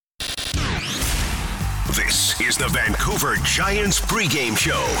This is the Vancouver Giants pregame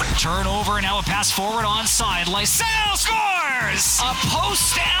show. Turnover, now a pass forward onside. Lysell scores! A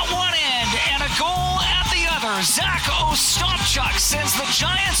post at one end and a goal at the other. Zach Ostapchuk sends the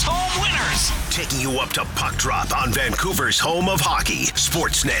Giants home winners. Taking you up to puck drop on Vancouver's home of hockey,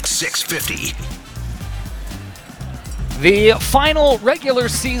 Sportsnet 650. The final regular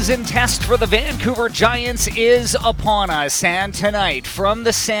season test for the Vancouver Giants is upon us, and tonight from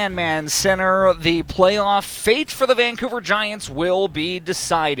the Sandman Centre, the playoff fate for the Vancouver Giants will be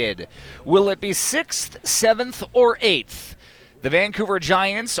decided. Will it be 6th, 7th, or 8th? The Vancouver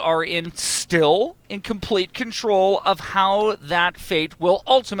Giants are still in complete control of how that fate will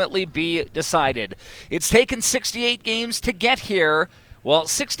ultimately be decided. It's taken 68 games to get here. Well,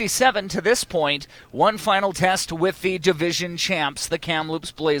 67 to this point. One final test with the division champs, the Kamloops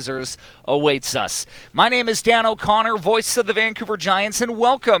Blazers, awaits us. My name is Dan O'Connor, voice of the Vancouver Giants, and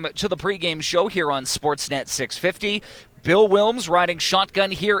welcome to the pregame show here on Sportsnet 650. Bill Wilms riding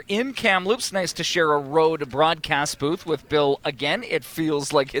shotgun here in Kamloops. Nice to share a road broadcast booth with Bill again. It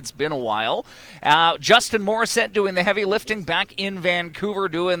feels like it's been a while. Justin Morissette doing the heavy lifting back in Vancouver,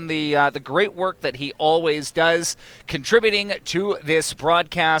 doing the great work that he always does, contributing to this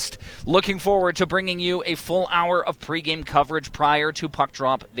broadcast. Looking forward to bringing you a full hour of pregame coverage prior to puck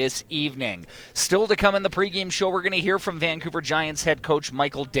drop this evening. Still to come in the pregame show, we're going to hear from Vancouver Giants head coach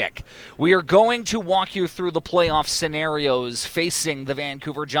Michael Dick. We are going to walk you through the playoff scenario facing the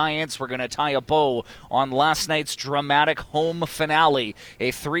Vancouver Giants. We're going to tie a bow on last night's dramatic home finale,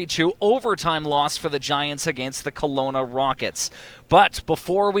 a 3-2 overtime loss for the Giants against the Kelowna Rockets. But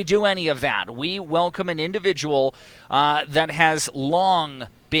before we do any of that, we welcome an individual that has long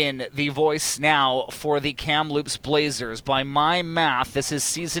been the voice now for the Kamloops Blazers. By my math, this is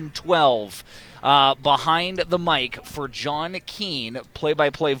season 12. Behind the mic for John Keane,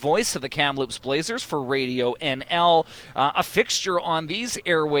 play-by-play voice of the Kamloops Blazers for Radio NL, a fixture on these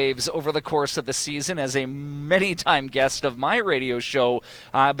airwaves over the course of the season as a many-time guest of my radio show.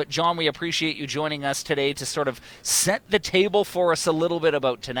 But John, we appreciate you joining us today to sort of set the table for us a little bit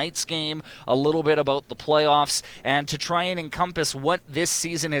about tonight's game, a little bit about the playoffs, and to try and encompass what this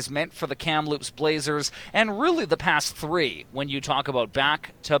season has meant for the Kamloops Blazers and really the past three when you talk about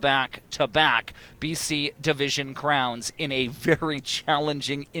back-to-back-to-back BC Division crowns in a very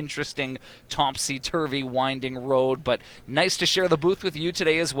challenging, interesting, topsy-turvy, winding road. But nice to share the booth with you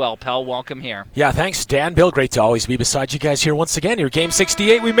today as well, pal. Welcome here. Yeah, thanks, Dan. Bill, great to always be beside you guys here once again. Your Game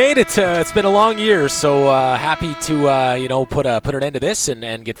 68, we made it. It's been a long year, so happy to put an end to this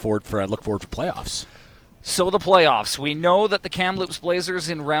and look forward to playoffs. So the playoffs. We know that the Kamloops Blazers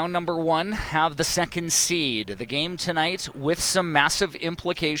in round number 1 have the second seed. The game tonight with some massive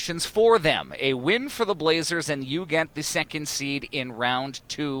implications for them. A win for the Blazers and you get the second seed in round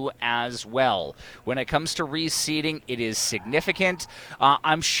 2 as well. When it comes to reseeding, it is significant.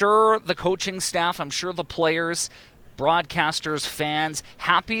 I'm sure the coaching staff, I'm sure the players, broadcasters, fans,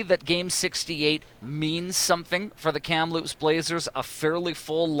 happy that Game 68 means something for the Kamloops Blazers. A fairly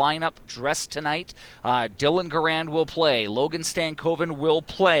full lineup dressed tonight. Dylan Garand will play. Logan Stankoven will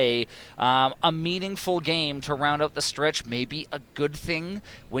play. A meaningful game to round out the stretch. Maybe a good thing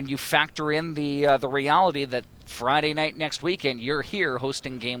when you factor in the reality that Friday night next weekend you're here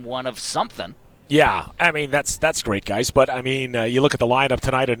hosting Game 1 of something. Yeah, I mean, that's great, guys. But, I mean, you look at the lineup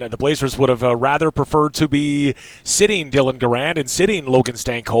tonight, and the Blazers would have rather preferred to be sitting Dylan Garand and sitting Logan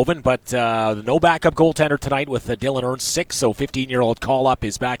Stankoven. But no backup goaltender tonight with Dylan Ernst 6, so 15-year-old call-up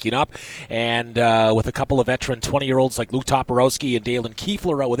is backing up. And with a couple of veteran 20-year-olds like Luke Toporowski and Dalen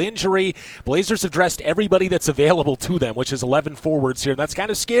Kiefler out with injury, Blazers have dressed everybody that's available to them, which is 11 forwards here. And that's kind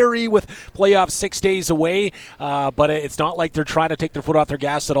of scary with playoffs 6 days away. But it's not like they're trying to take their foot off their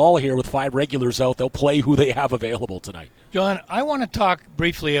gas at all here with 5 regulars out. They'll play who they have available tonight. John, I want to talk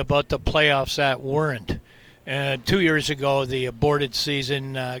briefly about the playoffs that weren't. 2 years ago, the aborted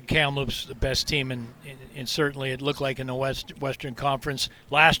season, Kamloops, the best team, and certainly it looked like in the Western Conference.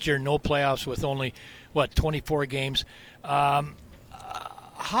 Last year, no playoffs with only, 24 games. How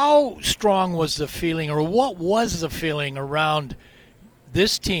strong was the feeling, or what was the feeling around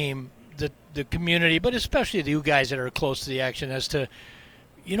this team, the community, but especially you guys that are close to the action as to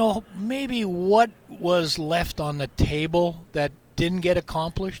maybe what was left on the table that didn't get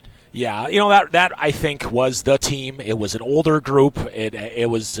accomplished? Yeah, that I think was the team. It was an older group. It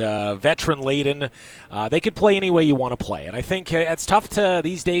was veteran laden. They could play any way you want to play, and I think it's tough to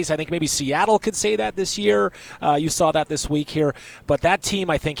these days. I think maybe Seattle could say that this year. You saw that this week here, but that team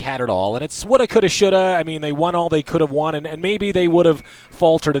I think had it all, and it's woulda, coulda, shoulda. I mean, they won all they could have won, and maybe they would have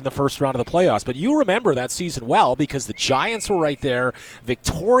faltered in the first round of the playoffs. But you remember that season well because the Giants were right there.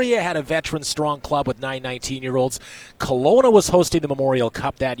 Victoria had a veteran strong club with 9 19-year-olds. Kelowna was hosting the Memorial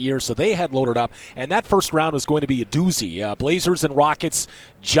Cup that year, so they had loaded up, and that first round was going to be a doozy. Blazers and Rockets,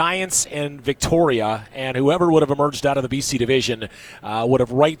 Giants and Victoria, and whoever would have emerged out of the BC division would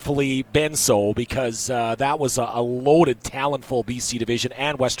have rightfully been so because that was a loaded, talentful BC division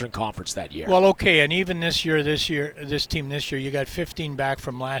and Western Conference that year. Well, okay, and even this team this year, you got 15 back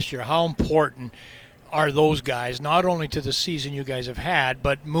from last year. How important are those guys, not only to the season you guys have had,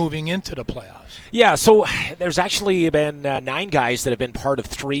 but moving into the playoffs? Yeah, so there's actually been 9 guys that have been part of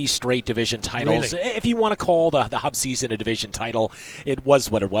 3 straight division titles. Really? If you want to call the Hub season a division title, it was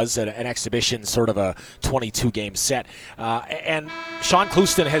what it was, an exhibition, sort of a 22-game set. And Sean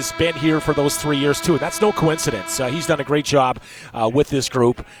Clouston has been here for those 3 years, too. That's no coincidence. He's done a great job with this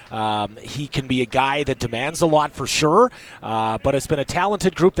group. He can be a guy that demands a lot for sure, but it's been a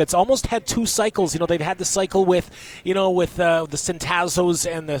talented group that's almost had 2 cycles. They've had the cycle with the Centazos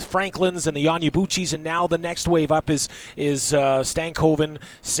and the Franklins and the Onyebuchis, and now the next wave up is Stankoven,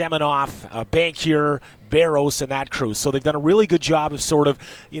 Semenoff, Bankier, Barros, and that crew. So they've done a really good job of sort of,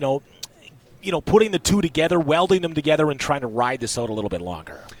 putting the two together, welding them together, and trying to ride this out a little bit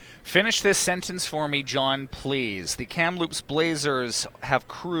longer. Finish this sentence for me, John, please. The Kamloops Blazers have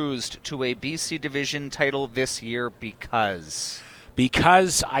cruised to a BC Division title this year because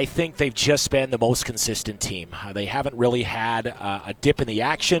I think they've just been the most consistent team. They haven't really had a dip in the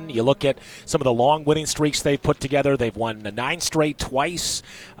action. You look at some of the long winning streaks they've put together. They've won 9 straight twice.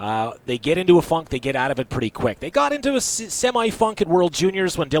 They get into a funk. They get out of it pretty quick. They got into a semi-funk at World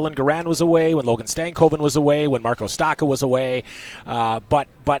Juniors when Dylan Garand was away, when Logan Stankoven was away, when Marco Stacca was away. But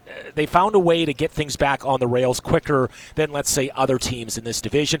they found a way to get things back on the rails quicker than, let's say, other teams in this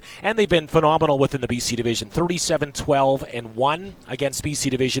division. And they've been phenomenal within the BC division, 37-12-1 against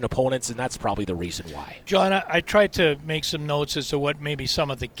BC division opponents, and that's probably the reason why. John, I tried to make some notes as to what maybe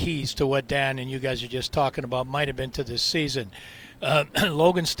some of the keys to what Dan and you guys are just talking about might have been to this season.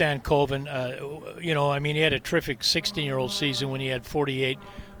 Logan Stankoven, he had a terrific 16-year-old season when he had 48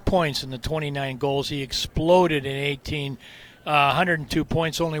 points and the 29 goals. He exploded in 18, 102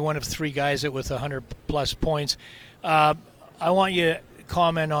 points, only one of 3 guys with 100-plus points. I want you to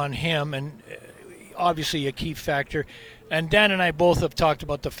comment on him, and obviously a key factor. And Dan and I both have talked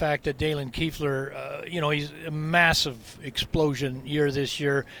about the fact that Dalen Kiefler, he's a massive explosion year this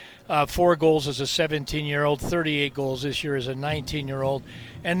year. 4 goals as a 17-year-old, 38 goals this year as a 19-year-old.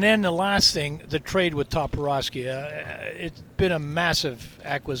 And then the last thing, the trade with Toporowski. It's been a massive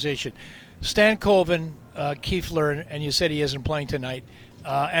acquisition. Stankoven, Kiefler, and you said he isn't playing tonight.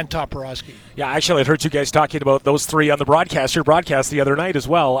 And Toporowski. Yeah, actually, I heard you guys talking about those 3 on your broadcast the other night as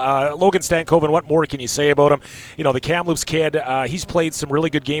well. Logan Stankoven, what more can you say about him? The Kamloops kid, he's played some really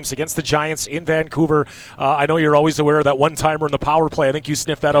good games against the Giants in Vancouver. I know you're always aware of that one-timer in the power play. I think you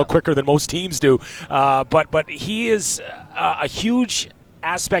sniffed that out quicker than most teams do. But he is a huge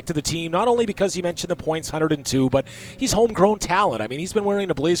aspect of the team, not only because he mentioned the points, 102, but he's homegrown talent. I mean, he's been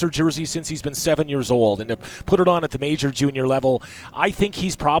wearing a Blazer jersey since he's been 7 years old, and to put it on at the major junior level, I think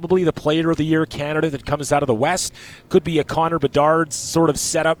he's probably the player of the year candidate that comes out of the West. Could be a Connor Bedard's sort of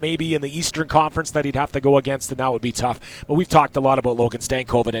setup maybe in the Eastern Conference that he'd have to go against, and that would be tough. But we've talked a lot about Logan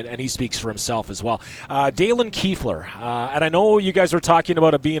Stankoven, and he speaks for himself as well. Dalen Kiefler, and I know you guys are talking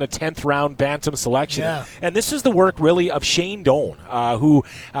about it being a 10th round Bantam selection, and this is the work really of Shane Doan, who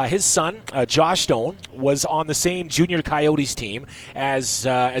his son, Josh Doan, was on the same Junior Coyotes team as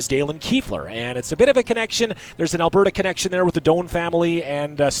Dalen Kiefler. And it's a bit of a connection. There's an Alberta connection there with the Doan family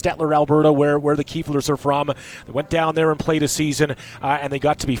and Stettler, Alberta, where the Kieflers are from. They went down there and played a season, and they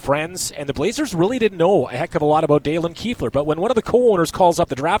got to be friends. And the Blazers really didn't know a heck of a lot about Dalen Kiefler. But when one of the co-owners calls up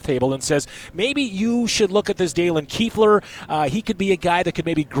the draft table and says, maybe you should look at this Dalen Kiefler, he could be a guy that could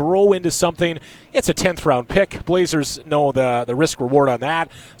maybe grow into something. It's a 10th round pick. Blazers know the risk-reward on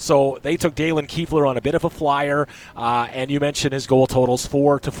that. So they took Dalen Kiefler on a bit of a flyer, and you mentioned his goal totals,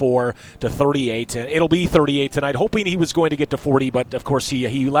 4-4 to 38. And it'll be 38 tonight, hoping he was going to get to 40, but of course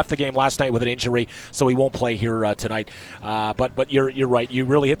he left the game last night with an injury, so he won't play here tonight. But you're right. You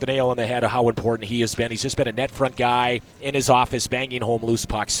really hit the nail on the head of how important he has been. He's just been a net front guy in his office, banging home loose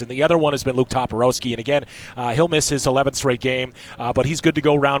pucks. And the other one has been Luke Toporowski. And again, he'll miss his 11th straight game, but he's good to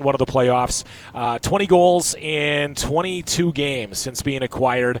go round one of the playoffs. 20 goals in 22 games since being being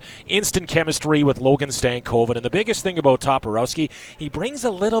acquired. Instant chemistry with Logan Stankoven. And the biggest thing about Toporowski, he brings a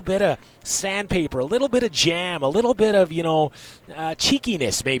little bit of sandpaper, a little bit of jam, a little bit of,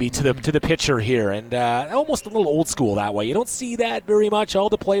 cheekiness maybe to the pitcher here. And almost a little old school that way. You don't see that very much. All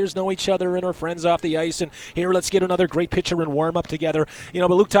the players know each other and are friends off the ice. And here, let's get another great pitcher and warm up together.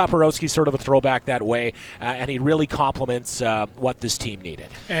 But Luke Toporowski's sort of a throwback that way. And he really complements what this team needed.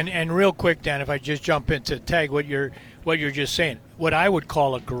 And real quick, Dan, if I just jump in to tag what you're just saying, what I would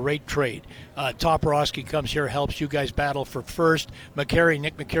call a great trade. Toporowski comes here, helps you guys battle for first. Nick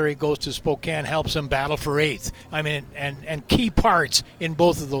McCarry goes to Spokane, helps them battle for eighth. I mean, and key parts in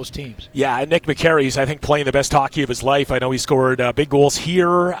both of those teams. Yeah, and Nick McCarry's, I think, playing the best hockey of his life. I know he scored big goals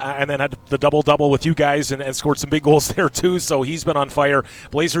here and then had the double-double with you guys and scored some big goals there too, so he's been on fire.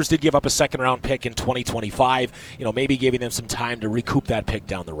 Blazers did give up a second-round pick in 2025, maybe giving them some time to recoup that pick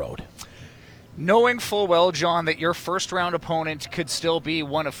down the road. Knowing full well, John, that your first-round opponent could still be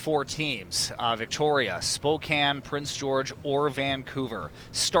one of four teams, Victoria, Spokane, Prince George, or Vancouver.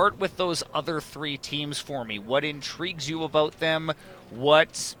 Start with those other three teams for me. What intrigues you about them?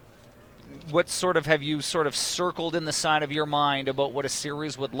 What sort of have you sort of circled in the side of your mind about what a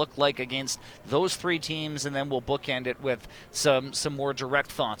series would look like against those three teams, and then we'll bookend it with some more direct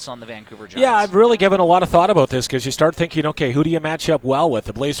thoughts on the Vancouver Giants. Yeah, I've really given a lot of thought about this because you start thinking, okay, who do you match up well with?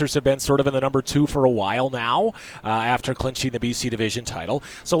 The Blazers have been sort of in the number 2 for a while now after clinching the BC Division title.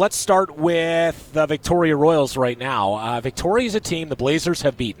 So let's start with the Victoria Royals right now. Victoria is a team the Blazers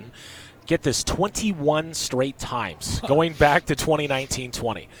have beaten. Get this, 21 straight times, going back to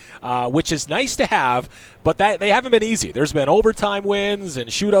 2019-20, which is nice to have, but they haven't been easy. There's been overtime wins and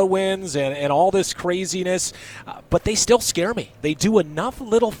shootout wins and all this craziness, but they still scare me. They do enough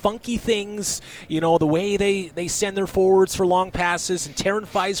little funky things, the way they send their forwards for long passes, and Taryn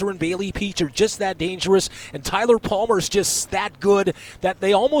Fizer and Bailey Peach are just that dangerous, and Tyler Palmer's just that good that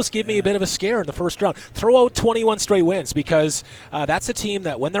they almost give me a bit of a scare in the first round. Throw out 21 straight wins because that's a team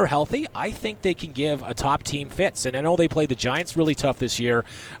that when they're healthy, I think they can give a top team fits. And I know they played the Giants really tough this year.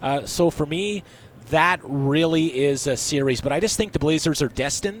 So for me, that really is a series. But I just think the Blazers are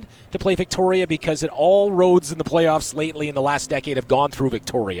destined to play Victoria because all roads in the playoffs lately in the last decade have gone through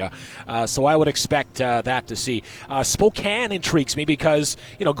Victoria. So I would expect that to see. Spokane intrigues me because,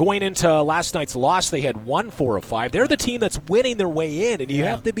 going into last night's loss, they had won 4 of 5. They're the team that's winning their way in, and you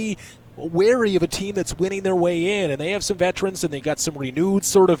have to be wary of a team that's winning their way in, and they have some veterans and they got some renewed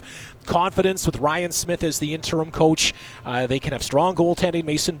sort of confidence with Ryan Smith as the interim coach. They can have strong goaltending.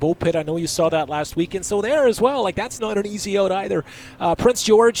 Mason Beaupit, I know you saw that last weekend, so there as well, that's not an easy out either. Prince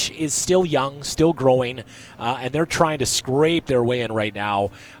George is still young, still growing, and they're trying to scrape their way in right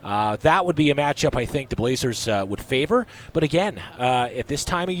now. That would be a matchup I think the Blazers would favor, but again, at this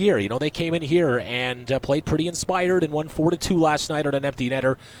time of year, they came in here and played pretty inspired and won 4-2 last night on an empty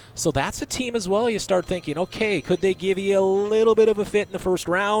netter, so that's a team as well. You start thinking, okay, could they give you a little bit of a fit in the first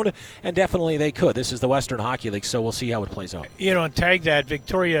round? And definitely they could. This is the Western Hockey League, so we'll see how it plays out. And tag that,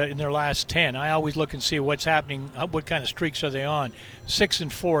 Victoria in their last 10. I always look and see what's happening, what kind of streaks are they on.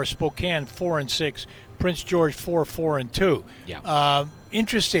 6-4, Spokane 4-6, Prince George 4-4-2. Yeah.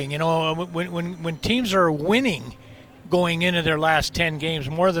 Interesting, when teams are winning going into their last 10 games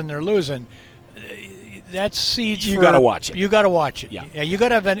more than they're losing, that's seeds. You got to watch it. You got to watch it. Yeah. You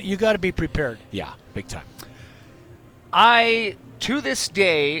got to be prepared. Yeah, big time. I, to this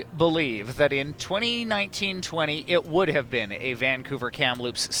day, believe that in 2019-20, it would have been a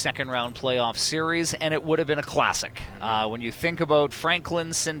Vancouver-Kamloops second-round playoff series, and it would have been a classic. When you think about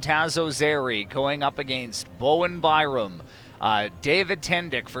Franklin Centazzo-Zeri going up against Bowen Byram, David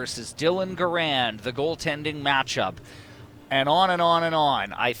Tendick versus Dylan Garand, the goaltending matchup, and on and on and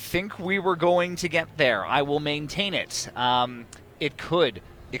on. I think we were going to get there. I will maintain it. It could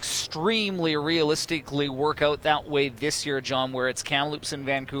extremely realistically work out that way this year, John, where it's Kamloops and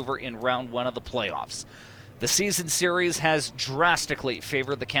Vancouver in round 1 of the playoffs. The season series has drastically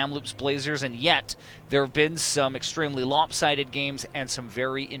favored the Kamloops Blazers, and yet there have been some extremely lopsided games and some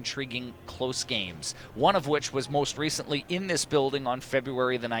very intriguing close games, one of which was most recently in this building on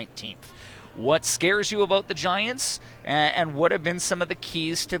February the 19th. What scares you about the Giants, and what have been some of the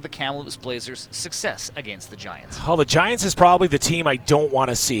keys to the Kamloops Blazers' success against the Giants? Well, the Giants is probably the team I don't want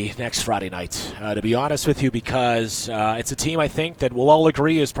to see next Friday night, to be honest with you, because it's a team I think that we'll all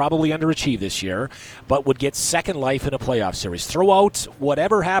agree is probably underachieved this year, but would get second life in a playoff series. Throw out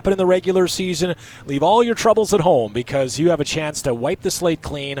whatever happened in the regular season, leave all your troubles at home, because you have a chance to wipe the slate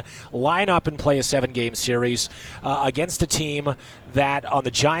clean, line up and play a 7-game series against a team that on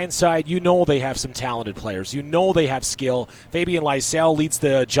the Giants side, you know they have some talented players. You know they have skill. Fabian Lysell leads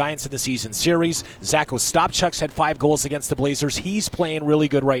the Giants in the season series. Zach Ostapchuk's had 5 goals against the Blazers. He's playing really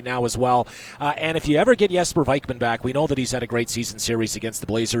good right now as well. And if you ever get Jesper Vikman back, we know that he's had a great season series against the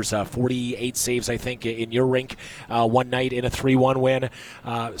Blazers. 48 saves, I think, in your rink one night in a 3-1 win.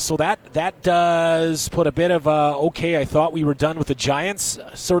 So that does put a bit of okay, I thought we were done with the Giants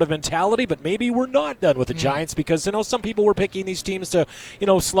sort of mentality, but maybe we're not done with the Giants, because some people were picking these teams to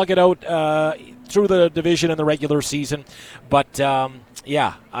slug it out through the division and the regular season. But I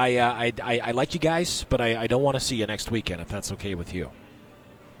like you guys, but I don't want to see you next weekend, if that's okay with you.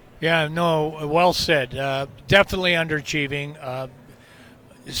 Yeah, no, well said. Definitely underachieving.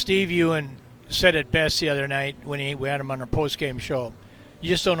 Steve Ewan said it best the other night when we had him on our post-game show. You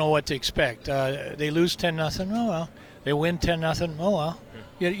just don't know what to expect. They lose 10-0. Oh, well. They win 10-0. Oh, well.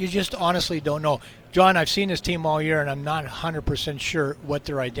 You just honestly don't know. John, I've seen this team all year, and I'm not 100% sure what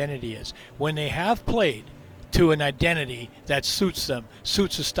their identity is. When they have played to an identity that suits them,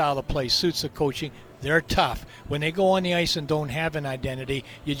 suits the style of play, suits the coaching, they're tough. When they go on the ice and don't have an identity,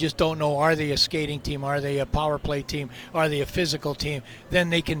 you just don't know, are they a skating team, are they a power play team, are they a physical team? Then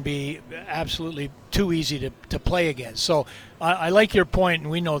they can be absolutely too easy to play against. So I like your point,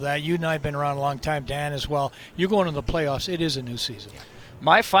 and we know that. You and I have been around a long time, Dan, as well. You're going to the playoffs. It is a new season.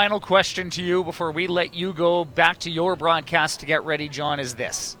 My final question to you before we let you go back to your broadcast to get ready, John, is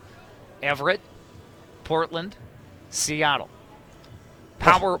this. Everett, Portland, Seattle.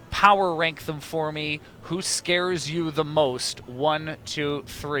 Power rank them for me. Who scares you the most? 1, 2,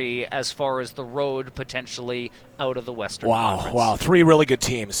 3, as far as the road potentially out of the Western Conference. Wow, 3 really good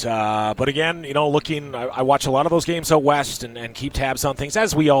teams. But again, looking, I watch a lot of those games out west and keep tabs on things,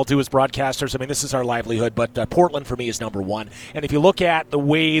 as we all do as broadcasters. I mean, this is our livelihood, but Portland for me is number 1. And if you look at the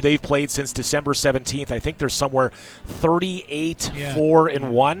way they've played since December 17th, I think they're somewhere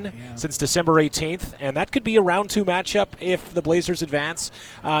 38-4-1 since December 18th, and that could be a round 2 matchup if the Blazers advance.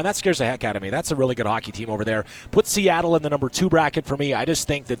 That scares the heck out of me. That's a really good hockey team over there. Put Seattle in the number 2 bracket for me. I just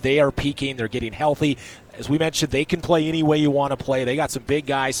think that they are peaking. They're getting healthy. As we mentioned, they can play any way you want to play. They got some big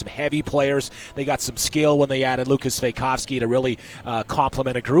guys, some heavy players. They got some skill when they added Lukas Svejkovsky to really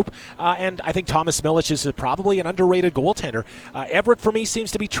complement a group. And I think Thomas Milic is probably an underrated goaltender. Everett, for me,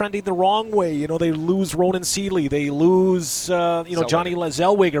 seems to be trending the wrong way. They lose Ronan Seeley. They lose, Johnny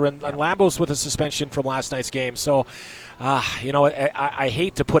Zellweger and Lambos with a suspension from last night's game. So, I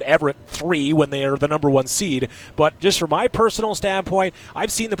hate to put Everett 3 when they are the number 1 seed, but just from my personal standpoint,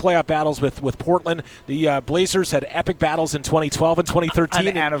 I've seen the playoff battles with Portland. The Blazers had epic battles in 2012 and 2013.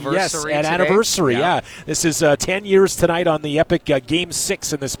 An anniversary. Yes, an anniversary, yeah. This is 10 years tonight on the epic Game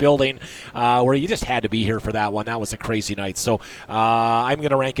 6 in this building, where you just had to be here for that one. That was a crazy night. So I'm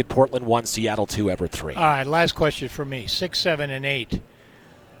going to rank it Portland 1, Seattle 2, Everett 3. All right, last question for me. 6, 7, and 8.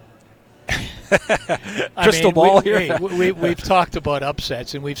 Crystal ball here. We've talked about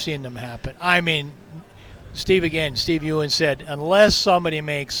upsets, and we've seen them happen. I mean, Steve Ewan said, unless somebody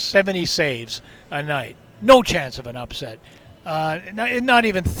makes 70 saves a night, no chance of an upset. Not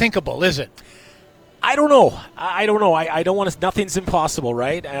even thinkable, is it? I don't know. I don't want to. Nothing's impossible,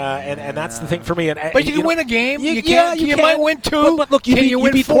 right? And that's the thing for me. But you can win a game. You might win 2. But look,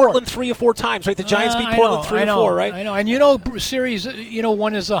 you beat 4? Portland 3 or 4 times, right? The Giants beat Portland 3 or 4, right? I know. And series.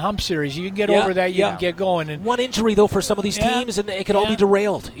 1 is the hump series. You can get over that. You can get going. And one injury though for some of these teams, and it could all be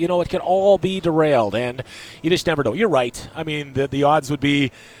derailed. It could all be derailed, and you just never know. You're right. I mean, the odds would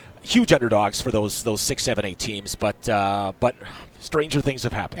be huge underdogs for those 6, 7, 8 teams, but stranger things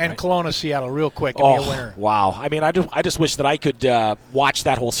have happened. And right? Kelowna, Seattle, real quick, to be a winner. Wow. I mean, I just wish that I could watch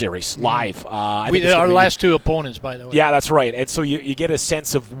that whole series live. Our last 2 opponents, by the way. Yeah, that's right. And so you get a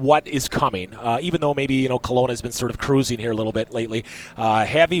sense of what is coming, even though maybe, Kelowna has been sort of cruising here a little bit lately.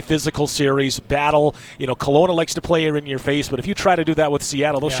 Heavy physical series, battle. Kelowna likes to play in your face, but if you try to do that with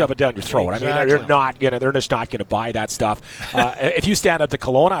Seattle, they'll shove it down your throat. Exactly. I mean, they're just not going to buy that stuff. If you stand up to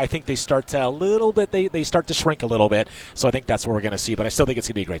Kelowna, I think they start to a little bit, they start to shrink a little bit. So I think that's what we're going to see, but I still think it's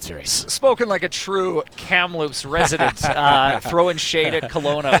going to be a great series. Spoken like a true Kamloops resident, throwing shade at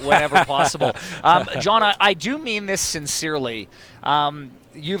Kelowna whenever possible. John, I do mean this sincerely.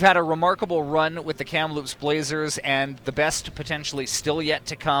 You've had a remarkable run with the Kamloops Blazers, and the best potentially still yet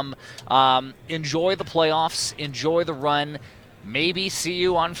to come. Enjoy the playoffs. Enjoy the run. Maybe see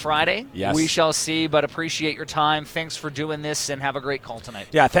you on Friday. Yes. We shall see, but appreciate your time. Thanks for doing this, and have a great call tonight.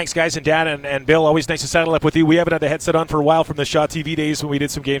 Yeah, thanks, guys. And Dan and Bill, always nice to saddle up with you. We haven't had the headset on for a while from the Shaw TV days when we did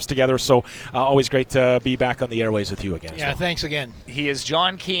some games together, so always great to be back on the airways with you again. Yeah, thanks again. He is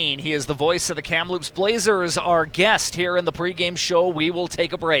John Keane. He is the voice of the Kamloops Blazers, our guest here in the pregame show. We will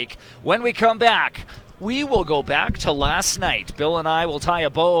take a break. When we come back, we will go back to last night. Bill and I will tie a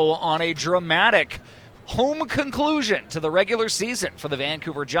bow on a dramatic home conclusion to the regular season for the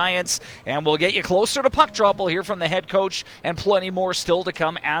Vancouver Giants, and we'll get you closer to puck drop. We'll hear from the head coach and plenty more still to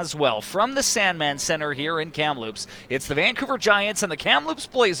come as well. From the Sandman Centre here in Kamloops, it's the Vancouver Giants and the Kamloops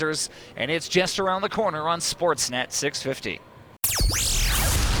Blazers, and it's just around the corner on Sportsnet 650.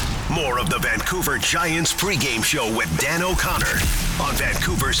 More of the Vancouver Giants pregame show with Dan O'Connor on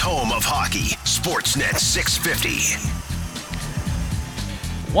Vancouver's home of hockey, Sportsnet 650.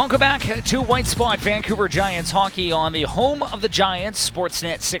 Welcome back to White Spot, Vancouver Giants hockey on the home of the Giants,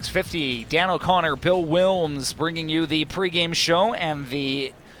 Sportsnet 650. Dan O'Connor, Bill Wilms bringing you the pregame show and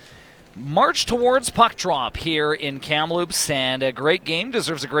the march towards puck drop here in Kamloops. And a great game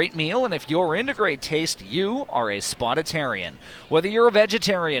deserves a great meal, and if you're into great taste, you are a Spotitarian. Whether you're a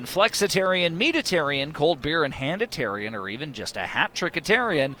vegetarian, flexitarian, meatitarian, cold beer and handitarian, or even just a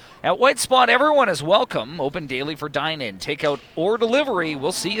hat-trickitarian, at White Spot everyone is welcome. Open daily for dine-in, takeout, or delivery.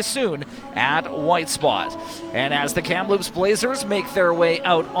 We'll see you soon at White Spot. And as the Kamloops Blazers make their way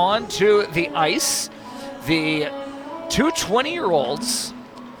out onto the ice, the two 20-year-olds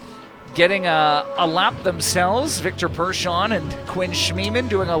getting a lap themselves. Victor Pershon and Quinn Schmiemann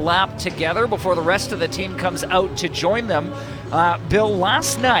doing a lap together before the rest of the team comes out to join them. Bill,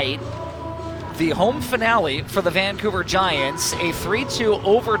 last night, the home finale for the Vancouver Giants, a 3-2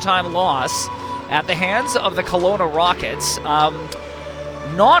 overtime loss at the hands of the Kelowna Rockets.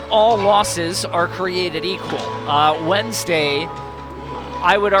 Not all losses are created equal. Wednesday,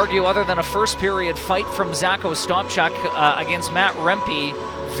 I would argue, other than a first period fight from Zach Ostapchuk against Matt Rempe,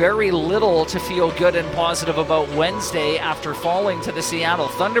 very little to feel good and positive about Wednesday after falling to the Seattle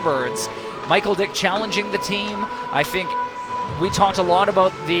Thunderbirds. Michael Dick challenging the team. I think we talked a lot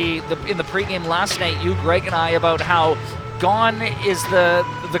about in the pregame last night, you, Greg, and I, about how gone is the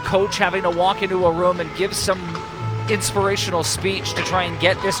coach having to walk into a room and give some inspirational speech to try and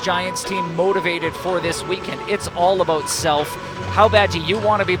get this Giants team motivated for this weekend. It's all about self. How bad do you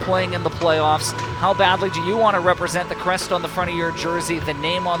want to be playing in the playoffs? How badly do you want to represent the crest on the front of your jersey, the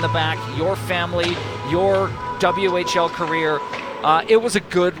name on the back, your family, your WHL career? It was a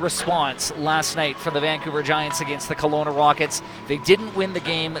good response last night for the Vancouver Giants against the Kelowna Rockets. They didn't win the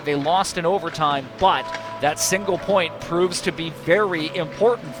game. They lost in overtime, but that single point proves to be very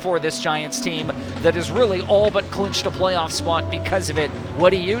important for this Giants team that is really all but clinched a playoff spot because of it.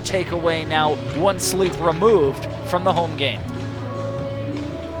 What do you take away now, one sleep removed from the home game?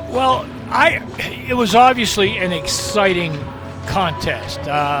 Well, it was obviously an exciting contest.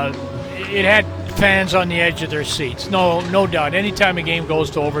 It had fans on the edge of their seats, no doubt. Anytime a game goes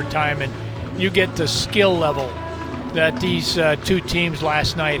to overtime and you get the skill level that these two teams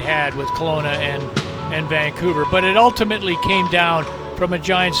last night had with Kelowna and Vancouver, but it ultimately came down from a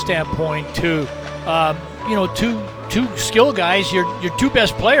Giants standpoint to two skill guys, your two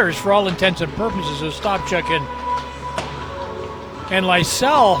best players for all intents and purposes, Ostapchuk and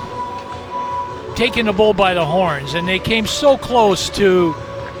Lysell, taking the bull by the horns, and they came so close to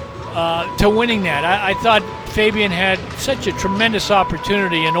winning that. I thought Fabian had such a tremendous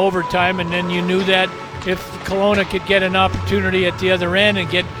opportunity in overtime, and then you knew that if Kelowna could get an opportunity at the other end and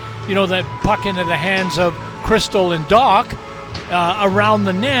get that puck into the hands of Crystal and Doc around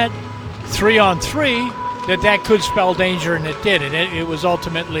the net, 3-on-3, that could spell danger, and it did. And it was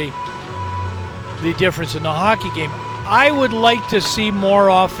ultimately the difference in the hockey game. I would like to see more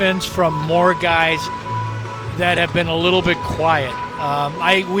offense from more guys that have been a little bit quiet.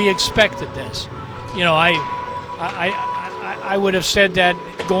 We expected this. I would have said that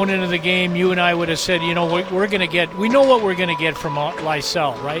going into the game. You and I would have said, we know what we're going to get from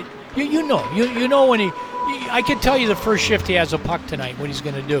Lysell, right? You know when I can tell you the first shift he has a puck tonight, what he's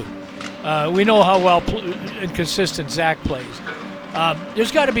going to do. We know how well and consistent Zach plays.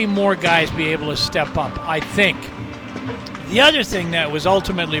 There's got to be more guys be able to step up, I think. The other thing that was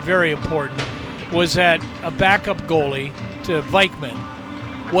ultimately very important was that a backup goalie to Vikman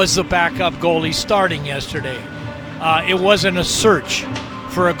was the backup goalie starting yesterday. It wasn't a search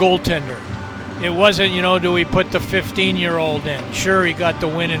for a goaltender. It wasn't, do we put the 15-year-old in? Sure, he got the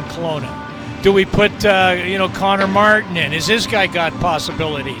win in Kelowna. Do we put, Connor Martin in? Is this guy got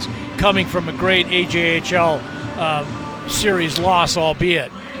possibilities coming from a great AJHL series loss,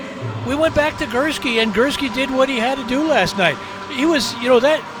 albeit? We went back to Gursky, and Gursky did what he had to do last night. He was,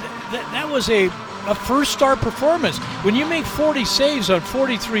 that was a first-star performance. When you make 40 saves on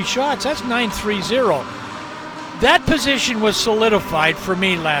 43 shots, that's 9-3-0. That position was solidified for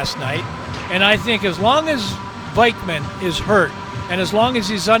me last night, and I think as long as Vikman is hurt and as long as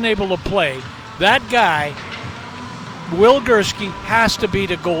he's unable to play, that guy Will Gursky has to be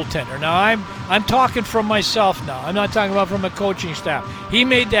the goaltender. Now, I'm talking from myself now. I'm not talking about from a coaching staff. He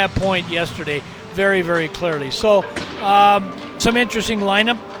made that point yesterday very, very clearly. So, some interesting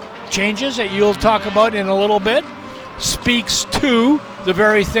lineup changes that you'll talk about in a little bit. Speaks to the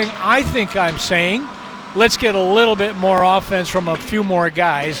very thing I think I'm saying. Let's get a little bit more offense from a few more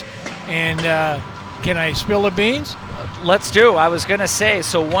guys. And can I spill the beans? Let's do. I was going to say,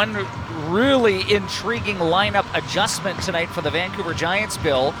 so one really intriguing lineup adjustment tonight for the Vancouver Giants,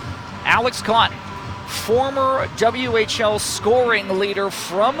 Bill. Alex Cotton, former WHL scoring leader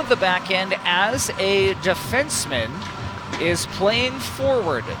from the back end as a defenseman, is playing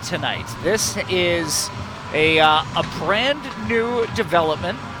forward tonight. This is a brand new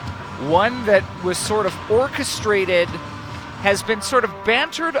development, one that was sort of orchestrated, has been sort of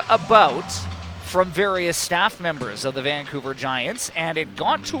bantered about from various staff members of the Vancouver Giants, and it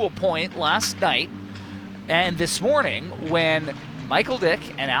got to a point last night and this morning when Michael Dick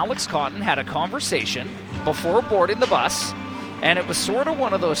and Alex Cotton had a conversation before boarding the bus, and it was sort of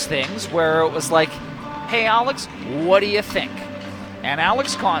one of those things where it was like, hey Alex, what do you think? And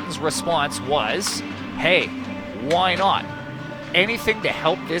Alex Cotton's response was, hey, why not? Anything to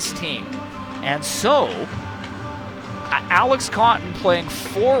help this team. And so Alex Cotton playing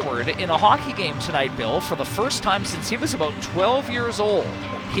forward in a hockey game tonight, Bill, for the first time since he was about 12 years old.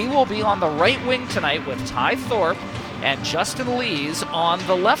 He will be on the right wing tonight with Ty Thorpe and Justin Lees on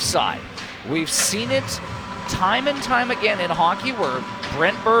the left side. We've seen it time and time again in hockey where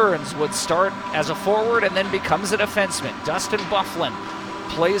Brent Burns would start as a forward and then becomes a defenseman. Dustin Byfuglien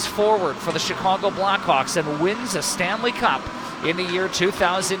plays forward for the Chicago Blackhawks and wins a Stanley Cup in the year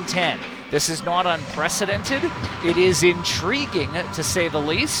 2010. This is not unprecedented. It is intriguing, to say the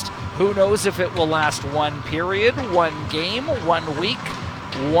least. Who knows if it will last one period, one game, 1 week,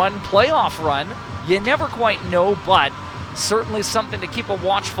 one playoff run. You never quite know, but certainly something to keep a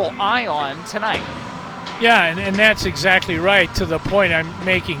watchful eye on tonight. Yeah, and that's exactly right, to the point I'm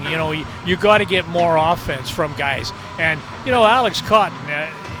making. You know, you got to get more offense from guys. And, you know, Alex Cotton,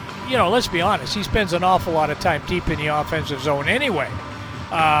 let's be honest, he spends an awful lot of time deep in the offensive zone anyway.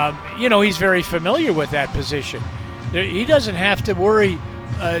 He's very familiar with that position. He doesn't have to worry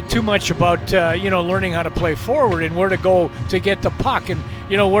too much about, learning how to play forward and where to go to get the puck and,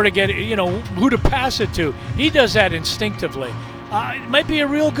 where to get, who to pass it to. He does that instinctively. It might be a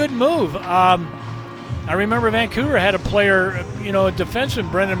real good move. I remember Vancouver had a player, a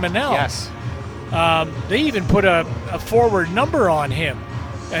defenseman, Brendan Manel. Yes. They even put a forward number on him.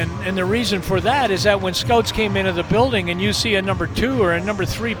 And the reason for that is that when scouts came into the building and you see a number 2 or a number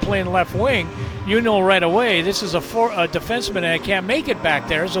 3 playing left wing, you know right away this is a defenseman and can't make it back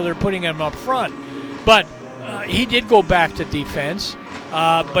there, so they're putting him up front. But he did go back to defense,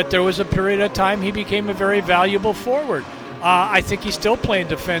 but there was a period of time he became a very valuable forward. I think he's still playing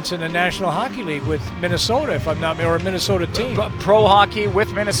defense in the National Hockey League with Minnesota, if I'm not mistaken, or a Minnesota team. Pro hockey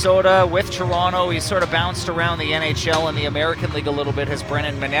with Minnesota, with Toronto. He's sort of bounced around the NHL and the American League a little bit, has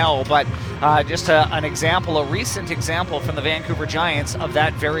Brennan Manel. But just an example, a recent example from the Vancouver Giants of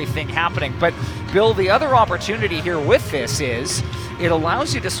that very thing happening. But, Bill, the other opportunity here with this is it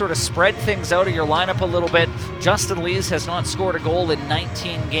allows you to sort of spread things out of your lineup a little bit. Justin Lees has not scored a goal in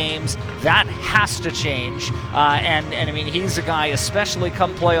 19 games. That has to change. And I mean, he's a guy, especially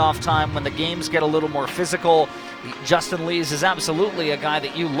come playoff time when the games get a little more physical. Justin Lees is absolutely a guy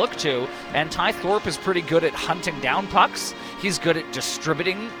that you look to. And Ty Thorpe is pretty good at hunting down pucks. He's good at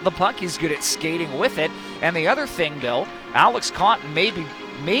distributing the puck. He's good at skating with it. And the other thing, Bill, Alex Cotton may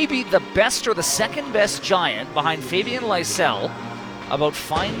be the best or the second best Giant behind Fabian Lysell about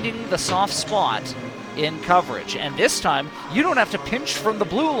finding the soft spot in coverage. And this time, you don't have to pinch from the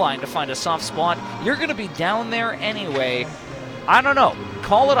blue line to find a soft spot. You're going to be down there anyway. I don't know.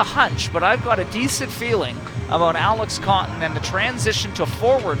 Call it a hunch, but I've got a decent feeling about Alex Cotton and the transition to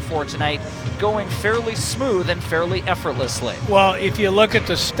forward for tonight going fairly smooth and fairly effortlessly. Well, if you look at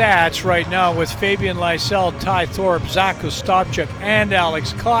the stats right now with Fabian Lysell, Ty Thorpe, Zach Ostapchuk, and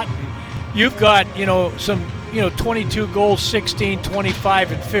Alex Cotton, you've got, some 22 goals, 16,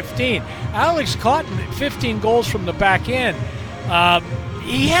 25, and 15. Alex Cotton, 15 goals from the back end.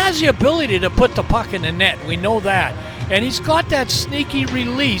 He has the ability to put the puck in the net. We know that. And he's got that sneaky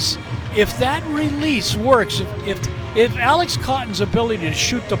release. If that release works, if Alex Cotton's ability to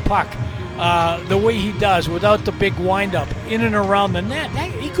shoot the puck the way he does without the big windup in and around the net,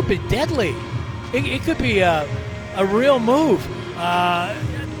 he could be deadly. It could be a real move.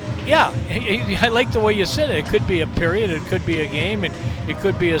 Yeah, I like the way you said it. It could be a period, it could be a game, it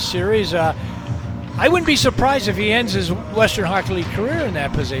could be a series. I wouldn't be surprised if he ends his Western Hockey League career in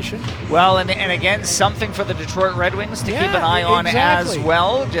that position. Well, and again, something for the Detroit Red Wings to keep an eye on as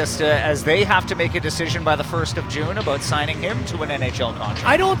well, just as they have to make a decision by the 1st of June about signing him to an NHL contract.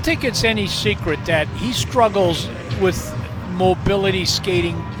 I don't think it's any secret that he struggles with mobility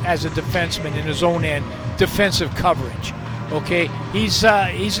skating as a defenseman in his own end, defensive coverage. Okay, he's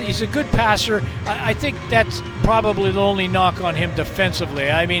a good passer. I think that's probably the only knock on him defensively.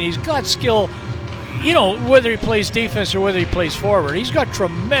 I mean, he's got skill, whether he plays defense or whether he plays forward. He's got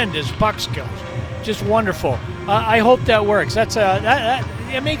tremendous puck skills, just wonderful. I hope that works.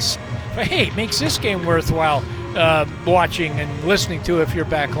 It makes this game worthwhile watching and listening to if you're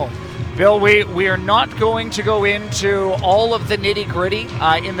back home. Bill, we are not going to go into all of the nitty-gritty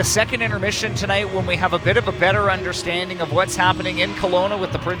in the second intermission tonight when we have a bit of a better understanding of what's happening in Kelowna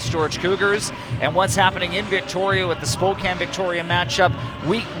with the Prince George Cougars and what's happening in Victoria with the Spokane-Victoria matchup.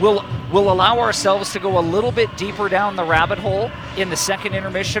 We'll allow ourselves to go a little bit deeper down the rabbit hole in the second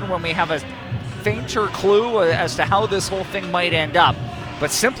intermission when we have a fainter clue as to how this whole thing might end up. But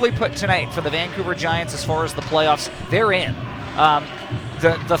simply put, tonight for the Vancouver Giants, as far as the playoffs, they're in.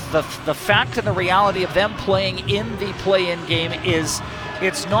 The fact and the reality of them playing in the play-in game is,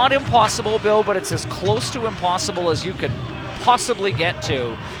 it's not impossible, Bill, but it's as close to impossible as you could possibly get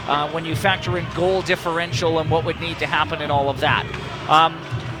to when you factor in goal differential and what would need to happen and all of that.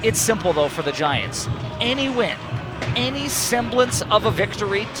 It's simple, though, for the Giants. Any win, any semblance of a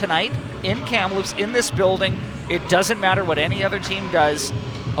victory tonight in Kamloops, in this building, it doesn't matter what any other team does.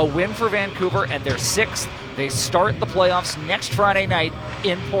 A win for Vancouver, and they're 6th. They start the playoffs next Friday night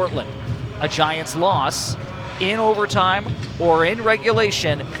in Portland. A Giants loss in overtime or in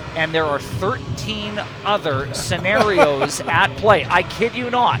regulation, and there are 13 other scenarios at play. I kid you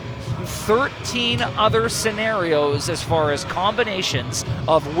not. 13 other scenarios as far as combinations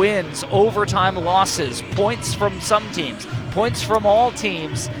of wins, overtime losses, points from some teams, points from all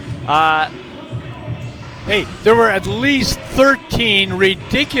teams. Hey, there were at least 13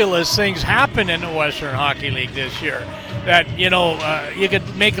 ridiculous things happen in the Western Hockey League this year that, you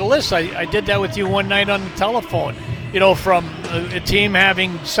could make a list. I did that with you one night on the telephone. From a team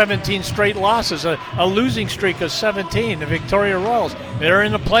having 17 straight losses, a losing streak of 17, the Victoria Royals. They're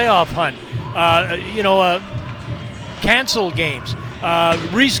in the playoff hunt. Canceled games.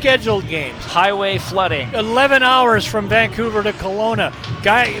 Rescheduled games. Highway flooding. 11 hours from Vancouver to Kelowna.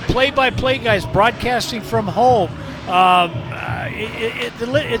 Play-by-play guys broadcasting from home.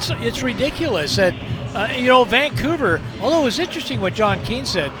 It's ridiculous that Vancouver. Although it was interesting what John Keane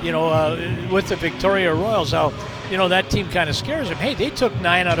said. With the Victoria Royals, how that team kind of scares him. Hey, they took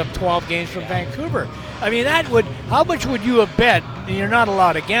 9 out of 12 games from Vancouver. I mean, how much would you have bet? You're not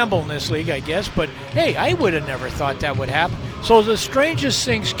allowed to gamble in this league, I guess, but hey, I would have never thought that would happen. So the strangest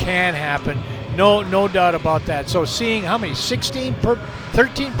things can happen, no doubt about that. So seeing how many, 13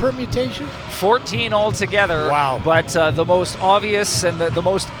 permutations? 14 altogether. Wow. But the most obvious and the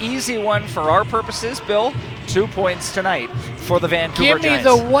most easy one for our purposes, Bill, 2 points tonight for the Vancouver Giants. Give me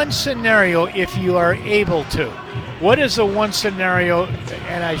the one scenario if you are able to. What is the one scenario,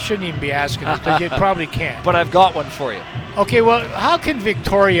 and I shouldn't even be asking this because you probably can't. But I've got one for you. Okay, well, how can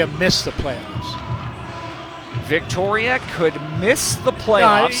Victoria miss the playoffs? Victoria could miss the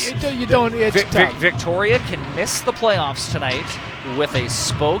playoffs. No, you don't. It's tough. Victoria can miss the playoffs tonight with a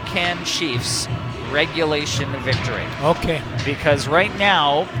Spokane Chiefs regulation victory. Okay. Because right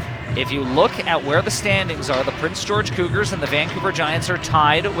now, if you look at where the standings are, the Prince George Cougars and the Vancouver Giants are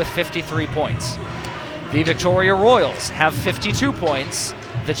tied with 53 points. The Victoria Royals have 52 points.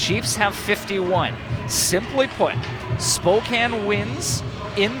 The Chiefs have 51. Simply put, Spokane wins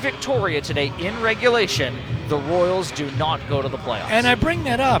in Victoria today in regulation. The Royals do not go to the playoffs. And I bring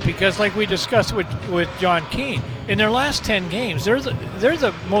that up because, like we discussed with John Keane, in their last 10 games, they're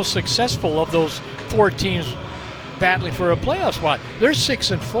the most successful of those 4 teams battling for a playoff spot. They're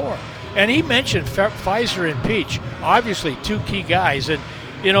 6-4. And he mentioned Pfizer and Peach, obviously 2 key guys, and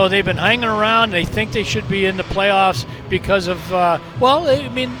they've been hanging around. They think they should be in the playoffs because of,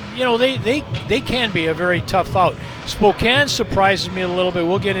 they can be a very tough out. Spokane surprises me a little bit.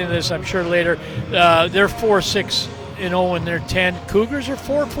 We'll get into this, I'm sure, later. They're 4-6-0 and they're 10. Cougars are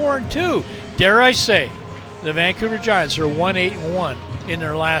 4-4-2. Dare I say, the Vancouver Giants are 1-8-1 in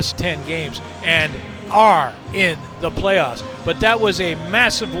their last 10 games and are in the playoffs. But that was a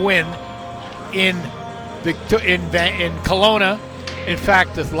massive win in Kelowna. In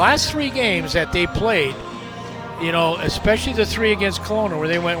fact, the last 3 games that they played, especially the 3 against Kelowna where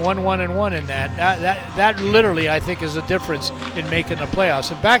they went 1-1-1 in that literally, I think, is the difference in making the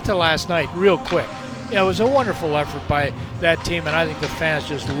playoffs. And back to last night, real quick. Yeah, it was a wonderful effort by that team, and I think the fans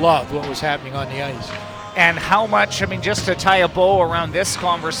just loved what was happening on the ice. And how much, I mean, just to tie a bow around this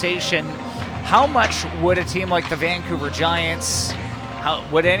conversation, how much would a team like the Vancouver Giants,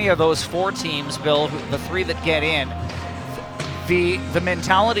 would any of those 4 teams, Bill, the 3 that get in, the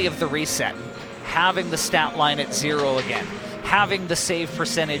mentality of the reset, having the stat line at 0 again, having the save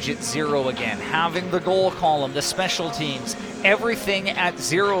percentage at 0 again, having the goal column, the special teams, everything at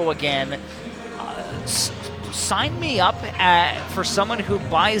 0 again, sign me up for someone who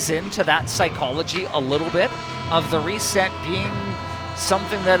buys into that psychology a little bit of the reset being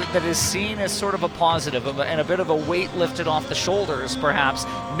something that is seen as sort of a positive and a bit of a weight lifted off the shoulders, perhaps.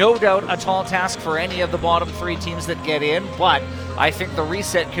 No doubt a tall task for any of the bottom 3 teams that get in, but I think the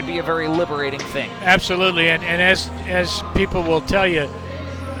reset could be a very liberating thing. Absolutely, and as people will tell you,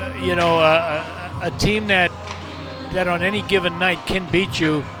 a team that on any given night can beat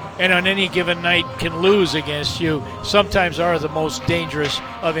you and on any given night can lose against you sometimes are the most dangerous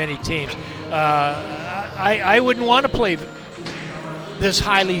of any teams. I wouldn't want to play this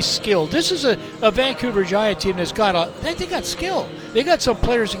highly skilled. This is a Vancouver Giant team that's they got skill. They got some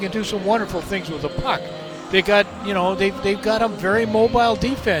players that can do some wonderful things with the puck. They got, they've got a very mobile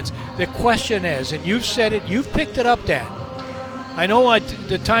defense. The question is, and you've said it, you've picked it up, Dan. I know at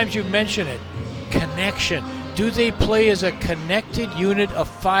the times you mention it, connection. Do they play as a connected unit of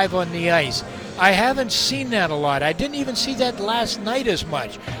 5 on the ice? I haven't seen that a lot. I didn't even see that last night as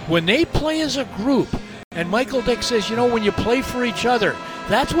much. When they play as a group, and Michael Dick says, when you play for each other,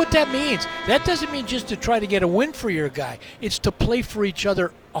 that's what that means. That doesn't mean just to try to get a win for your guy. It's to play for each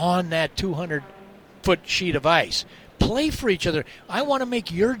other on that 200-foot sheet of ice. Play for each other. I want to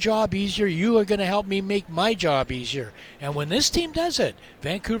make your job easier. You are going to help me make my job easier. And when this team does it,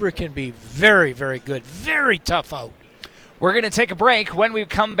 Vancouver can be very, very good, very tough out. We're going to take a break. When we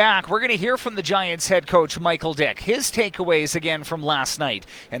come back, we're going to hear from the Giants head coach, Michael Dick, his takeaways again from last night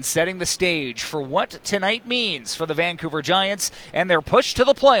and setting the stage for what tonight means for the Vancouver Giants and their push to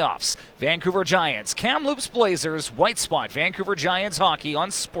the playoffs. Vancouver Giants, Kamloops Blazers, White Spot, Vancouver Giants hockey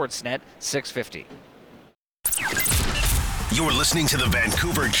on Sportsnet 650. You're listening to the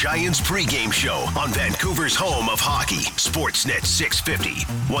Vancouver Giants pregame show on Vancouver's home of hockey, Sportsnet 650.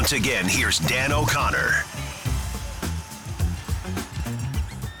 Once again, here's Dan O'Connor.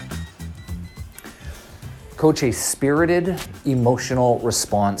 Coach, a spirited, emotional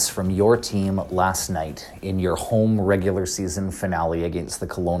response from your team last night in your home regular season finale against the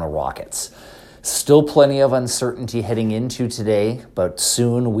Kelowna Rockets. Still plenty of uncertainty heading into today, but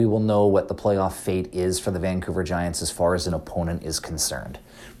soon we will know what the playoff fate is for the Vancouver Giants as far as an opponent is concerned.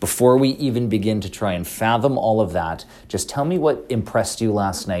 Before we even begin to try and fathom all of that, just tell me what impressed you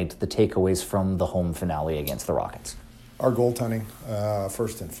last night, the takeaways from the home finale against the Rockets. Our goaltending,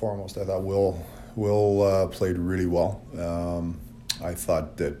 first and foremost, I thought Will played really well. I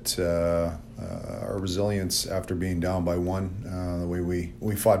thought that our resilience after being down by 1, the way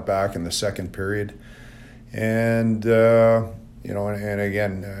we fought back in the second period, and and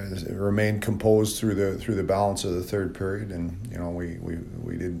again remained composed through the balance of the third period, and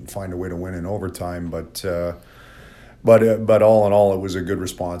we didn't find a way to win in overtime, but all in all, it was a good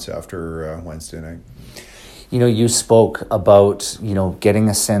response after Wednesday night. You spoke about, getting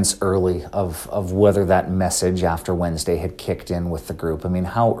a sense early of whether that message after Wednesday had kicked in with the group. I mean,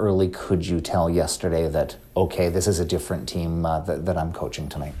 how early could you tell yesterday that, okay, this is a different team that I'm coaching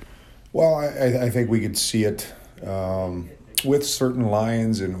tonight? Well, I think we could see it with certain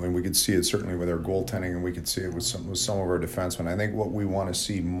lines, and we could see it certainly with our goaltending, and we could see it with some of our defensemen. I think what we want to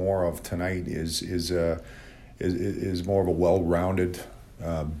see more of tonight is more of a well-rounded,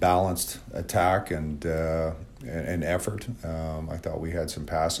 balanced attack and effort. I thought we had some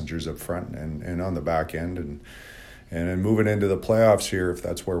passengers up front and on the back end, and then moving into the playoffs here, if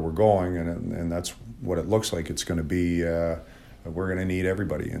that's where we're going, and that's what it looks like it's going to be. We're going to need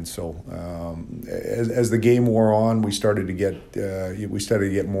everybody, and so as the game wore on, we started to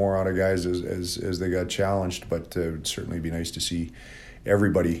get more out of guys as they got challenged. But it would certainly be nice to see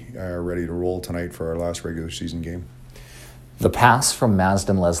everybody ready to roll tonight for our last regular season game. The pass from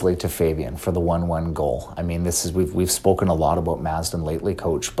Mazden Leslie to Fabian for the 1-1 goal. I mean, we've spoken a lot about Mazden lately,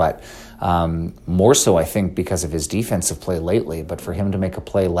 Coach, but more so I think because of his defensive play lately. But for him to make a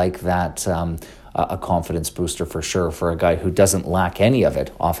play like that, a confidence booster for sure for a guy who doesn't lack any of it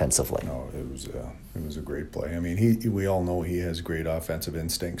offensively. No, it was a great play. I mean, we all know he has great offensive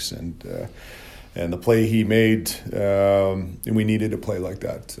instincts, and the play he made, we needed a play like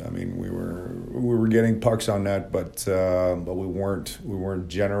that. I mean, we were getting pucks on net, but we weren't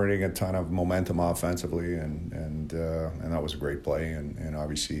generating a ton of momentum offensively, and that was a great play. And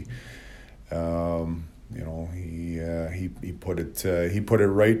obviously, He put it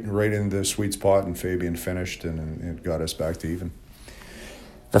right into the sweet spot, and Fabian finished, and it got us back to even.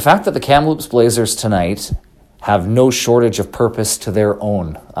 The fact that the Kamloops Blazers tonight have no shortage of purpose to their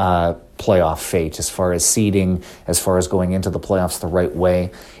own playoff fate as far as seeding, as far as going into the playoffs the right way,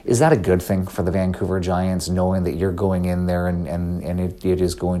 is that a good thing for the Vancouver Giants, knowing that you're going in there and it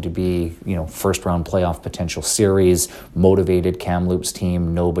is going to be, first round playoff potential series, motivated Kamloops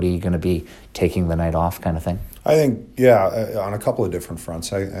team, nobody going to be taking the night off kind of thing? I think, on a couple of different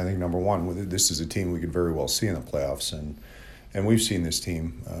fronts. I think number one, this is a team we could very well see in the playoffs, and we've seen this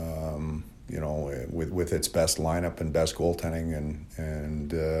team, with its best lineup and best goaltending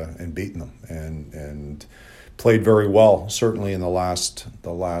and beaten them and played very well, certainly in the last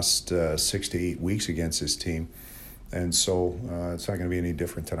 6 to 8 weeks against this team. And so it's not going to be any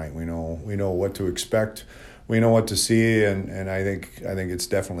different tonight. We know what to expect. We know what to see, and I think it's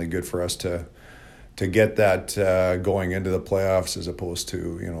definitely good for us to get that going into the playoffs, as opposed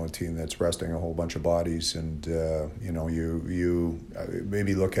to a team that's resting a whole bunch of bodies, and you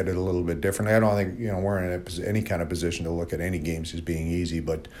maybe look at it a little bit differently. I don't think we're in any kind of position to look at any games as being easy,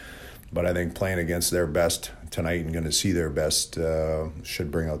 but I think playing against their best tonight and going to see their best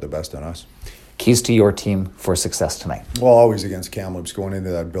should bring out the best in us. Keys to your team for success tonight? Well, always against Kamloops, going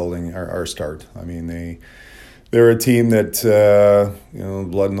into that building, our start. I mean, they're a team that,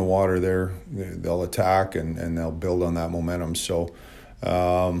 blood in the water, they'll attack and they'll build on that momentum. So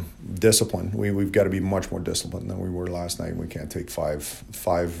discipline. We've got to be much more disciplined than we were last night. We can't take five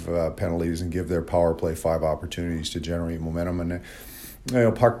penalties and give their power play 5 opportunities to generate momentum. And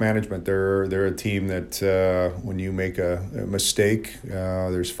puck management, they're a team that when you make a mistake,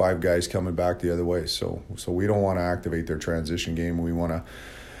 there's 5 guys coming back the other way. So we don't want to activate their transition game. We want to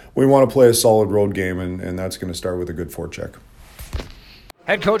play a solid road game, and that's going to start with a good forecheck.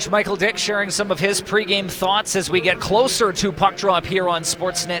 Head coach Michael Dick sharing some of his pregame thoughts as we get closer to puck drop here on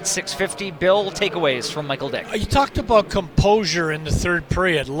Sportsnet 650. Bill, takeaways from Michael Dick. You talked about composure in the third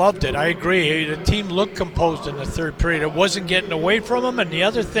period. Loved it. I agree. The team looked composed in the third period. It wasn't getting away from them. And the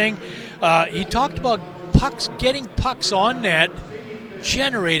other thing, he talked about getting pucks on net,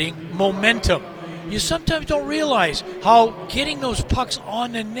 generating momentum. You sometimes don't realize how getting those pucks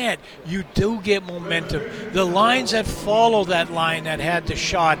on the net, you do get momentum. The lines that follow that line that had the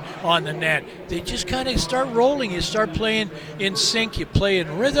shot on the net, they just kind of start rolling. You start playing in sync, you play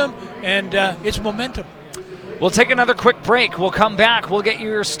in rhythm, and it's momentum. We'll take another quick break. We'll come back. We'll get you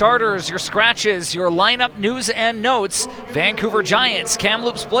your starters, your scratches, your lineup news and notes. Vancouver Giants,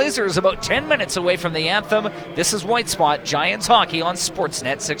 Kamloops Blazers, about 10 minutes away from the anthem. This is White Spot Giants Hockey on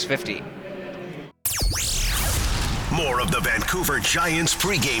Sportsnet 650. More of the Vancouver Giants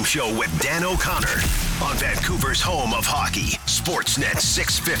pregame show with Dan O'Connor on Vancouver's home of hockey, Sportsnet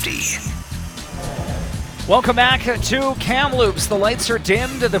 650. Welcome back to Kamloops. The lights are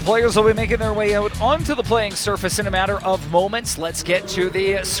dimmed. The players will be making their way out onto the playing surface in a matter of moments. Let's get to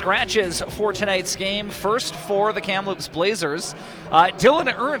the scratches for tonight's game. First for the Kamloops Blazers,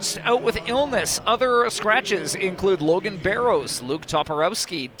 Dylan Ernst out with illness. Other scratches include Logan Barrows, Luke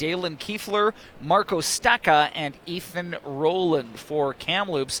Toporowski, Dalen Kiefler, Marco Stacca, and Ethan Rowland for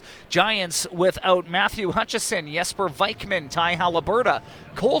Kamloops. Giants without Matthew Hutchison, Jesper Vikman, Ty Haliburta,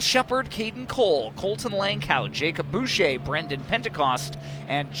 Cole Shepard, Caden Cole, Colton Langkow, Jacob Boucher, Brendan Pentecost,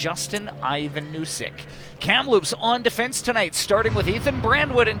 and Justin Ivanusik. Kamloops on defense tonight, starting with Ethan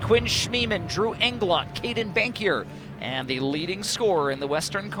Brandwood and Quinn Schmiemann, Drew Englot, Caden Bankier, and the leading scorer in the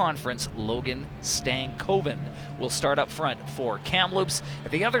Western Conference, Logan Stankoven, will start up front for Kamloops.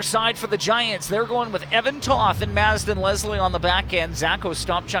 At the other side for the Giants, they're going with Evan Toth and Mazden Leslie on the back end, Zach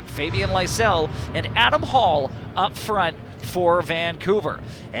Ostapchuk, Fabian Lysell, and Adam Hall up front for Vancouver.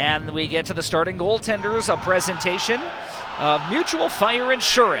 And we get to the starting goaltenders, a presentation of Mutual Fire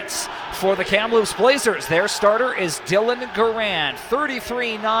Insurance for the Kamloops Blazers. Their starter is Dylan Garand,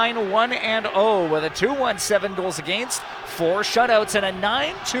 33-9-1-0 with a 2.17 goals against, 4 shutouts, and a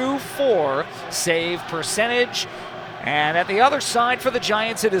 9.24 save percentage. And at the other side for the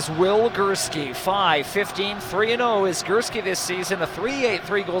Giants, it is Will Gursky. 5-15-3-0 is Gursky this season. A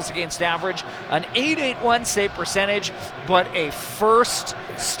 3.83 goals against average, an 8.81 save percentage, but a first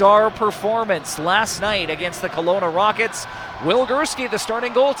star performance last night against the Kelowna Rockets. Will Gursky, the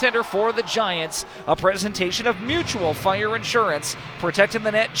starting goaltender for the Giants. A presentation of Mutual Fire Insurance, protecting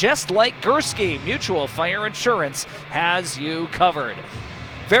the net just like Gursky. Mutual Fire Insurance has you covered.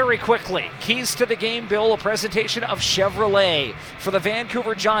 Very quickly, keys to the game, Bill, a presentation of Chevrolet for the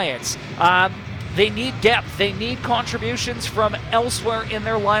Vancouver Giants. They need depth. They need contributions from elsewhere in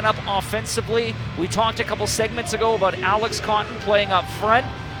their lineup offensively. We talked a couple segments ago about Alex Cotton playing up front.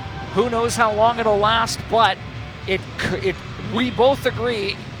 Who knows how long it'll last, but we both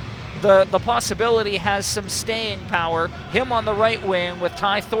agree the possibility has some staying power. Him on the right wing with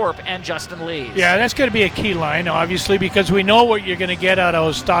Ty Thorpe and Justin Lees. Yeah, that's going to be a key line, obviously, because we know what you're going to get out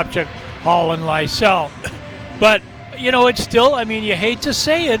of Ostapchuk, Hall, and Lysell. But, it's still, you hate to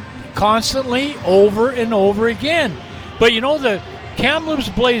say it, constantly over and over again. But, the Kamloops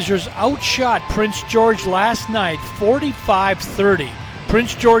Blazers outshot Prince George last night 45-30.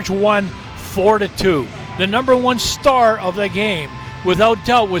 Prince George won 4-2. The number one star of the game, without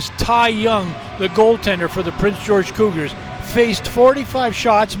doubt, was Ty Young, the goaltender for the Prince George Cougars. Faced 45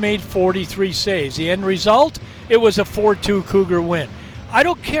 shots, made 43 saves. The end result, it was a 4-2 Cougar win. I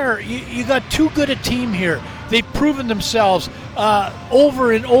don't care. You got too good a team here. They've proven themselves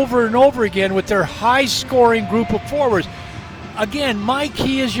over and over and over again with their high-scoring group of forwards. Again, my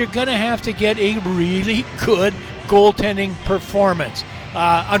key is you're going to have to get a really good goaltending performance.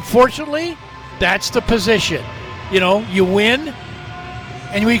 Unfortunately, that's the position. You win,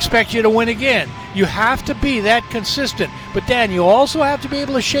 and we expect you to win again. You have to be that consistent. But, Dan, you also have to be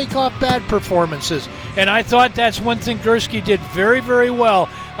able to shake off bad performances. And I thought that's one thing Gursky did very, very well.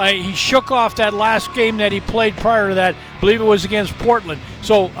 He shook off that last game that he played prior to that. I believe it was against Portland.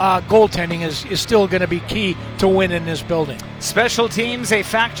 So goaltending is still going to be key to win in this building. Special teams a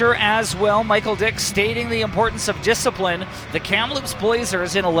factor as well. Michael Dick stating the importance of discipline. The Kamloops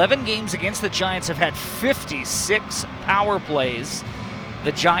Blazers in 11 games against the Giants have had 56 power plays.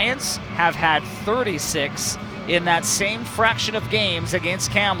 The Giants have had 36 in that same fraction of games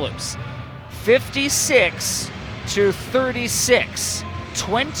against Kamloops. 56-36.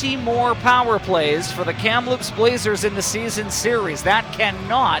 20 more power plays for the Kamloops Blazers in the season series. That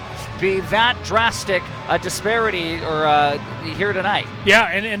cannot be that drastic a disparity here tonight. Yeah,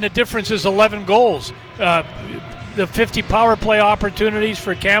 and the difference is 11 goals. The 50 power play opportunities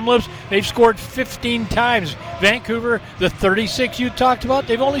for Kamloops, they've scored 15 times. Vancouver, the 36 you talked about,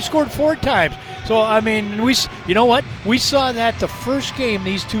 they've only scored 4 times. So, you know what? We saw that the first game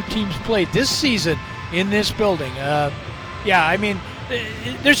these two teams played this season in this building.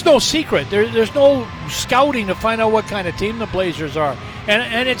 There's no secret. There's no scouting to find out what kind of team the Blazers are.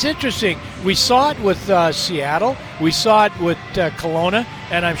 And it's interesting. We saw it with Seattle. We saw it with Kelowna.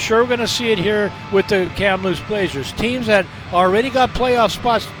 And I'm sure we're going to see it here with the Kamloops Blazers. Teams that already got playoff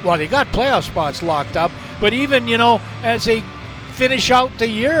spots. Well, they got playoff spots locked up. But even, as they finish out the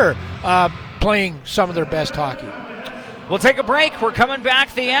year playing some of their best hockey. We'll take a break. We're coming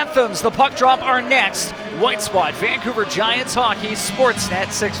back. The anthems, the puck drop are next. White Spot, Vancouver Giants Hockey,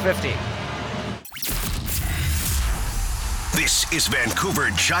 Sportsnet 650. This is Vancouver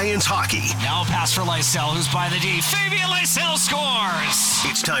Giants Hockey. Now pass for Lysell, who's by the D. Fabian Lysell scores!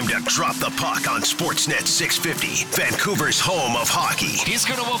 It's time to drop the puck on Sportsnet 650, Vancouver's home of hockey. He's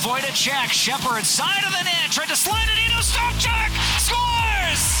going to avoid a check. Shepard, side of the net, tried to slide it into Ostapchuk,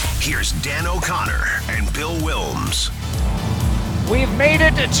 scores! Here's Dan O'Connor and Bill Wilms. We've made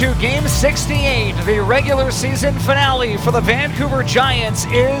it to Game 68. The regular season finale for the Vancouver Giants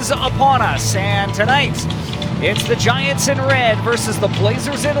is upon us. And tonight, it's the Giants in red versus the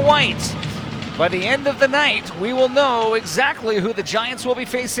Blazers in white. By the end of the night, we will know exactly who the Giants will be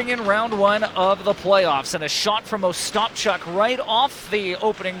facing in round one of the playoffs. And a shot from Ostapchuk right off the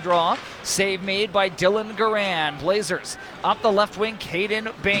opening draw. Save made by Dylan Garand. Blazers up the left wing,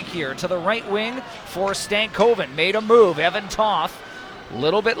 Caden Bankier. To the right wing for Stankoven. Made a move, Evan Toth.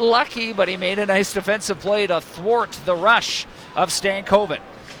 Little bit lucky, but he made a nice defensive play to thwart the rush of Stankoven.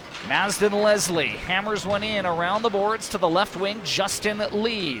 Masden Leslie hammers one in around the boards to the left wing, Justin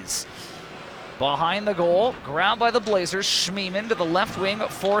Lees. Behind the goal, grabbed by the Blazers, Schmiemann to the left wing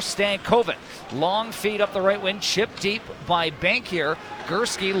for Stankoven. Long feed up the right wing, chipped deep by Bankier.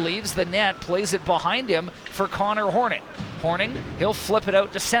 Gursky leaves the net, plays it behind him for Connor Horning, he'll flip it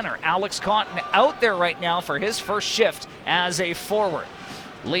out to center. Alex Cotton out there right now for his first shift as a forward.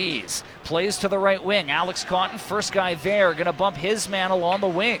 Lees plays to the right wing. Alex Cotton, first guy there, going to bump his man along the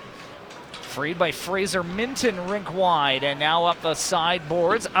wing. Freed by Fraser Minton, rink wide, and now up the side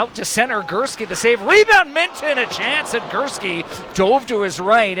boards, out to center. Gursky the save, rebound Minton, a chance, and Gursky dove to his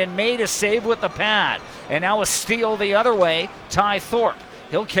right and made a save with the pad. And now a steal the other way, Ty Thorpe.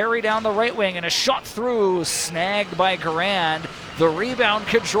 He'll carry down the right wing, and a shot through, snagged by Garand. The rebound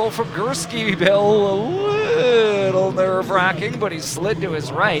control from Gursky, Bill, a little nerve-wracking, but he slid to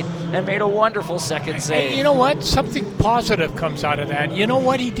his right and made a wonderful second save. And you know what? Something positive comes out of that. You know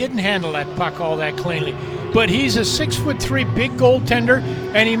what? He didn't handle that puck all that cleanly. But he's a 6'3" big goaltender,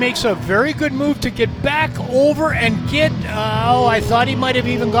 and he makes a very good move to get back over and get, I thought he might have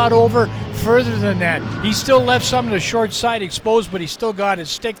even got over further than that. He still left some of the short side exposed, but he still got his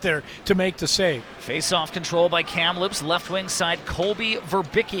stick there to make the save. Face-off control by Kamloops. Left wing side, Colby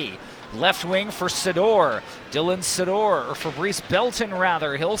Verbicki. Left wing for Sador. Dylan Sador, or Fabrice Belton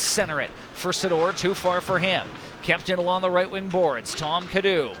rather. He'll center it for Sador. Too far for him. Kept in along the right wing boards. Tom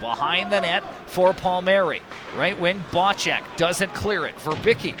Cadu behind the net for Palmieri. Right wing Bocek doesn't clear it.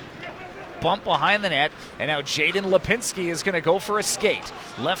 Verbicki bump behind the net, and now Jaden Lipinski is going to go for a skate.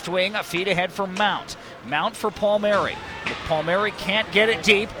 Left wing, a feet ahead for Mount. Mount for Palmieri. Palmieri can't get it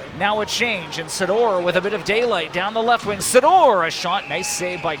deep. Now a change, and Sador with a bit of daylight down the left wing. Sador, a shot, nice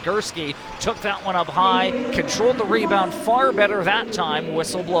save by Gursky. Took that one up high, controlled the rebound far better that time.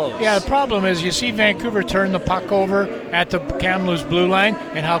 Whistle blows. Yeah, the problem is you see Vancouver turn the puck over at the Kamloops blue line,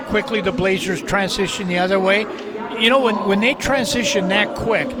 and how quickly the Blazers transition the other way. You know, when they transition that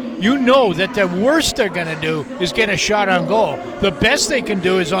quick, you know that the worst they're going to do is get a shot on goal. The best they can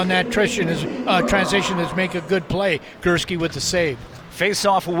do is on that transition is make a good play. Gursky with the save.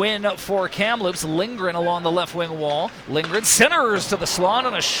 Face-off win for Kamloops. Lindgren along the left wing wall. Lindgren centers to the slot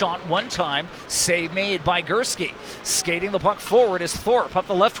on a shot one time. Save made by Gursky. Skating the puck forward is Thorpe up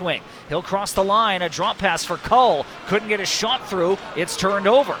the left wing. He'll cross the line. A drop pass for Cull. Couldn't get a shot through. It's turned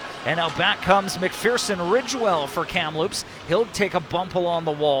over. And now back comes McPherson Ridgewell for Kamloops. He'll take a bump along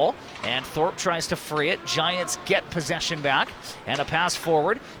the wall. And Thorpe tries to free it. Giants get possession back. And a pass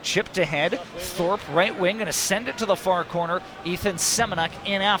forward. Chipped ahead. Thorpe right wing going to send it to the far corner. Ethan Semenuk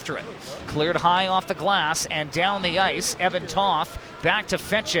in after it. Cleared high off the glass and down the ice. Evan Toth back to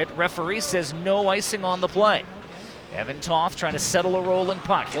fetch it. Referee says no icing on the play. Evan Toth trying to settle a rolling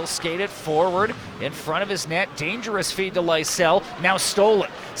puck. He'll skate it forward in front of his net. Dangerous feed to Lysell. Now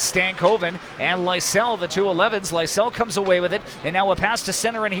stolen. Stankoven and Lysell, the 2-11s. Lysell comes away with it. And now a pass to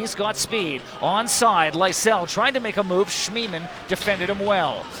center, and he's got speed. Onside, Lysell trying to make a move. Schmiemann defended him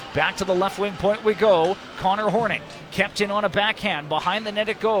well. Back to the left wing point we go. Connor Horning kept in on a backhand. Behind the net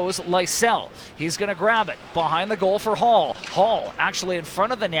it goes. Lysell. He's going to grab it. Behind the goal for Hall. Hall actually in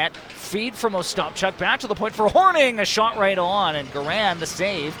front of the net. Feed from Ostapchuk. Back to the point for Horning. A shot right on. And Garand the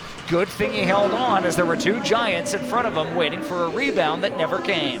save. Good thing he held on as there were two Giants in front of him waiting for a rebound that never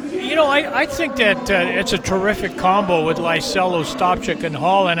came. You know, I think that it's a terrific combo with Lysell, Ostapchuk, and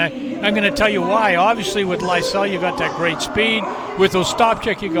Hall. And I'm going to tell you why. Obviously with Lysell you got that great speed. With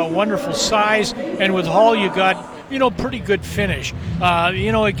Ostapchuk you got wonderful size. And with Hall you got pretty good finish.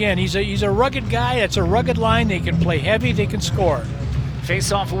 Again, he's a rugged guy. It's a rugged line. They can play heavy. They can score.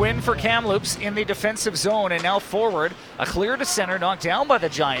 Face-off win for Kamloops in the defensive zone, and now forward. A clear to center, knocked down by the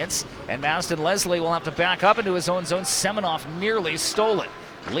Giants, and Maston Leslie will have to back up into his own zone. Semenoff nearly stole it.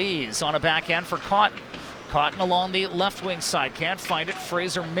 Lees on a backhand for Cotton. Cotton along the left wing side. Can't find it.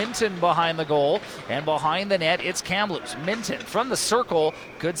 Fraser Minton behind the goal. And behind the net, it's Kamloops. Minton from the circle.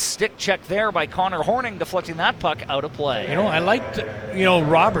 Good stick check there by Connor Horning, deflecting that puck out of play. I liked,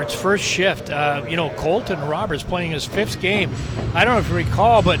 Roberts' first shift. Colton Roberts playing his fifth game. I don't know if you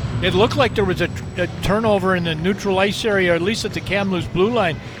recall, but it looked like there was a turnover in the neutral ice area, or at least at the Kamloops blue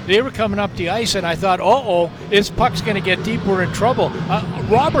line. They were coming up the ice, and I thought, this puck's going to get deep. We're in trouble.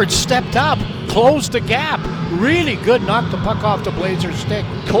 Roberts stepped up, closed the gap. Really good, knocked the puck off the Blazers' stick.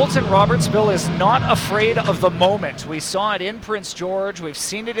 Colton Roberts, Bill, is not afraid of the moment. We saw it in Prince George. We've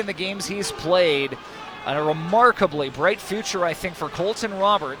seen it in the games he's played. A remarkably bright future, I think, for Colton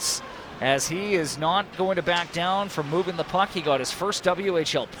Roberts, as he is not going to back down from moving the puck. He got his first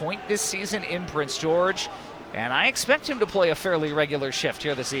WHL point this season in Prince George, and I expect him to play a fairly regular shift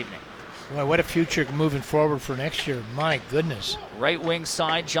here this evening. Well, what a future moving forward for next year. My goodness. Right wing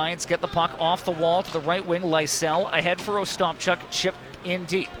side, Giants get the puck off the wall to the right wing. Lysell ahead for Ostapchuk, chipped in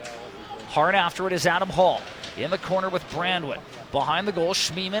deep. Hard after it is Adam Hall. In the corner with Brandwood. Behind the goal,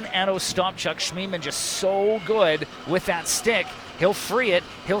 Schmiemann and Ostapchuk. Schmiemann just so good with that stick. He'll free it.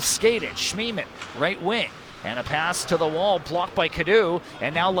 He'll skate it. Schmiemann, right wing. And a pass to the wall, blocked by Cadu.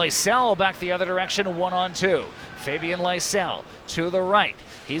 And now Lysell back the other direction, 1-on-2. Fabian Lysell to the right.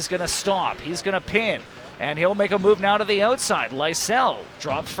 He's going to stop. He's going to pin. And he'll make a move now to the outside. Lysell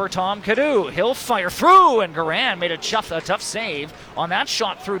drops for Tom Cadu. He'll fire through, and Garand made a tough save on that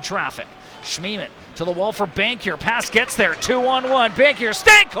shot through traffic. Schmiemann to the wall for Bankier. Pass gets there. 2-on-1. Bankier,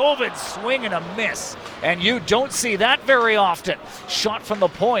 Stankoven, swing and a miss. And you don't see that very often. Shot from the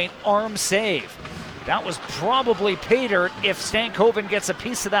point, arm save. That was probably pay dirt if Stankoven gets a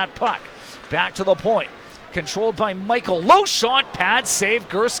piece of that puck. Back to the point. Controlled by Michael. Low shot, pad save.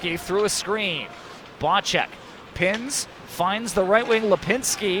 Gursky through a screen. Bocek pins, finds the right wing.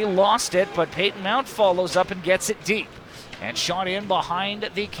 Lipinski lost it, but Peyton Mount follows up and gets it deep. And shot in behind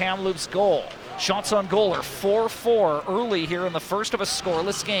the Kamloops goal. Shots on goal are 4-4 early here in the first of a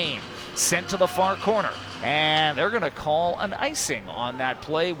scoreless game. Sent to the far corner. And they're going to call an icing on that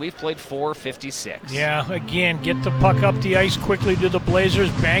play. We've played 4:56. Yeah, again, get the puck up the ice quickly to the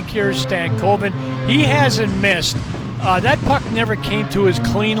Blazers. Bankier, Stankoven. He hasn't missed. That puck never came to as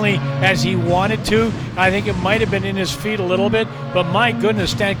cleanly as he wanted to. I think it might have been in his feet a little bit. But my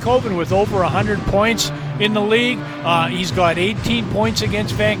goodness, Stankoven with over 100 points in the league. He's got 18 points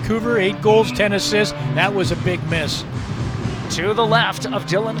against Vancouver, 8 goals, 10 assists. That was a big miss. To the left of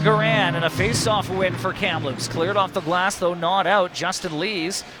Dylan Garand and a face-off win for Kamloops. Cleared off the glass, though not out. Justin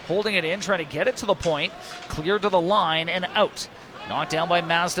Lees holding it in, trying to get it to the point. Cleared to the line and out. Knocked down by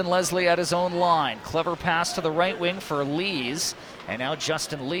Mazden Leslie at his own line. Clever pass to the right wing for Lees. And now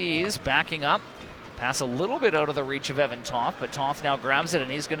Justin Lees backing up. Pass a little bit out of the reach of Evan Toth, but Toth now grabs it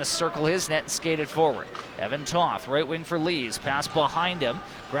and he's going to circle his net and skate it forward. Evan Toth, right wing for Lees. Pass behind him.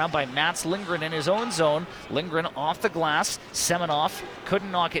 Grabbed by Mats Lindgren in his own zone. Lindgren off the glass. Semenoff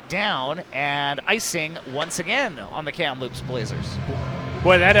couldn't knock it down. And icing once again on the Kamloops Blazers.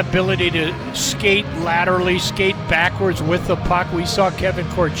 Boy, that ability to skate laterally, skate backwards with the puck. We saw Kevin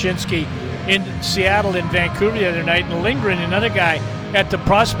Korchinski in Seattle and Vancouver the other night, and Lindgren, another guy at the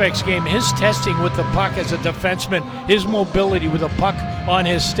Prospects game. His testing with the puck as a defenseman, his mobility with a puck on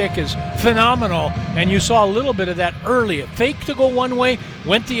his stick is phenomenal, and you saw a little bit of that early. It faked to go one way,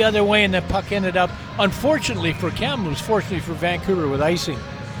 went the other way, and the puck ended up, unfortunately for Kamloops, fortunately for Vancouver, with icing.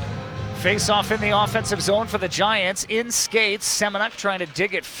 Face-off in the offensive zone for the Giants. In skates, Semenuk trying to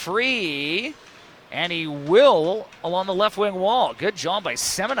dig it free. And he will along the left wing wall. Good job by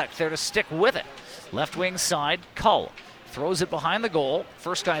Semenuk there to stick with it. Left wing side, Cull throws it behind the goal.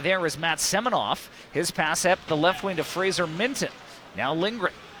 First guy there is Matt Semenoff. His pass up the left wing to Fraser Minton. Now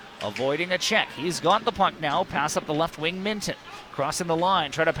Lindgren avoiding a check. He's got the puck now. Pass up the left wing, Minton. Crossing the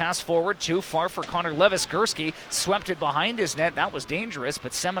line, try to pass forward, too far for Connor Levis. Gursky swept it behind his net. That was dangerous,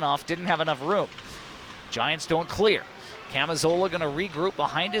 but Semenoff didn't have enough room. Giants don't clear. Camizola going to regroup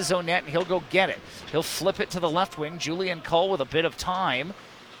behind his own net, and he'll go get it. He'll flip it to the left wing. Julian Cull with a bit of time,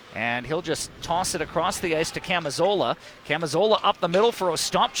 and he'll just toss it across the ice to Camizola. Camizola up the middle for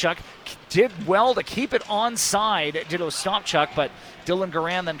Ostapchuk. Did well to keep it onside, did Ostapchuk, but Dylan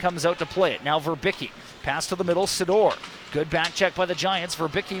Garand then comes out to play it. Now Verbicki. Pass to the middle, Sidor. Good back check by the Giants.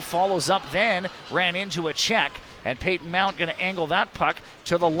 Verbicki follows up then, ran into a check, and Peyton Mount going to angle that puck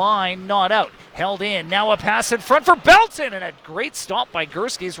to the line, not out. Held in, now a pass in front for Belton, and a great stop by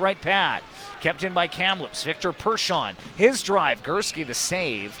Gursky's right pad. Kept in by Kamloops. Victor Pershon, his drive, Gursky the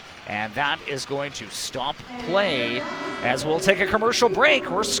save, and that is going to stop play as we'll take a commercial break.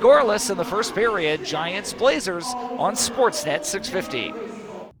 We're scoreless in the first period. Giants Blazers on Sportsnet 650.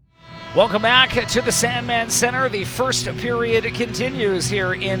 Welcome back to the Sandman Centre. The first period continues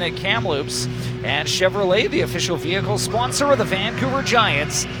here in Kamloops. And Chevrolet, the official vehicle sponsor of the Vancouver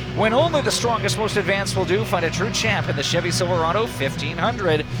Giants. When only the strongest, most advanced will do, find a true champ in the Chevy Silverado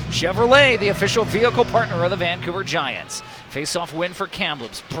 1500. Chevrolet, the official vehicle partner of the Vancouver Giants. Face-off win for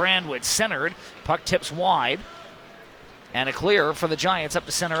Kamloops. Brandwood centered. Puck tips wide. And a clear for the Giants up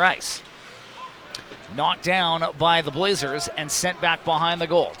to center ice. Knocked down by the Blazers and sent back behind the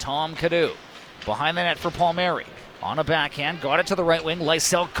goal. Tom Cadu behind the net for Palmieri. On a backhand, got it to the right wing.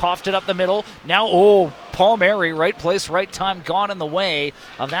 Lysell coughed it up the middle. Now, Palmieri, right place, right time, gone in the way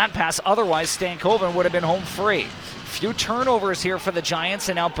of that pass. Otherwise, Stankoven would have been home free. Few turnovers here for the Giants,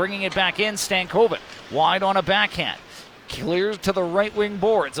 and now bringing it back in, Stankoven. Wide on a backhand. Clears to the right wing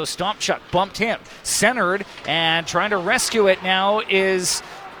boards. Ostapchuk bumped him. Centered, and trying to rescue it now is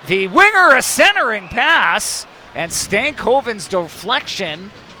the winger, a centering pass, and Stankoven's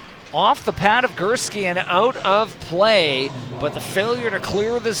deflection off the pad of Gursky and out of play, but the failure to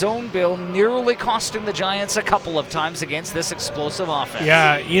clear the zone, Bill, nearly costing the Giants a couple of times against this explosive offense.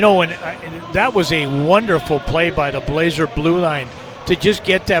 Yeah, that was a wonderful play by the Blazer blue line to just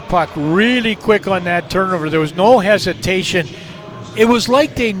get that puck really quick on that turnover. There was no hesitation. It was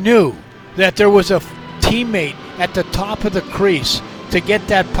like they knew that there was a teammate at the top of the crease to get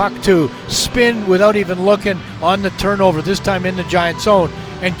that puck to spin without even looking on the turnover, this time in the Giant zone,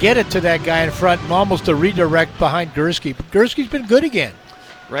 and get it to that guy in front and almost a redirect behind Gursky. But Gursky's been good again.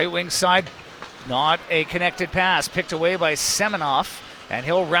 Right wing side, not a connected pass, picked away by Semenoff, and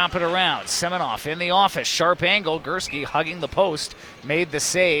he'll wrap it around. Semenoff in the office, sharp angle, Gursky hugging the post, made the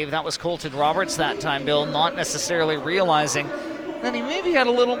save. That was Colton Roberts that time, Bill, not necessarily realizing that he maybe had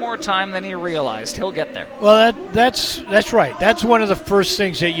a little more time than he realized. He'll get there. Well, that's right. That's one of the first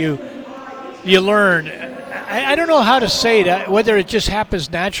things that you learn. I don't know how to say it, whether it just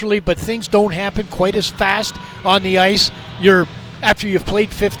happens naturally, but things don't happen quite as fast on the ice. You're after you've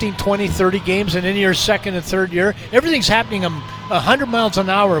played 15, 20, 30 games and in your second and third year. Everything's happening 100 miles an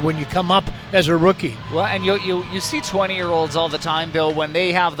hour when you come up as a rookie. Well, and you see 20-year-olds all the time, Bill, when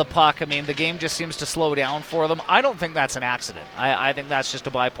they have the puck. I mean, the game just seems to slow down for them. I don't think that's an accident. I think that's just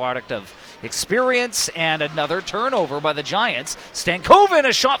a byproduct of experience, and another turnover by the Giants. Stankoven,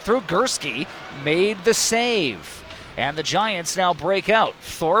 a shot through Gursky, made the save. And the Giants now break out.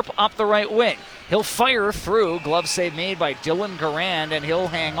 Thorpe up the right wing. He'll fire through. Glove save made by Dylan Garand, and he'll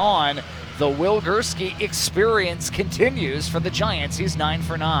hang on. The Will Gursky experience continues for the Giants. He's 9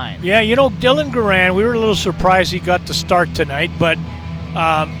 for 9. Yeah, Dylan Garand, we were a little surprised he got the start tonight, but,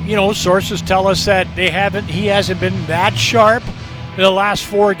 sources tell us that he hasn't been that sharp in the last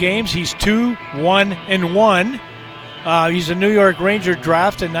 4 games. He's 2-1-1. He's a New York Ranger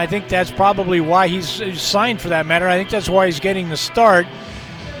draft, and I think that's probably why he's signed, for that matter. I think that's why he's getting the start.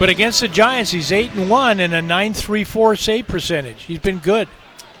 But against the Giants, he's 8-1 and a .934 save percentage. He's been good.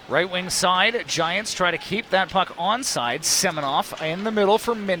 Right wing side, Giants try to keep that puck onside. Semenoff in the middle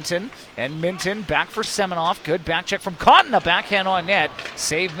for Minton, and Minton back for Semenoff. Good back check from Cotton, a backhand on net.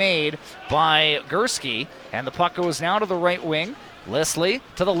 Save made by Gursky, and the puck goes now to the right wing. Leslie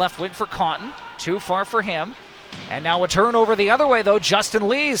to the left wing for Cotton. Too far for him. And now a turnover the other way, though. Justin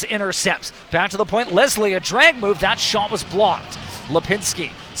Lees intercepts. Back to the point. Leslie, a drag move. That shot was blocked.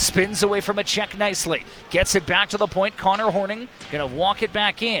 Lipinski spins away from a check nicely. Gets it back to the point. Connor Horning going to walk it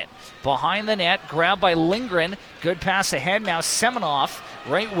back in. Behind the net. Grabbed by Lindgren. Good pass ahead. Now Semenoff.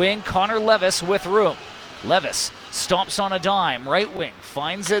 Right wing. Connor Levis with room. Levis stops on a dime. Right wing.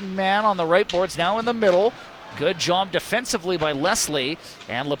 Finds a man on the right boards. Now in the middle. Good job defensively by Leslie,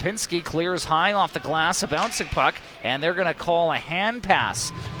 and Lipinski clears high off the glass, a bouncing puck, and they're going to call a hand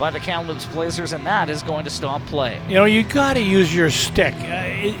pass by the Kamloops Blazers, and that is going to stop play. You got to use your stick.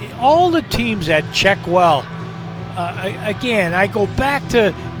 All the teams that check well, again, I go back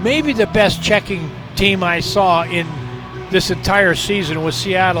to maybe the best checking team I saw in this entire season was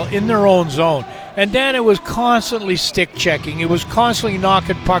Seattle in their own zone. And then it was constantly stick checking. It was constantly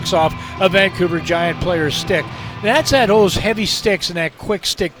knocking pucks off a Vancouver Giant player's stick. That's at those heavy sticks and that quick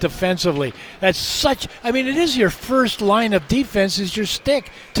stick defensively. It is your first line of defense is your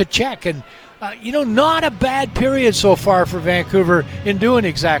stick to check. And, not a bad period so far for Vancouver in doing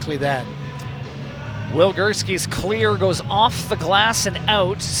exactly that. Will Gursky's clear goes off the glass and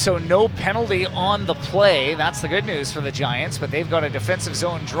out, so no penalty on the play. That's the good news for the Giants, but they've got a defensive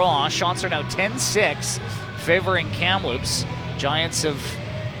zone draw. Shots are now 10-6, favoring Kamloops. Giants have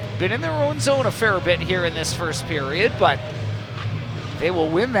been in their own zone a fair bit here in this first period, but they will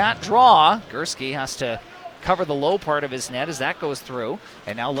win that draw. Gursky has to cover the low part of his net as that goes through.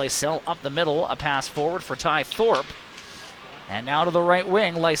 And now Lysell up the middle, a pass forward for Ty Thorpe. And now to the right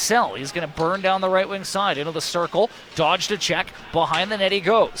wing, Lysell. He's going to burn down the right wing side into the circle. Dodged a check. Behind the net he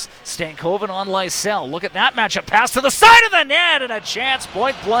goes. Stankoven on Lysell. Look at that matchup. Pass to the side of the net and a chance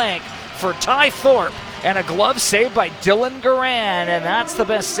point blank for Ty Thorpe. And a glove save by Dylan Garand. And that's the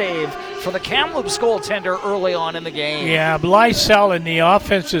best save for the Kamloops goaltender early on in the game. Yeah, Lysell in the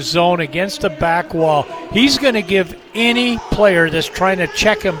offensive zone against the back wall. He's going to give any player that's trying to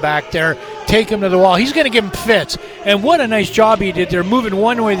check him back there, take him to the wall. He's going to give him fits. And what a nice job he did there, moving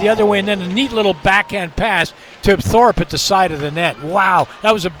one way, the other way, and then a neat little backhand pass to Thorpe at the side of the net. Wow,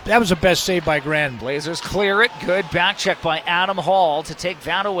 that was a best save by Garand. Blazers clear it. Good back check by Adam Hall to take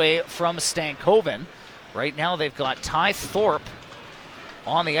that away from Stankoven. Right now they've got Ty Thorpe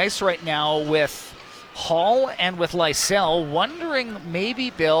on the ice right now with Hall and with Lysell. Wondering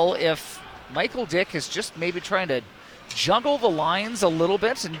maybe, Bill, if Michael Dick is just maybe trying to juggle the lines a little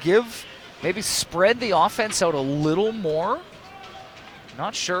bit and maybe spread the offense out a little more.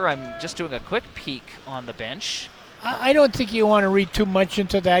 Not sure. I'm just doing a quick peek on the bench. I don't think you want to read too much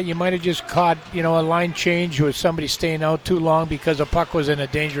into that. You might have just caught, a line change with somebody staying out too long because the puck was in a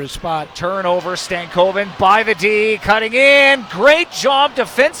dangerous spot. Turnover, Stankoven by the D, cutting in. Great job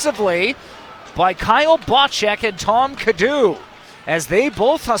defensively by Kyle Bocek and Tom Cadu as they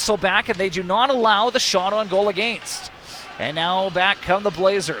both hustle back and they do not allow the shot on goal against. And now back come the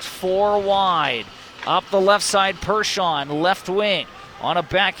Blazers, 4 wide. Up the left side, Pershon, left wing. On a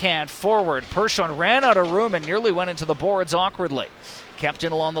backhand forward, Pershon ran out of room and nearly went into the boards awkwardly. Kept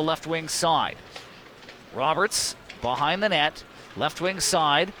in along the left wing side. Roberts behind the net, left wing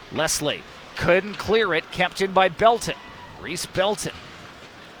side, Leslie. Couldn't clear it, kept in by Belton. Reese Belton.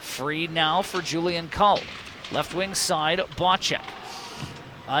 Free now for Julian Cull. Left wing side, Bocek.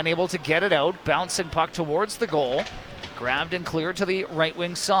 Unable to get it out, bouncing puck towards the goal. Grabbed and cleared to the right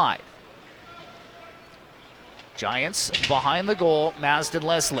wing side. Giants behind the goal, Mazden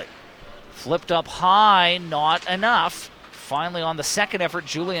Leslie. Flipped up high, not enough. finally, on the second effort,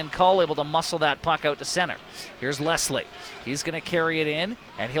 Julian Cull able to muscle that puck out to center. Here's Leslie. He's going to carry it in,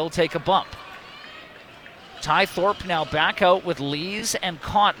 and he'll take a bump. Ty Thorpe now back out with Lees and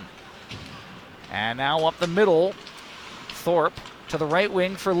Cotton. And now up the middle, Thorpe to the right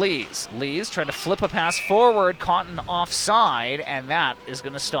wing for Lees. Lees trying to flip a pass forward, Cotton offside, and that is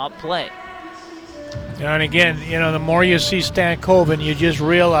going to stop play. And again, the more you see Stankoven, you just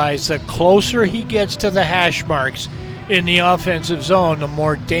realize the closer he gets to the hash marks in the offensive zone, the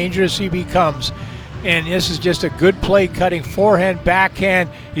more dangerous he becomes. And this is just a good play, cutting forehand, backhand.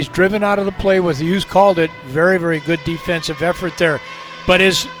 He's driven out of the play with, Hughes called it, very, very good defensive effort there. But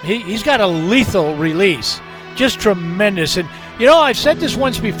he's got a lethal release, just tremendous. And, I've said this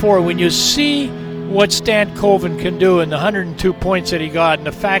once before, when you see what Stankoven can do and the 102 points that he got, and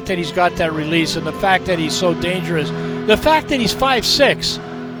the fact that he's got that release, and the fact that he's so dangerous, the fact that he's 5'6"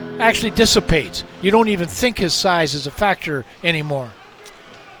 actually dissipates. You don't even think his size is a factor anymore.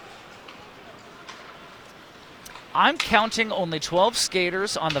 I'm counting only 12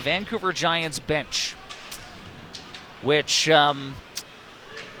 skaters on the Vancouver Giants bench, which I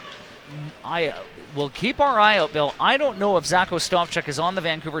will keep our eye out, Bill. I don't know if Zach Ostapchuk is on the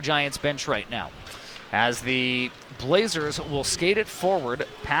Vancouver Giants bench right now, as the Blazers will skate it forward,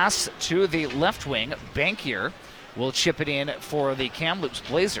 pass to the left wing. Bankier will chip it in for the Kamloops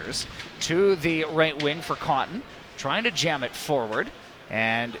Blazers to the right wing for Cotton, trying to jam it forward,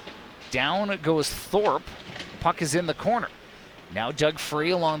 and down goes Thorpe. Puck is in the corner. Now Doug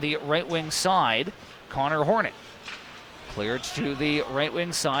Free along the right wing side. Connor Hornet cleared to the right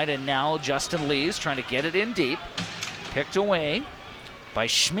wing side, and now Justin Lees trying to get it in deep. Picked away by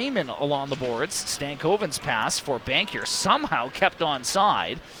Schmiemann along the boards. Stankoven's pass for Bankier somehow kept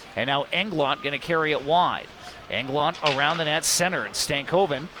onside, and now Englot going to carry it wide. Englot around the net, centered.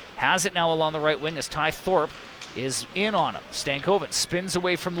 Stankoven has it now along the right wing as Ty Thorpe is in on him. Stankoven spins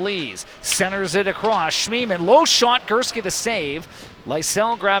away from Lees, centers it across. Schmiemann, low shot, Gursky the save.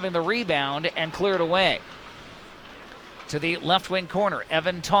 Lysell grabbing the rebound and cleared away. To the left wing corner,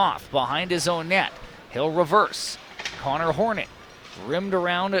 Evan Toth behind his own net. He'll reverse. Connor Hornet rimmed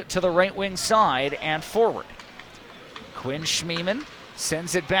around to the right wing side and forward. Quinn Schmiemann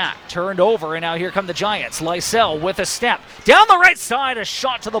sends it back, turned over, and now here come the Giants. Lysell with a step. Down the right side, a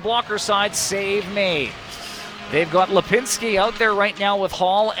shot to the blocker side, save made. They've got Lipinski out there right now with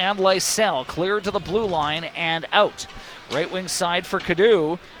Hall and Lysell, cleared to the blue line and out. Right wing side for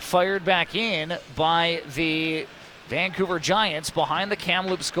Cadu, fired back in by the Vancouver Giants behind the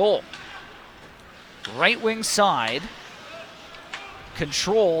Kamloops goal. Right wing side,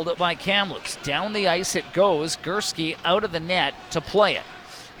 controlled by Kamloops. Down the ice it goes. Gursky out of the net to play it.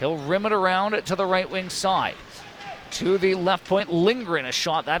 He'll rim it around to the right wing side. To the left point, Lindgren, a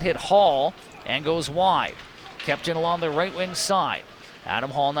shot that hit Hall and goes wide. Kept in along the right wing side.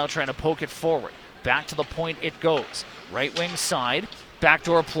 Adam Hall now trying to poke it forward. Back to the point it goes. Right wing side.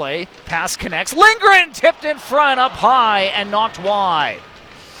 Backdoor play. Pass connects. Lindgren tipped in front, up high, and knocked wide.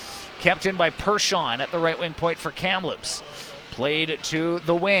 Kept in by Pershon at the right wing point for Kamloops. Played to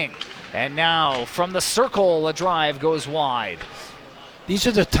the wing. And now from the circle, a drive goes wide. These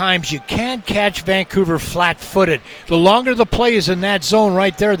are the times you can't catch Vancouver flat-footed. The longer the play is in that zone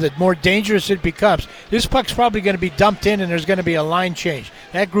right there, the more dangerous it becomes. This puck's probably going to be dumped in, and there's going to be a line change.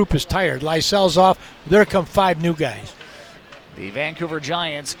 That group is tired. Lysell's off. There come 5 new guys. The Vancouver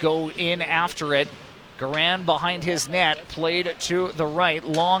Giants go in after it. Garand behind his net, played to the right.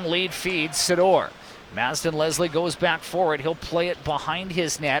 Long lead feed, Sidor. Masden Leslie goes back forward. He'll play it behind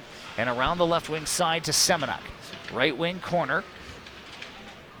his net and around the left wing side to Semenuk. Right wing corner,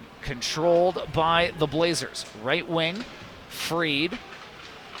 controlled by the Blazers. Right wing, Freed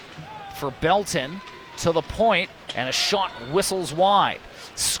for Belton to the point, and a shot whistles wide.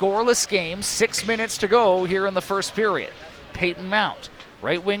 Scoreless game, 6 minutes to go here in the first period. Peyton Mount,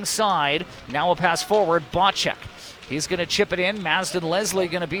 right wing side, now a pass forward, Bocek. He's going to chip it in. Masden Leslie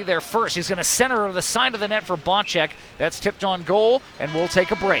going to be there first. He's going to center to the side of the net for Bocek. That's tipped on goal, and we'll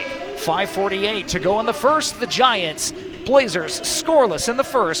take a break. 5:48 to go in the first. The Giants, Blazers scoreless in the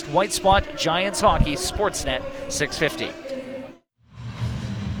first. White Spot Giants Hockey, Sportsnet 650.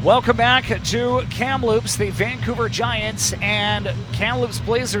 Welcome back to Kamloops. The Vancouver Giants and Kamloops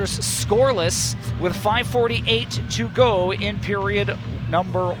Blazers scoreless with 5:48 to go in period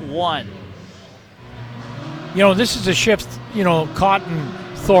number 1. This is a shift, Cotton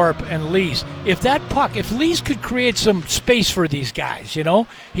Thorpe and Lees. If Lees could create some space for these guys,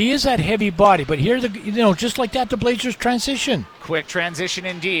 he is that heavy body. But here, just like that, the Blazers transition. Quick transition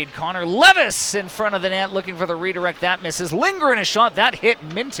indeed. Connor Levis in front of the net looking for the redirect. That misses. Lingering a shot. That hit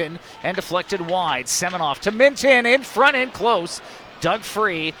Minton and deflected wide. Semenoff to Minton in front and close. Dug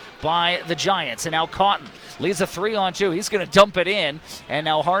free by the Giants. And now Cotton leads a 3-on-2. He's going to dump it in. And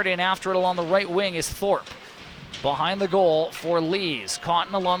now hard in after it along the right wing is Thorpe. Behind the goal for Lees.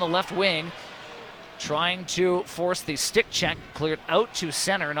 Cotton along the left wing, trying to force the stick check, cleared out to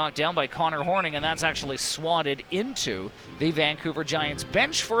center, knocked down by Connor Horning, and that's actually swatted into the Vancouver Giants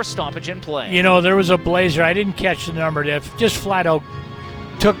bench for a stoppage in play. There was a Blazer, I didn't catch the number, that just flat out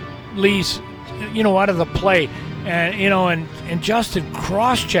took Lees, out of the play. And Justin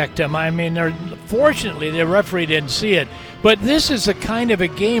cross-checked him. I mean, fortunately, the referee didn't see it. But this is a kind of a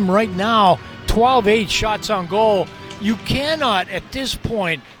game right now, 12-8 shots on goal. You cannot, at this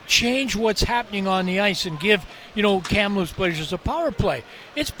point, change what's happening on the ice and give, Kamloops Blazers a power play.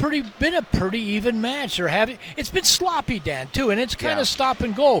 It's been a pretty even match. It's been sloppy, Dan, too, and it's kind of stop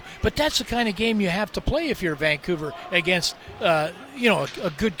and go. But that's the kind of game you have to play if you're Vancouver against, a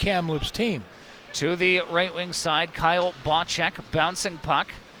good Kamloops team. To the right wing side, Kyle Bocek bouncing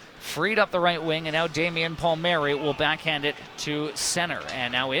puck. Freed up the right wing, and now Damian Palmieri will backhand it to center.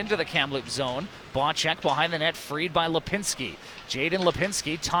 And now into the Kamloops zone. Bocek behind the net, freed by Lipinski. Jaden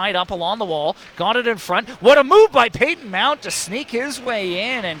Lipinski tied up along the wall, got it in front. What a move by Peyton Mount to sneak his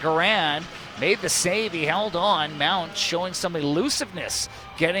way in, and Garand made the save. He held on. Mount showing some elusiveness,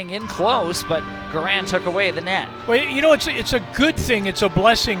 getting in close, but Garand took away the net. Well, it's a good thing. It's a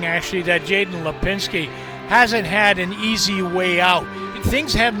blessing, actually, that Jaden Lipinski hasn't had an easy way out.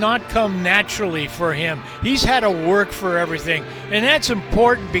 Things have not come naturally for him. He's had to work for everything, and that's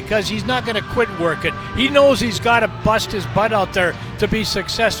important because he's not going to quit working. He knows he's got to bust his butt out there to be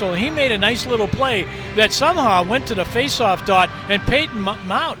successful. He made a nice little play that somehow went to the face-off dot, and Peyton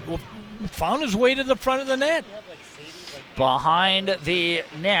Mount found his way to the front of the net. Behind the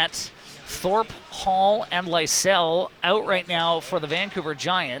net, Thorpe, Hall, and Lysell out right now for the Vancouver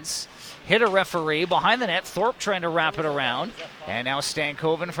Giants. Hit a referee behind the net. Thorpe trying to wrap it around. And now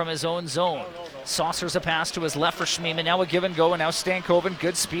Stankoven from his own zone. Saucers a pass to his left for Schmiemann. Now a give and go. And now Stankoven,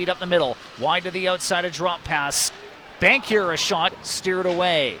 good speed up the middle. Wide to the outside, a drop pass. Bankier a shot, steered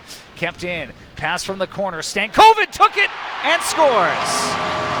away. Kept in. Pass from the corner. Stankoven took it and scores.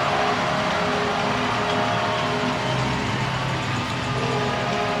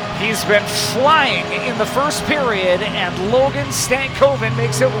 He's been flying in the first period, and Logan Stankoven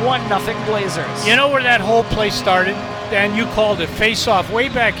makes it 1-0 Blazers. You know where that whole play started? Dan, you called it face-off way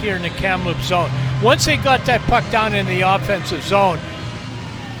back here in the Kamloops zone. Once they got that puck down in the offensive zone,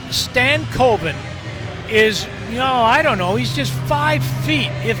 Stankoven is, he's just 5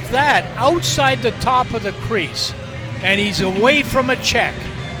 feet, if that, outside the top of the crease. And he's away from a check.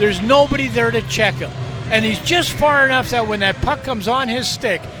 There's nobody there to check him. And he's just far enough that when that puck comes on his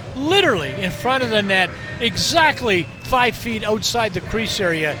stick, literally in front of the net, exactly 5 feet outside the crease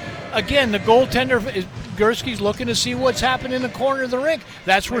area. Again, the goaltender, Gursky's looking to see what's happening in the corner of the rink.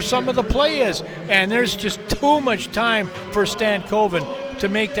 That's where some of the play is. And there's just too much time for Stankoven to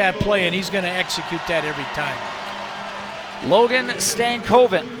make that play, and he's going to execute that every time. Logan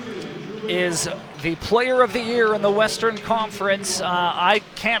Stankoven is the player of the year in the Western Conference. I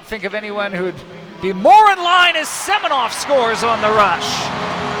can't think of anyone who'd be more in line as Semenoff scores on the rush.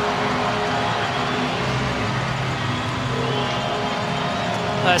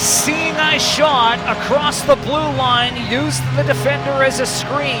 A seeing eye shot across the blue line, used the defender as a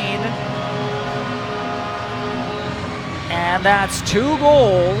screen. And that's 2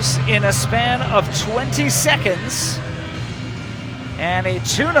 goals in a span of 20 seconds. And a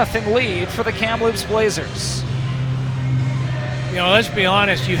 2-0 lead for the Kamloops Blazers. Let's be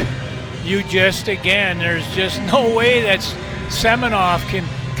honest, you just, again, there's just no way that Semenoff can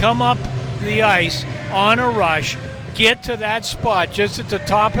come up the ice on a rush, get to that spot just at the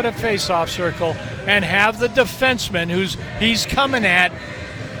top of the face-off circle, and have the defenseman he's coming at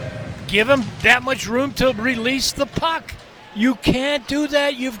give him that much room to release the puck. You can't do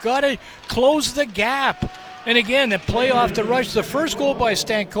that. You've got to close the gap. And again, the play off the rush, the first goal by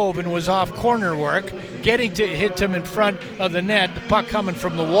Stankoven was off corner work, getting to hit him in front of the net, the puck coming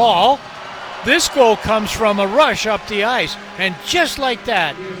from the wall. This goal comes from a rush up the ice, and just like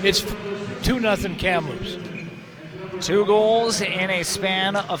that, it's 2-0 Kamloops. 2 goals in a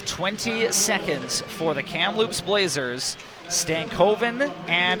span of 20 seconds for the Kamloops Blazers, Stankoven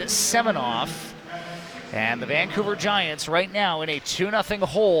and Semenoff. And the Vancouver Giants right now in a 2-0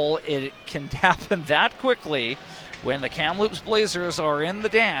 hole. It can happen that quickly when the Kamloops Blazers are in the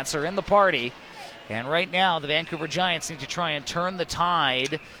dance, are in the party. And right now, the Vancouver Giants need to try and turn the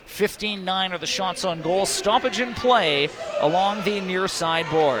tide. 15-9 are the shots on goal. Stoppage in play along the near side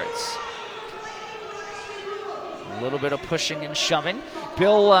boards. A little bit of pushing and shoving.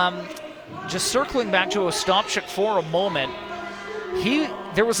 Bill, just circling back to Ostapchuk for a moment,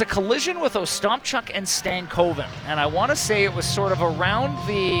 there was a collision with Ostapchuk and Stankoven, and I want to say it was sort of around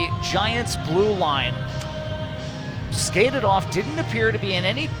the Giants' blue line. Skated off, didn't appear to be in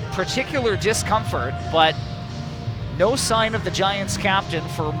any particular discomfort, but no sign of the Giants captain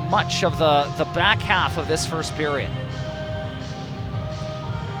for much of the back half of this first period.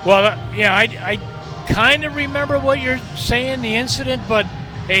 Well, yeah, I kind of remember what you're saying, the incident, but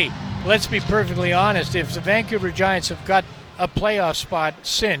hey, let's be perfectly honest. If the Vancouver Giants have got a playoff spot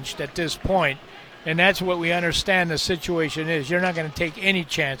cinched at this point, and that's what we understand the situation is, you're not going to take any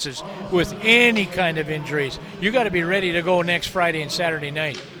chances with any kind of injuries. You got to be ready to go next Friday and Saturday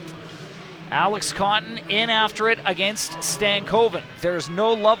night. Alex Cotton in after it against Stankoven. There's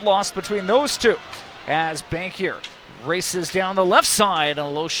no love lost between those two as Bankier races down the left side, a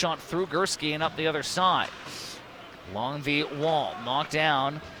low shot through Gursky and up the other side. Along the wall, knocked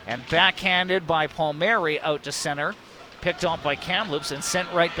down and backhanded by Palmieri out to center. Picked up by Kamloops and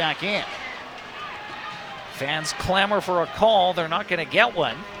sent right back in. Fans clamor for a call. They're not going to get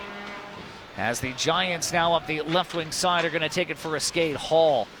one. As the Giants now up the left wing side are going to take it for a skate.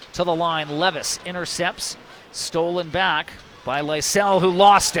 Hall to the line. Levis intercepts. Stolen back by Lysell, who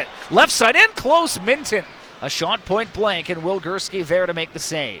lost it. Left side in close. Minton. A shot point blank, and Will Gursky there to make the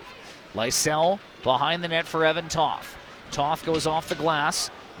save. Lysell behind the net for Evan Toth. Toth goes off the glass.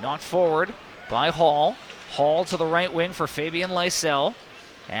 Knocked forward by Hall. Hall to the right wing for Fabian Lysell.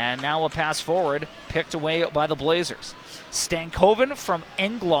 And now a pass forward, picked away by the Blazers. Stankoven from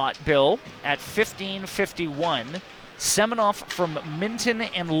Englot, Bill, at 15:51. Semenoff from Minton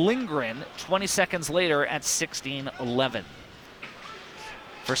and Lindgren 20 seconds later at 16:11.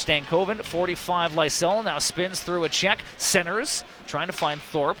 For Stankoven, 45 Lysell now spins through a check, centers, trying to find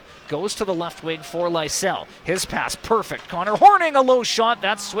Thorpe, goes to the left wing for Lysell. His pass perfect. Connor Horning, a low shot,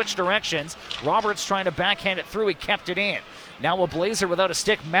 that's switched directions. Roberts trying to backhand it through, he kept it in. Now a Blazer without a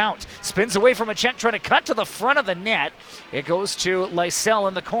stick. Mount spins away from a check, trying to cut to the front of the net. It goes to Lysell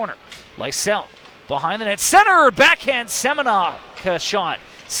in the corner. Lysell behind the net, center, backhand Semenoff shot,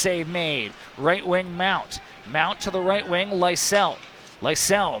 save made. Right wing Mount. Mount to the right wing, Lysell.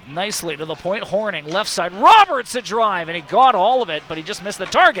 Lysell nicely to the point. Horning left side. Roberts a drive, and he got all of it, but he just missed the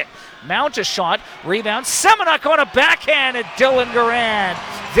target. Mount a shot. Rebound. Semenoff on a backhand, and Dylan Garand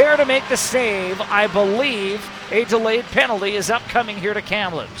there to make the save. I believe a delayed penalty is upcoming here to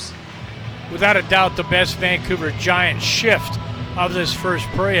Kamloops. Without a doubt, the best Vancouver Giants shift of this first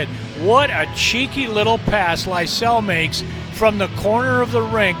period. What a cheeky little pass Lysell makes from the corner of the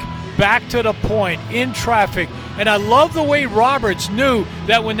rink back to the point in traffic. And I love the way Roberts knew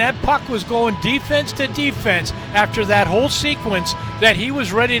that when that puck was going defense to defense after that whole sequence, that he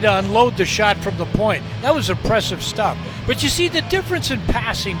was ready to unload the shot from the point. That was impressive stuff. But you see the difference in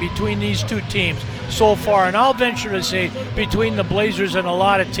passing between these two teams so far, and I'll venture to say between the Blazers and a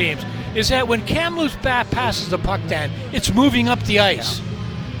lot of teams, is that when Kamloops passes the puck down, it's moving up the ice. Yeah.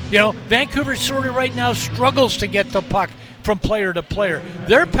 You know, Vancouver sort of right now struggles to get the puck from player to player.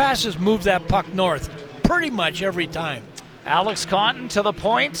 Their passes move that puck north pretty much every time. Alex Cotton to the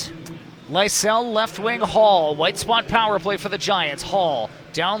point. Lysell left wing. Hall. White spot power play for the Giants. Hall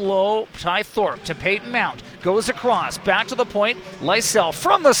down low. Ty Thorpe to Peyton Mount. Goes across. Back to the point. Lysell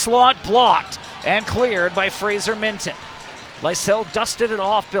from the slot. Blocked and cleared by Fraser Minton. Lysell dusted it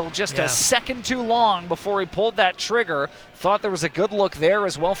off, Bill, just a second too long before he pulled that trigger. Thought there was a good look there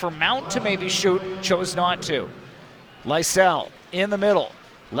as well for Mount to maybe shoot. Chose not to. Lysell in the middle.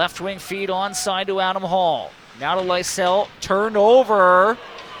 Left wing feed onside to Adam Hall. Now to Lysell. Turned over.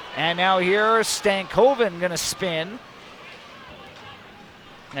 And now here's Stankoven going to spin.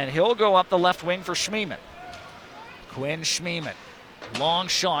 And he'll go up the left wing for Schmiemann. Quinn Schmiemann. Long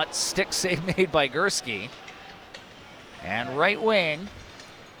shot. Stick save made by Gursky. And right wing.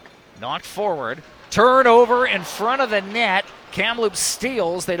 Knocked forward. Turnover in front of the net. Kamloops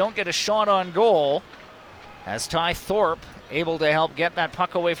steals. They don't get a shot on goal. As Ty Thorpe able to help get that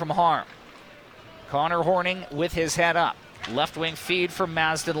puck away from harm. Connor Horning with his head up. Left wing feed from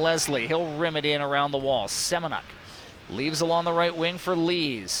Mazden Leslie. He'll rim it in around the wall. Semenoff leaves along the right wing for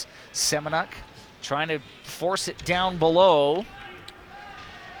Lees. Semenoff trying to force it down below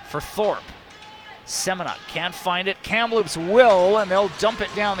for Thorpe. Semenoff can't find it. Kamloops will, and they'll dump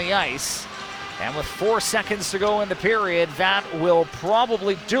it down the ice. And with 4 seconds to go in the period, that will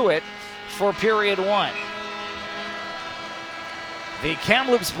probably do it for period one. The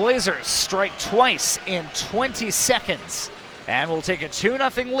Kamloops Blazers strike twice in 20 seconds and will take a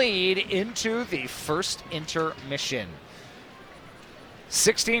 2-0 lead into the first intermission.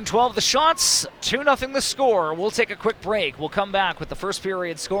 16-12 the shots, 2-0 the score. We'll take a quick break. We'll come back with the first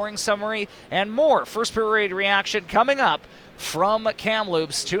period scoring summary and more first period reaction coming up from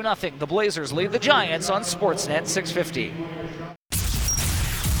Kamloops. 2-0. The Blazers lead the Giants on Sportsnet 650.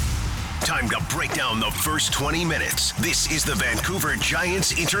 Time to break down the first 20 minutes. This is the Vancouver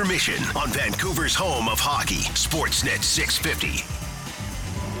Giants intermission on Vancouver's home of hockey, Sportsnet 650.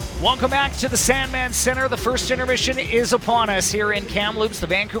 Welcome back to the Sandman Centre. The first intermission is upon us here in Kamloops. The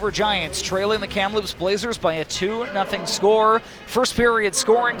Vancouver Giants trailing the Kamloops Blazers by a 2-0 score. First period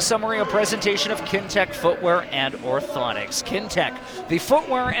scoring summary, a presentation of Kintec Footwear and Orthotics. Kintec, the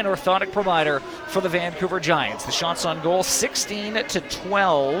footwear and orthotic provider for the Vancouver Giants. The shots on goal,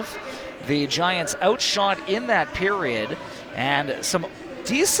 16-12. The Giants outshot in that period, and some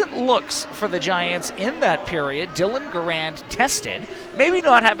decent looks for the Giants in that period. Dylan Garand tested, maybe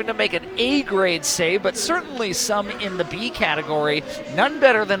not having to make an A-grade save, but certainly some in the B category. None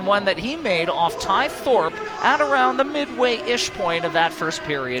better than one that he made off Ty Thorpe at around the midway-ish point of that first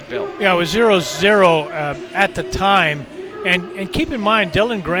period, Bill. Yeah, it was 0-0 at the time. And keep in mind,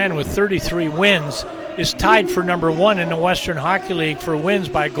 Dylan Garand with 33 wins is tied for number one in the Western Hockey League for wins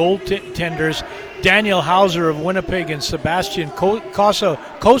by goaltenders. Daniel Hauser of Winnipeg and Sebastian Cosa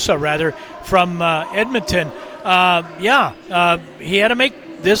from Edmonton. He had to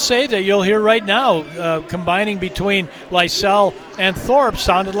make this save that you'll hear right now. Combining between Lysell and Thorpe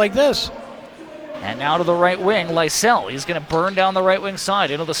sounded like this. And now to the right wing, Lysell. He's going to burn down the right wing side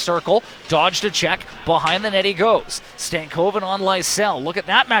into the circle. Dodged a check. Behind the net he goes. Stankoven on Lysell. Look at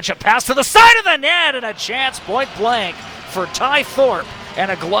that matchup. Pass to the side of the net and a chance point blank for Ty Thorpe. And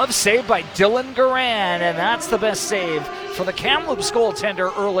a glove save by Dylan Garand. And that's the best save for the Kamloops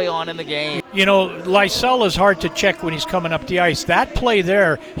goaltender early on in the game. You know, Lysell is hard to check when he's coming up the ice. That play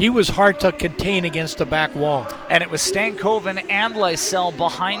there, he was hard to contain against the back wall. And it was Stankoven and Lysell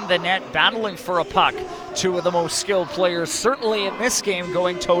behind the net battling for a puck. Two of the most skilled players, certainly in this game,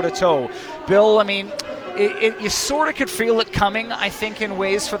 going toe-to-toe. Bill, I mean, you sort of could feel it coming, I think, in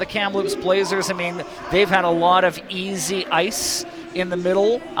ways for the Kamloops Blazers. I mean, they've had a lot of easy ice in the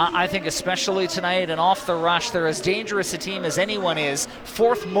middle, I think especially tonight, and off the rush. They're as dangerous a team as anyone is.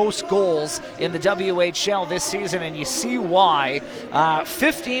 Fourth most goals in the WHL this season, and you see why.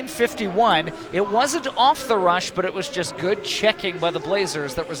 15-51. It wasn't off the rush, but it was just good checking by the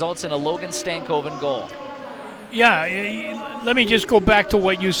Blazers that results in a Logan Stankoven goal. Yeah, let me just go back to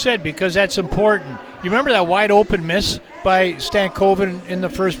what you said, because that's important. You remember that wide open miss by Stankoven in the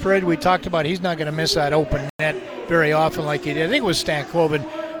first period? We talked about he's not going to miss that open net very often like he did. I think it was Stankoven,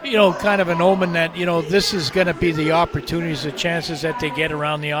 kind of an omen that, this is going to be the opportunities, the chances that they get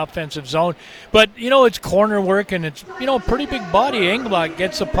around the offensive zone. But, it's corner work, and it's, pretty big body. Englot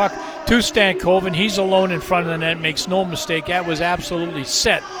gets the puck to Stankoven. He's alone in front of the net, makes no mistake. That was absolutely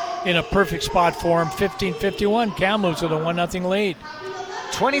set in a perfect spot for him. 15-51, Kamloops with a 1-0 lead.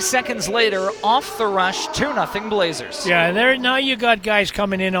 20 seconds later, off the rush, 2-0 Blazers. Yeah, and there now you got guys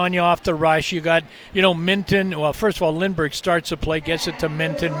coming in on you off the rush. You got, Minton. Well, first of all, Lindbergh starts the play, gets it to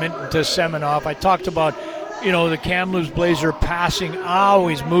Minton to Semenoff. I talked about, the Kamloops Blazer passing,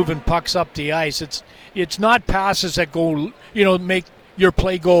 always moving pucks up the ice. It's not passes that go, make your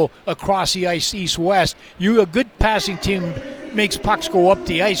play go across the ice east-west. A good passing team makes pucks go up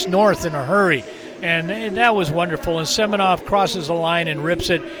the ice north in a hurry. And that was wonderful. And Semenoff crosses the line and rips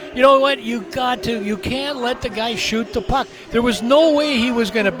it. You know what? You can't let the guy shoot the puck. There was no way he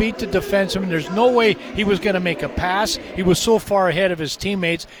was going to beat the defenseman. There's no way he was going to make a pass. He was so far ahead of his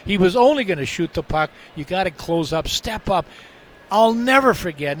teammates. He was only going to shoot the puck. You got to close up, step up. I'll never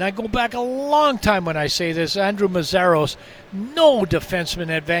forget, and I go back a long time when I say this, Andrew Mazzaros, no defenseman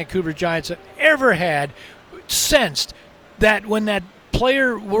that Vancouver Giants have ever had sensed that when that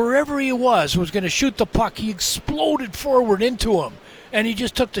player, wherever he was going to shoot the puck, he exploded forward into him. And he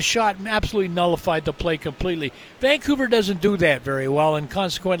just took the shot and absolutely nullified the play completely. Vancouver doesn't do that very well, and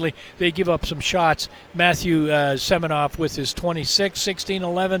consequently, they give up some shots. Matthew Semenoff with his 26,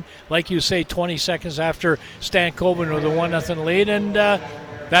 16-11, like you say, 20 seconds after Stankoven with a 1-0 lead, and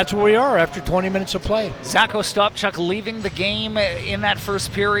that's where we are after 20 minutes of play. Zach Ostapchuk leaving the game in that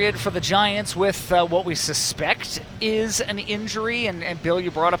first period for the Giants with what we suspect is an injury. And Bill, you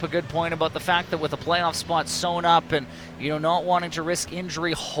brought up a good point about the fact that with a playoff spot sewn up and not wanting to risk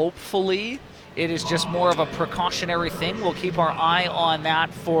injury, hopefully it is just more of a precautionary thing. We'll keep our eye on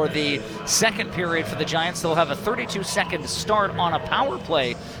that for the second period for the Giants. They'll have a 32-second start on a power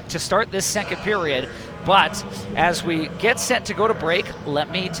play to start this second period. But as we get set to go to break, let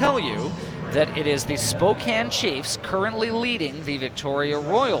me tell you that it is the Spokane Chiefs currently leading the Victoria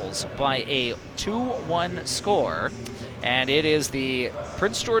Royals by a 2-1 score. And it is the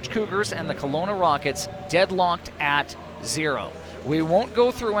Prince George Cougars and the Kelowna Rockets deadlocked at 0. We won't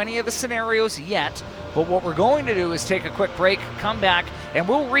go through any of the scenarios yet, but what we're going to do is take a quick break, come back, and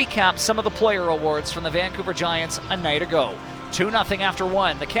we'll recap some of the player awards from the Vancouver Giants a night ago. 2-0 after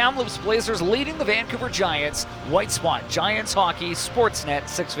 1. The Kamloops Blazers leading the Vancouver Giants. White Spot, Giants Hockey, Sportsnet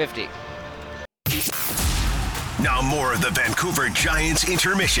 650. Now more of the Vancouver Giants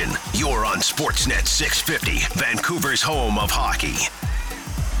intermission. You're on Sportsnet 650, Vancouver's home of hockey.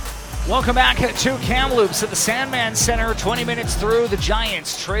 Welcome back to Kamloops at the Sandman Centre. 20 minutes through, the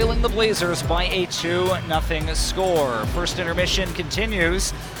Giants trailing the Blazers by a 2-0 score. First intermission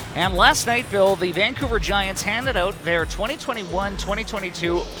continues. And last night, Bill, the Vancouver Giants handed out their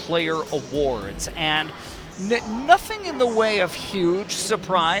 2021-2022 player awards. And nothing in the way of huge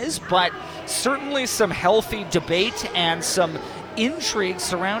surprise, but certainly some healthy debate and some intrigue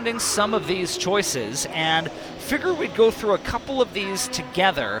surrounding some of these choices, and figure we'd go through a couple of these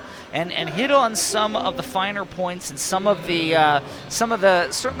together and hit on some of the finer points and some of the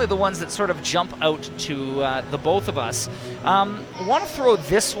certainly the ones that sort of jump out to the both of us. I want to throw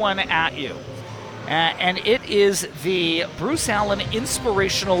this one at you. And it is the Bruce Allen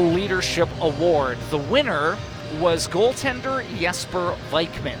Inspirational Leadership Award. The winner was goaltender Jesper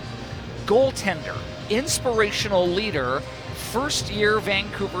Vikman. Goaltender, inspirational leader, first-year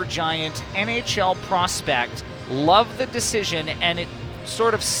Vancouver Giant, NHL prospect. Love the decision, and it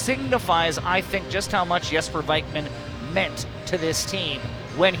sort of signifies, I think, just how much Jesper Vikman meant to this team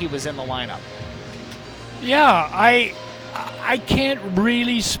when he was in the lineup. Yeah, I can't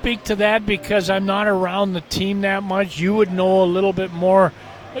really speak to that because I'm not around the team that much. You would know a little bit more,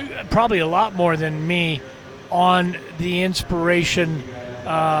 probably a lot more than me, on the inspirational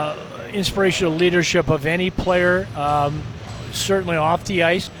leadership of any player, certainly off the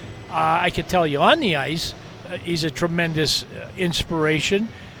ice. I can tell you on the ice, he's a tremendous inspiration.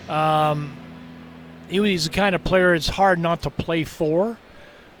 He's the kind of player it's hard not to play for.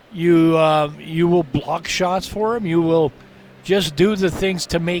 You will block shots for him. You will just do the things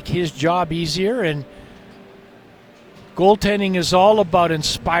to make his job easier. And goaltending is all about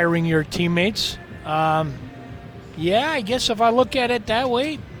inspiring your teammates. I guess if I look at it that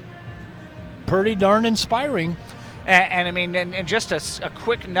way, pretty darn inspiring. And I mean, and just a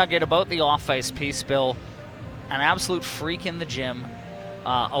quick nugget about the off-ice piece, Bill. An absolute freak in the gym.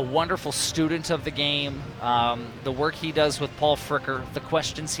 A wonderful student of the game, the work he does with Paul Fricker, the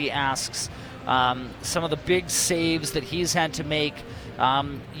questions he asks, some of the big saves that he's had to make.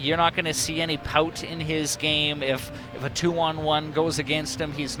 You're not going to see any pout in his game. If a 2-on-1 goes against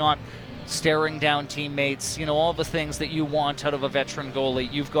him, he's not staring down teammates. You know, all the things that you want out of a veteran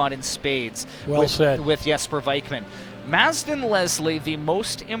goalie, you've got in spades. Well said. With Jesper Vikman. Masden Leslie, the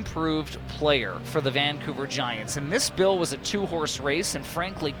most improved player for the Vancouver Giants. And this, Bill, was a two-horse race and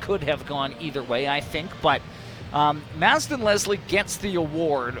frankly could have gone either way, I think. But Masden Leslie gets the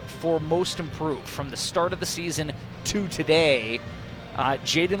award for most improved from the start of the season to today.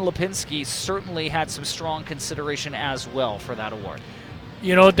 Jaden Lipinski certainly had some strong consideration as well for that award.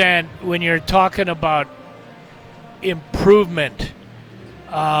 You know, Dan, when you're talking about improvement,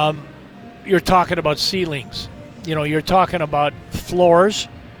 you're talking about ceilings. You know, you're talking about floors.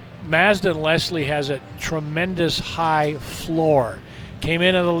 Masden Leslie has a tremendous high floor. Came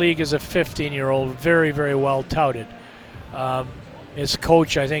into the league as a 15-year-old, very, very well touted. His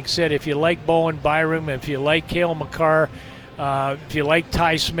coach, I think, said if you like Bowen Byram, if you like Cale Makar, if you like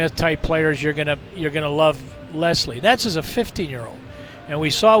Ty Smith type players, you're gonna love Leslie. That's as a 15-year-old, and we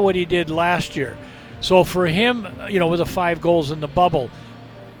saw what he did last year. So for him, you know, with the 5 goals in the bubble,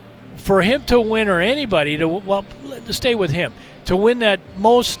 for him to win, or anybody to stay with him, to win that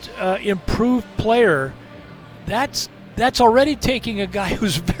most improved player, that's already taking a guy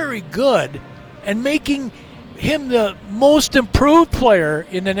who's very good and making him the most improved player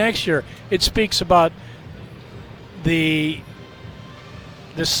in the next year. It speaks about the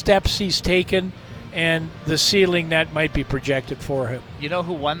steps he's taken and the ceiling that might be projected for him. You know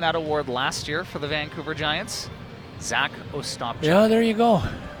who won that award last year for the Vancouver Giants? Zach Ostapchuk. Yeah, there you go.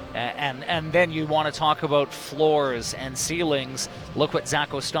 And then you want to talk about floors and ceilings. Look what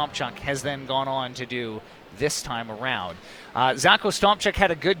Zach Ostapchuk has then gone on to do this time around. Zach Ostapchuk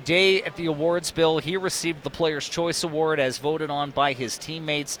had a good day at the awards, Bill. He received the Player's Choice Award as voted on by his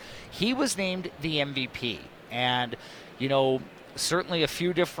teammates. He was named the MVP. And, you know, certainly a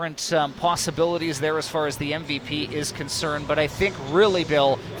few different possibilities there as far as the MVP is concerned, but I think really,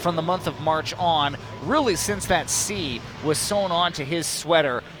 Bill, from the month of March on, really since that C was sewn onto his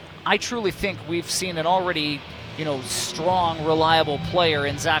sweater, I truly think we've seen an already, strong, reliable player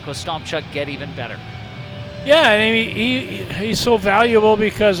in Zach Ostapchuk get even better. Yeah, I mean, he's so valuable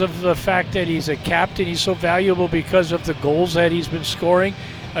because of the fact that he's a captain. He's so valuable because of the goals that he's been scoring.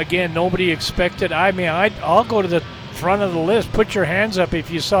 Again, nobody expected. I mean, I'll go to the front of the list. Put your hands up if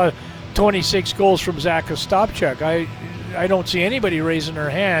you saw 26 goals from Zach Ostapchuk. I don't see anybody raising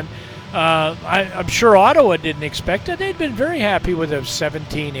their hand. I'm sure Ottawa didn't expect it. They'd been very happy with a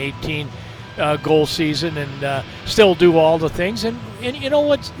 17, 18 goal season and still do all the things. And you know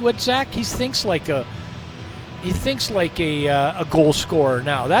what Zach? He thinks like a goal scorer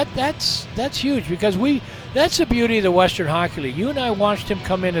now. That's huge because that's the beauty of the Western Hockey League. You and I watched him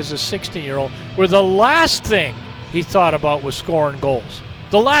come in as a 16-year-old where the last thing he thought about was scoring goals.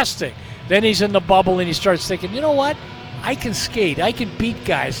 The last thing. Then he's in the bubble and he starts thinking, you know what? I can skate. I can beat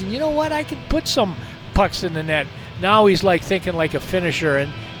guys. And you know what? I can put some pucks in the net. Now he's like thinking like a finisher,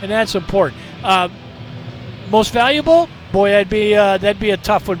 and that's important. Most valuable? Boy, that'd be a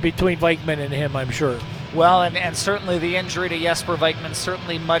tough one between Vikman and him, I'm sure. Well, and certainly the injury to Jesper Vikman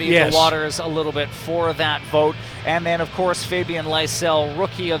certainly muddied the waters a little bit for that vote. And then, of course, Fabian Lysell,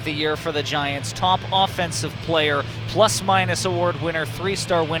 Rookie of the Year for the Giants, top offensive player, plus-minus award winner,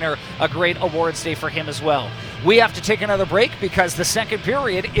 3-star winner, a great awards day for him as well. We have to take another break because the second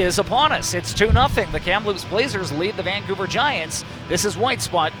period is upon us. It's 2-0. The Kamloops Blazers lead the Vancouver Giants. This is White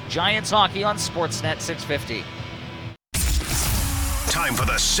Spot, Giants Hockey on Sportsnet 650. Time for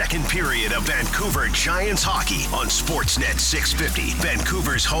the second period of Vancouver Giants hockey on Sportsnet 650,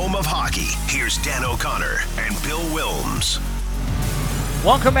 Vancouver's home of hockey. Here's Dan O'Connor and Bill Wilms.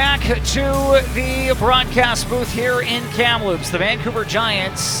 Welcome back to the broadcast booth here in Kamloops. The Vancouver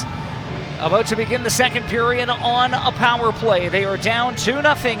Giants about to begin the second period on a power play. They are down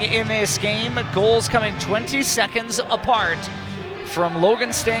 2-0 in this game. Goals coming 20 seconds apart from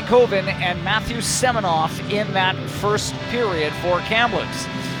Logan Stankoven and Matthew Semenoff in that first period for Kamloops.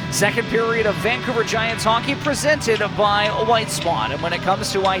 Second period of Vancouver Giants hockey presented by White Spot. And when it comes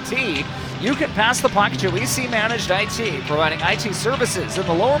to IT, you can pass the puck to EC Managed IT, providing IT services in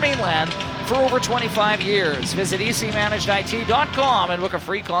the Lower Mainland for over 25 years. Visit ecmanagedit.com and book a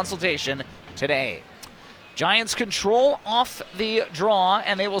free consultation today. Giants control off the draw,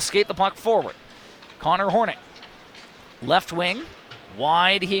 and they will skate the puck forward. Connor Hornick, left wing.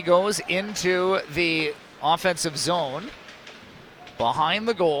 Wide he goes into the offensive zone. Behind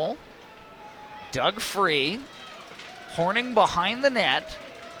the goal. Dug free. Horning behind the net.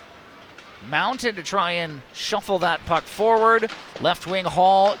 Mounted to try and shuffle that puck forward. Left wing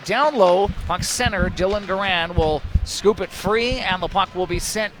Hall down low. Puck center. Dylan Garand will scoop it free, and the puck will be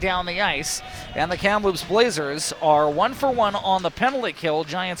sent down the ice. And the Kamloops Blazers are 1-for-1 on the penalty kill.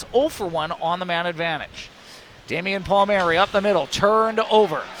 Giants 0-for-1 on the man advantage. Damian Palmieri up the middle, turned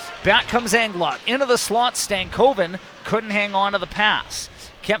over. Back comes Englot. Into the slot, Stankoven couldn't hang on to the pass.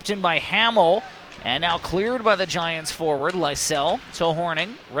 Kept in by Hamill, and now cleared by the Giants forward. Lysell to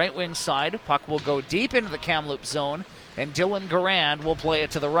Horning, right wing side. Puck will go deep into the Kamloops zone, and Dylan Garand will play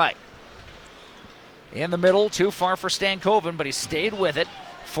it to the right. In the middle, too far for Stankoven, but he stayed with it.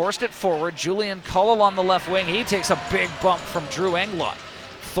 Forced it forward. Julian Cullel on the left wing. He takes a big bump from Drew Englot.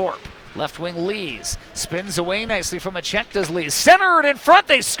 Thorpe. Left wing Lees. Spins away nicely from a check, does Lees. Centered in front,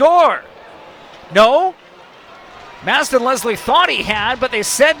 they score! No? Masden Leslie thought he had, but they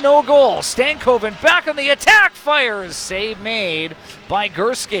said no goal. Stankoven back on the attack, fires. Save made by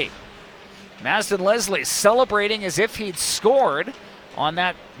Gursky. Masden Leslie celebrating as if he'd scored on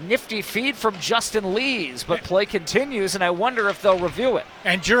that nifty feed from Justin Lees, but play continues, and I wonder if they'll review it.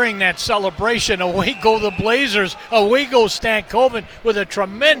 And during that celebration, away go the Blazers, away goes Stankoven with a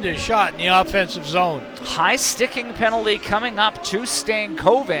tremendous shot in the offensive zone. High sticking penalty coming up to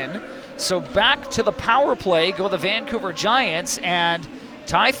Stankoven, so back to the power play go the Vancouver Giants, and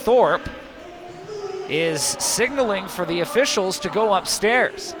Ty Thorpe is signaling for the officials to go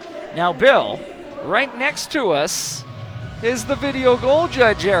upstairs. Now, Bill, right next to us is the video goal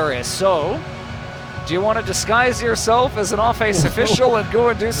judge area. So, do you want to disguise yourself as an off-ice official and go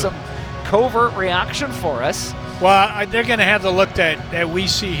and do some covert reaction for us? Well, they're going to have the look that we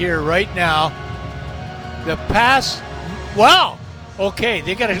see here right now. The pass, wow. Okay,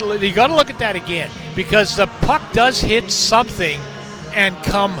 you got to look at that again, because the puck does hit something and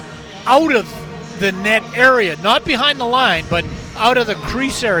come out of the net area, not behind the line, but out of the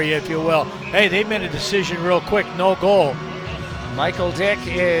crease area, if you will. Hey, they made a decision real quick, no goal. Michael Dick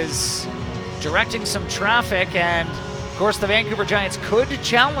is directing some traffic, and course, the Vancouver Giants could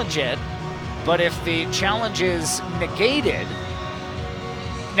challenge it, but if the challenge is negated...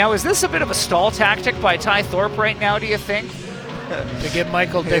 Now, is this a bit of a stall tactic by Ty Thorpe right now, do you think? To give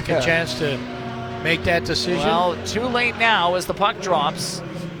Michael Dick a chance to make that decision? Well, too late now as the puck drops.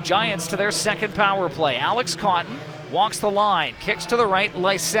 Giants to their second power play. Alex Cotton walks the line, kicks to the right,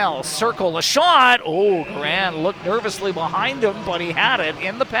 Lysell, circle, a shot. Oh, Garand looked nervously behind him, but he had it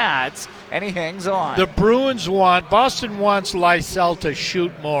in the pads, and he hangs on. The Bruins Boston wants Lysell to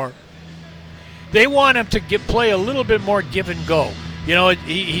shoot more. They want him to play a little bit more give and go. You know,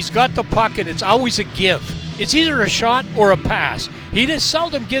 he's got the puck, and it's always a give. It's either a shot or a pass. He just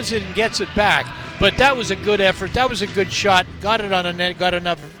seldom gives it and gets it back. But that was a good effort. That was a good shot. Got it on a net. Got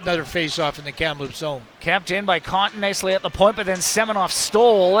another face-off in the Kamloops zone. Kept in by Cotton nicely at the point, but then Semenoff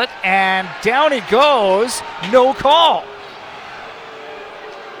stole it, and down he goes. No call.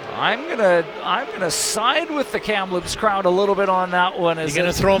 I'm gonna side with the Kamloops crowd a little bit on that one. You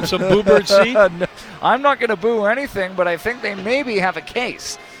gonna throw him some boo-bird seed? No, I'm not gonna boo anything, but I think they maybe have a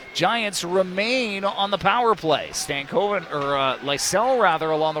case. Giants remain on the power play. Lysell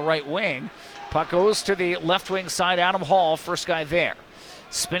rather along the right wing. Puck goes to the left wing side. Adam Hall, first guy there.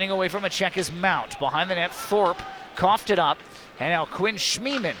 Spinning away from a check is Mount. Behind the net, Thorpe coughed it up. And now Quinn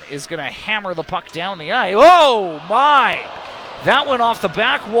Schmiemann is going to hammer the puck down the ice. Oh, my! That went off the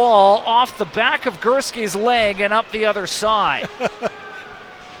back wall, off the back of Gursky's leg, and up the other side.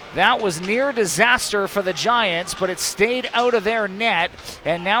 That was near disaster for the Giants, but it stayed out of their net.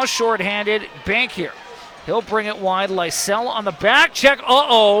 And now shorthanded, Bankier. He'll bring it wide. Lysell on the back check.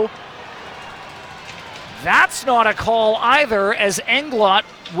 Uh-oh. That's not a call either, as Englot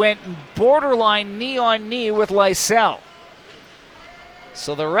went borderline knee-on-knee with Lysell.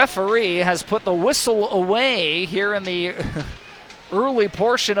 So the referee has put the whistle away here in the early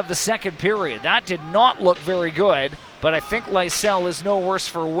portion of the second period. That did not look very good, but I think Lysell is no worse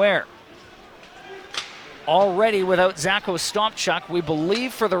for wear. Already without Zach Ostapchuk, we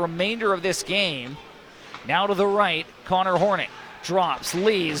believe for the remainder of this game. Now to the right, Connor Horning. Drops,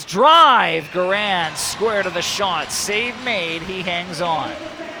 Lees, drive, Garand, square to the shot, save made, he hangs on.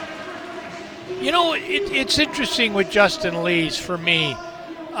 You know, it's interesting with Justin Lees for me.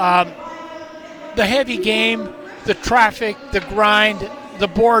 The heavy game, the traffic, the grind, the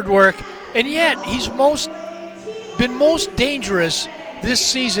board work, and yet he's been most dangerous this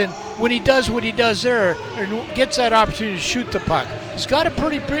season when he does what he does there and gets that opportunity to shoot the puck. He's got a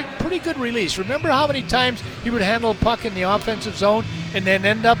pretty good release. Remember how many times he would handle a puck in the offensive zone and then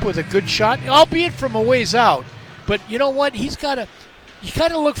end up with a good shot, albeit from a ways out. But you know what? You got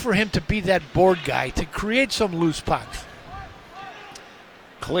to look for him to be that board guy, to create some loose pucks.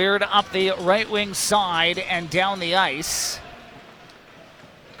 Cleared up the right wing side and down the ice.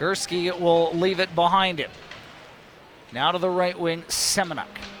 Gursky will leave it behind him. Now to the right wing, Semenoff.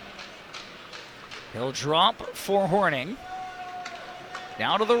 He'll drop for Horning.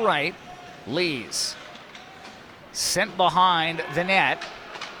 Now to the right, Lees. Sent behind the net.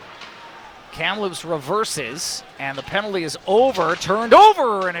 Kamloops reverses, and the penalty is over. Turned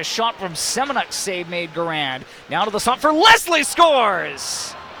over, and a shot from Semenoff save made Garand. Now to the stop for Leslie,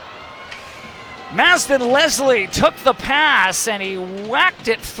 scores! Masden Leslie took the pass, and he whacked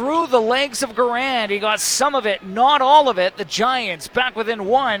it through the legs of Garand. He got some of it, not all of it. The Giants back within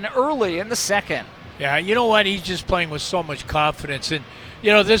one early in the second. Yeah, you know what? He's just playing with so much confidence. And,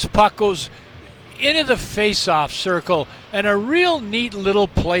 you know, this puck goes into the face-off circle, and a real neat little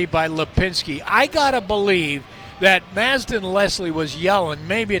play by Lipinski. I got to believe that Masden Leslie was yelling,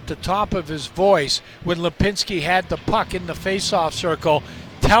 maybe at the top of his voice, when Lipinski had the puck in the face-off circle,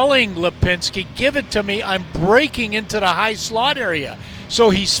 telling Lipinski, give it to me, I'm breaking into the high slot area. So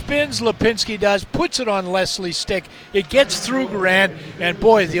he spins, Lipinski does, puts it on Leslie's stick. It gets through Garand, and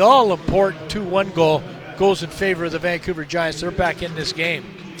boy, the all-important 2-1 goal goes in favor of the Vancouver Giants. They're back in this game.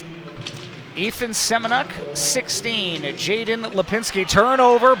 Ethan Semenoff, 16. Jaden Lipinski,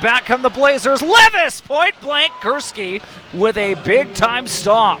 turnover. Back come the Blazers. Levis, point blank. Gursky with a big-time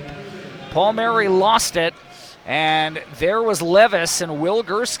stop. Paul Mary lost it. And there was Levis, and Will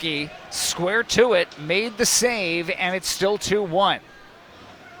Gursky square to it, made the save, and it's still 2-1.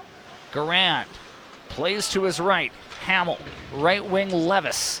 Garand plays to his right. Hamill, right wing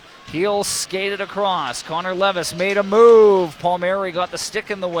Levis. He'll skate it across. Connor Levis made a move. Paul Mary got the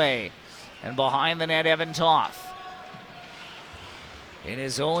stick in the way. And behind the net, Evan Toth. In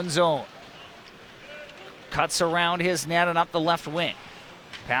his own zone. Cuts around his net and up the left wing.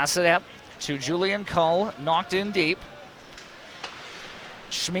 Pass it up to Julian Cull, knocked in deep.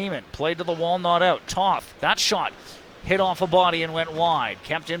 Schmiemann played to the wall, not out. Toth, that shot hit off a body and went wide.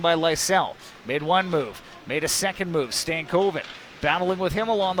 Kept in by Lysell. Made one move. made a second move. Stankoven battling with him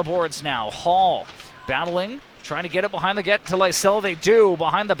along the boards now. Hall battling, trying to get it behind the get to Lysell. They do.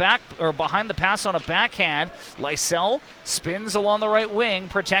 Behind the pass on a backhand. Lysell spins along the right wing,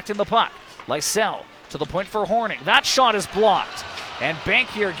 protecting the puck. Lysell to the point for Horning. That shot is blocked. And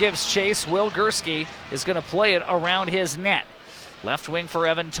Bankier gives chase. Will Gursky is going to play it around his net. Left wing for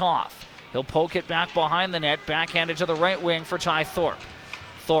Evan Toth. He'll poke it back behind the net, backhanded to the right wing for Ty Thorpe.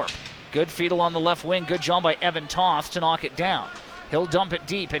 Thorpe, good feet along the left wing. Good job by Evan Toth to knock it down. He'll dump it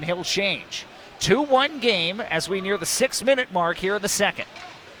deep and he'll change. 2-1 game as we near the 6-minute mark here in the second.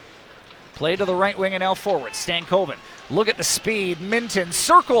 Play to the right wing and now forward. Stankoven, look at the speed. Minton,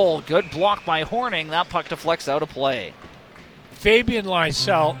 circle. Good block by Horning. That puck deflects out of play. Fabian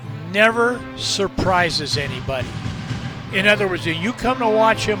Lysell never surprises anybody. In other words, if you come to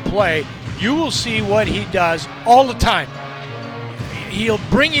watch him play, you will see what he does all the time. He'll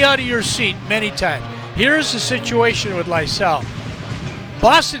bring you out of your seat many times. Here's the situation with Lysell.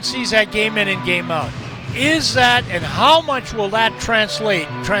 Boston sees that game in and game out. Is that, and how much will that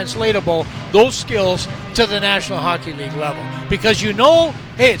translatable, those skills, to the National Hockey League level? Because you know,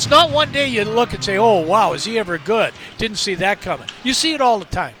 hey, it's not one day you look and say, oh, wow, is he ever good? Didn't see that coming. You see it all the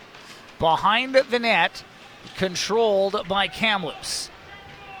time. Behind the net, controlled by Kamloops.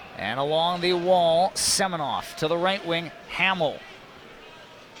 And along the wall, Semenoff to the right wing, Hamill.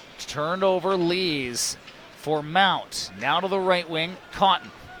 Turned over, Lees for Mount. Now to the right wing, Cotton.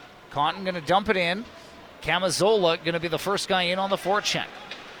 Cotton going to dump it in. Camazola going to be the first guy in on the forecheck.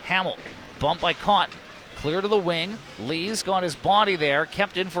 Hamill, bumped by Cotton. Clear to the wing. Lees got his body there,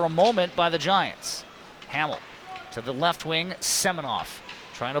 kept in for a moment by the Giants. Hamill to the left wing, Semenoff.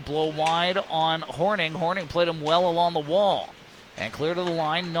 Trying to blow wide on Horning. Horning played him well along the wall. And clear to the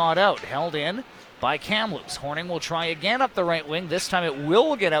line, not out. Held in by Kamloops. Horning will try again up the right wing. This time it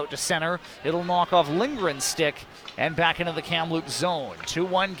will get out to center. It'll knock off Lindgren's stick and back into the Kamloops zone.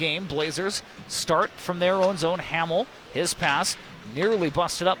 2-1 game. Blazers start from their own zone. Hamill, his pass, nearly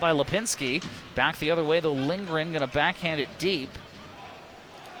busted up by Lipinski. Back the other way, though. Lindgren going to backhand it deep.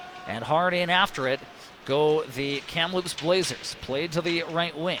 And hard in after it go the Kamloops Blazers. Played to the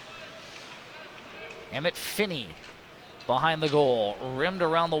right wing. Emmett Finney behind the goal. Rimmed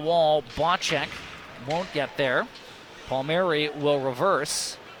around the wall. Bocek won't get there. Palmieri will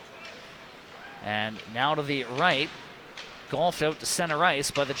reverse. And now to the right. Golfed out to center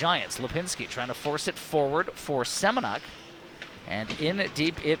ice by the Giants. Lipinski trying to force it forward for Semenuk. And in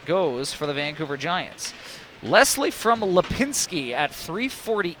deep it goes for the Vancouver Giants. Leslie from Lipinski at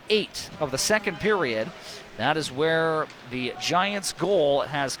 3:48 of the second period. That is where the Giants' goal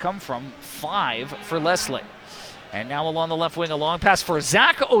has come from. 5 for Leslie. And now along the left wing, a long pass for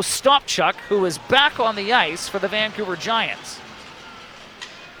Zach Ostapchuk, who is back on the ice for the Vancouver Giants.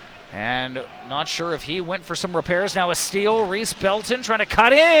 And not sure if he went for some repairs. Now a steal. Reese Belton trying to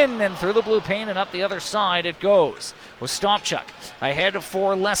cut in and through the blue paint and up the other side it goes. Ostapchuk ahead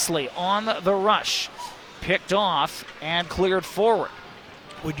for Leslie on the rush. Picked off and cleared forward.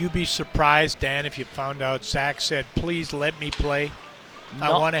 Would you be surprised, Dan, if you found out Zach said, please let me play? I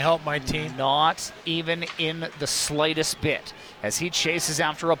want to help my team. Not even in the slightest bit. As he chases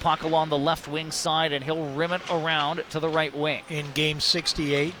after a puck along the left wing side and he'll rim it around to the right wing. In game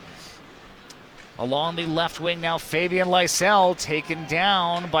 68. Along the left wing now, Fabian Lysell taken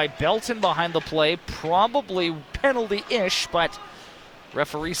down by Belton behind the play. Probably penalty-ish, but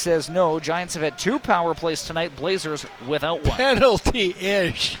referee says no. Giants have had 2 power plays tonight. Blazers without one.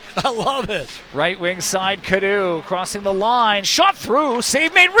 Penalty-ish. I love it. Right wing side, Cadeau crossing the line. Shot through.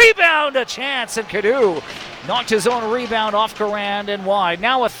 Save made. Rebound. A chance. And Cadeau knocked his own rebound off Garand and wide.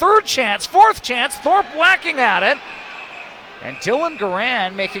 Now a third chance. Fourth chance. Thorpe whacking at it. And Dylan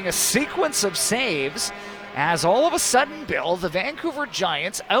Garand making a sequence of saves as all of a sudden, Bill, the Vancouver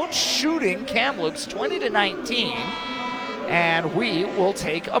Giants out shooting Kamloops 20-19. And we will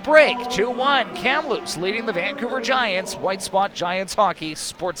take a break. 2-1, Kamloops leading the Vancouver Giants. White Spot Giants Hockey,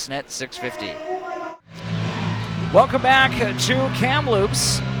 Sportsnet 650. Welcome back to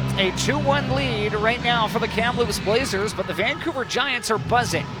Kamloops. A 2-1 lead right now for the Kamloops Blazers, but the Vancouver Giants are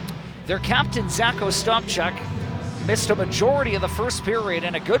buzzing. Their captain, Zach Ostapchuk, missed a majority of the first period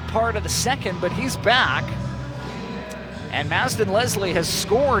and a good part of the second, but he's back. And Mazden Leslie has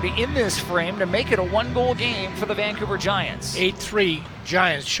scored in this frame to make it a 1-goal game for the Vancouver Giants. 8-3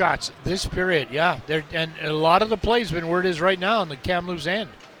 Giants shots this period, yeah. And a lot of the plays been where it is right now on the Kamloops end.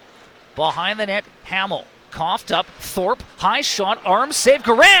 Behind the net, Hamill. Coughed up, Thorpe, high shot, arm save,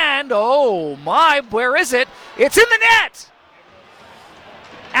 Garand. Oh my, where is it? It's in the net!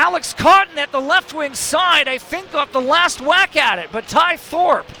 Alex Cotton at the left wing side, I think got the last whack at it, but Ty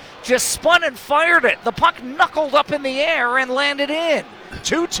Thorpe just spun and fired it. The puck knuckled up in the air and landed in.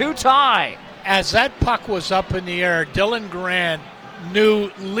 2-2 tie. As that puck was up in the air, Dylan Garand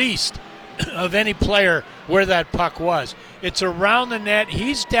knew least of any player where that puck was. It's around the net.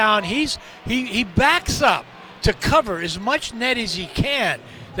 He's down. He backs up to cover as much net as he can.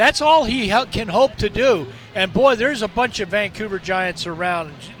 That's all he can hope to do. And, boy, there's a bunch of Vancouver Giants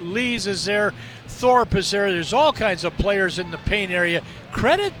around. Lees is there. Thorpe is there. There's all kinds of players in the paint area.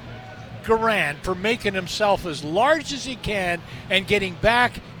 Credit Garand for making himself as large as he can and getting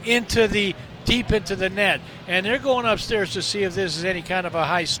back deep into the net. And they're going upstairs to see if this is any kind of a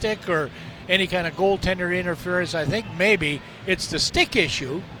high stick or any kind of goaltender interference. I think maybe it's the stick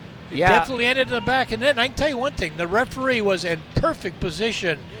issue. Yeah. Definitely ended in the back of the net. And I can tell you one thing, the referee was in perfect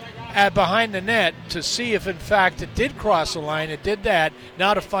position behind the net to see if, in fact, it did cross the line. It did that.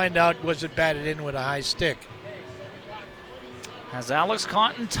 Now to find out, was it batted in with a high stick? Has Alex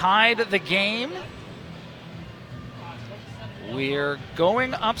Cotton tied the game? We're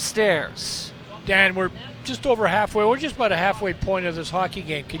going upstairs. Dan, we're just over halfway. We're just about a halfway point of this hockey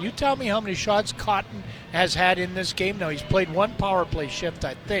game. Can you tell me how many shots Cotton has had in this game? Now, he's played one power play shift,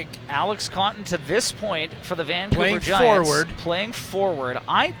 I think. Alex Cotton to this point for the Vancouver Giants. Playing forward.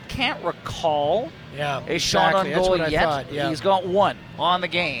 I can't recall a shot on goal yet. Thought, yeah. He's got one on the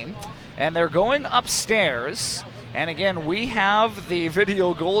game. And they're going upstairs. And again, we have the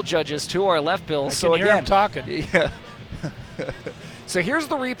video goal judges to our left, Bill. I can hear him talking. Yeah. So here's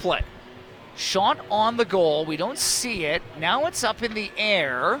the replay. Shot on the goal. We don't see it. Now it's up in the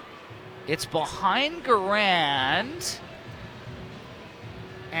air. It's behind Garand.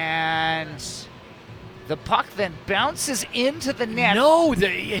 And the puck then bounces into the net. No,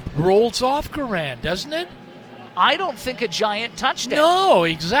 it rolls off Garand, doesn't it? I don't think a Giant touched it. No,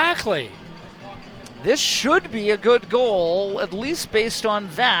 exactly. This should be a good goal, at least based on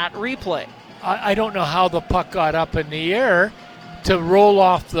that replay. I don't know how the puck got up in the air to roll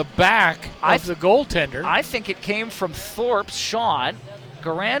off the back of the goaltender. I think it came from Thorpe's shot.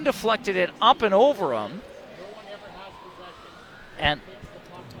 Garand deflected it up and over him. And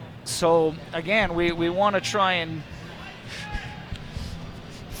so, again, we want to try and...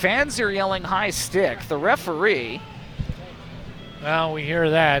 Fans are yelling high stick. The referee... Well, we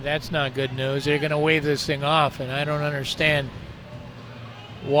hear that. That's not good news. They're going to wave this thing off, and I don't understand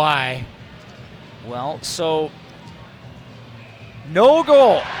why. Well, so... No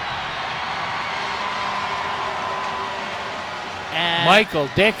goal. And Michael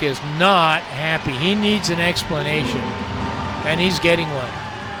Dick is not happy. He needs an explanation, and he's getting one.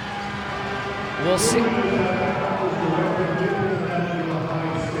 We'll see.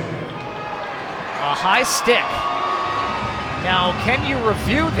 A high stick. Now, can you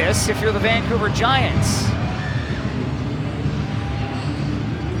review this if you're the Vancouver Giants?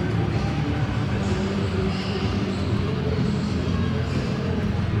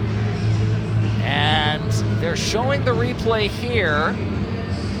 And they're showing the replay here.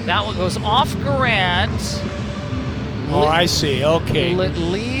 That one goes off Garand. Oh, I see. Okay.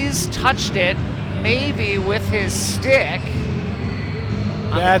 Lees touched it, maybe with his stick.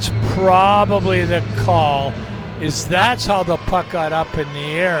 That's probably the call. That's how the puck got up in the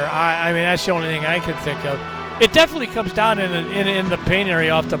air. I mean, that's the only thing I can think of. It definitely comes down in the paint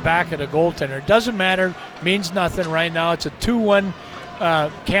area off the back of the goaltender. It doesn't matter. Means nothing right now. It's a 2-1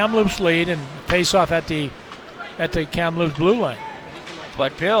 Kamloops lead and face off at the Kamloops blue line.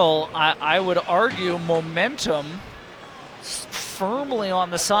 But, Bill, I would argue momentum firmly on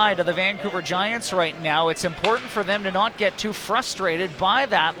the side of the Vancouver Giants right now. It's important for them to not get too frustrated by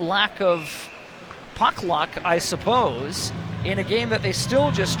that lack of puck luck, I suppose, in a game that they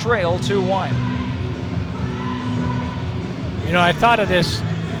still just trail 2-1. You know, I thought of this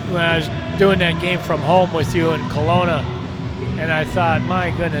when I was doing that game from home with you in Kelowna, and I thought,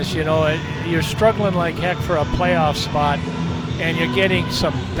 my goodness, you know, you're struggling like heck for a playoff spot, and you're getting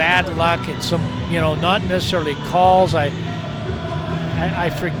some bad luck and some, you know, not necessarily calls. I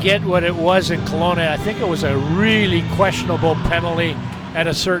forget what it was in Kelowna. I think it was a really questionable penalty at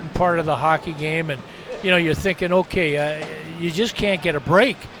a certain part of the hockey game, and you know, you're thinking, okay, you just can't get a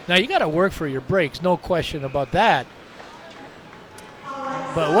break. Now you got to work for your breaks, no question about that.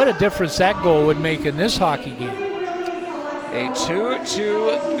 But what a difference that goal would make in this hockey game. A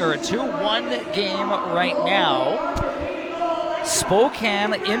 2-2 or a 2-1 game right now.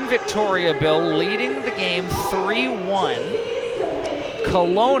 Spokane in Victoria, Bill, leading the game 3-1.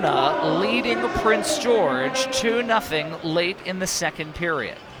 Kelowna leading Prince George 2-0 late in the second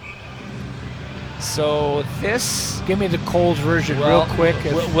period. So this... Give me the Coles version real quick.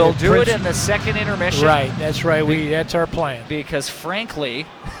 We'll do it in the second intermission. Right, that's right. That's our plan. Because frankly,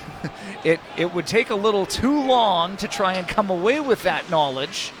 it would take a little too long to try and come away with that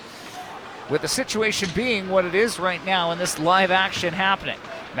knowledge, with the situation being what it is right now and this live action happening.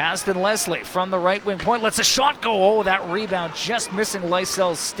 Masden Leslie from the right wing point lets a shot go. Oh, that rebound just missing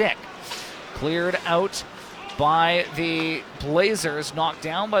Lysel's stick. Cleared out by the Blazers, knocked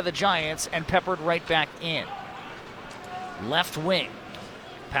down by the Giants, and peppered right back in. Left wing.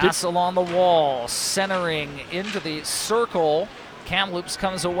 Pass along the wall, centering into the circle. Kamloops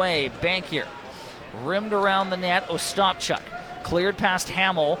comes away. Bankier. Rimmed around the net. Ostapchuk. Cleared past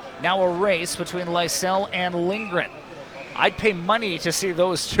Hamill. Now a race between Lysell and Lindgren. I'd pay money to see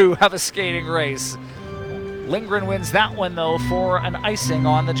those two have a skating race. Lindgren wins that one, though, for an icing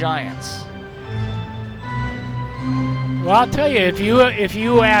on the Giants. Well, I'll tell you, if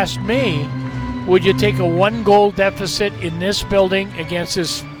you asked me, would you take a 1-goal deficit in this building against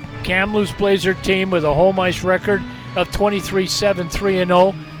this Kamloops Blazer team with a home ice record of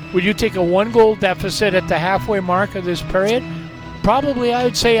 23-7-3-0? Would you take a 1-goal deficit at the halfway mark of this period? Probably, I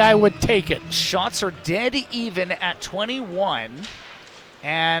would say I would take it. Shots are dead even at 21,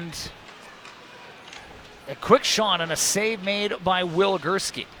 and a quick shot and a save made by Will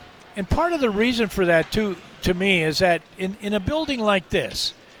Gursky. And part of the reason for that, too, to me, is that in a building like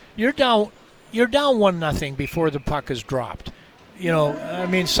this, you're down 1-0 before the puck is dropped. You know, I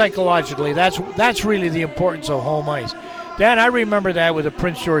mean, psychologically, that's really the importance of home ice. Dan, I remember that with the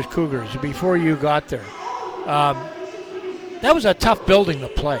Prince George Cougars before you got there. That was a tough building to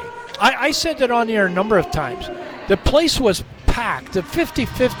play. I said that on the air a number of times. The place was packed. The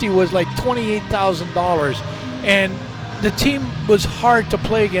 50-50 was like $28,000, and the team was hard to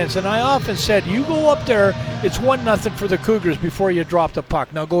play against. And I often said, you go up there, it's 1-0 for the Cougars before you drop the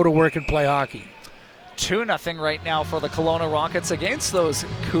puck. Now go to work and play hockey. 2-0 right now for the Kelowna Rockets against those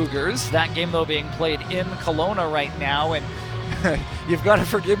Cougars. That game, though, being played in Kelowna right now. And you've got to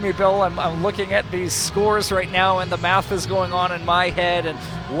forgive me, Bill. I'm looking at these scores right now, and the math is going on in my head. And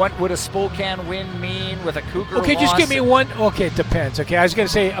what would a Spokane win mean with a Cougar loss? Okay, just give me one. Okay, it depends. Okay, I was going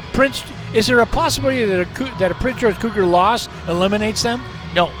to say, is there a possibility that a Prince George Cougar loss eliminates them?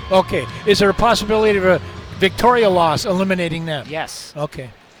 No. Okay. Is there a possibility of a Victoria loss eliminating them? Yes. Okay.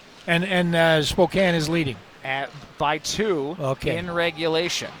 And Spokane is leading by 2 in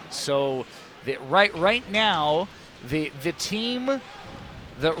regulation. So right now, the team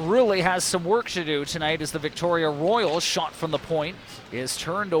that really has some work to do tonight is the Victoria Royals. Shot from the point is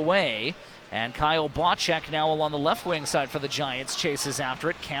turned away, and Kyle Bocek now along the left wing side for the Giants chases after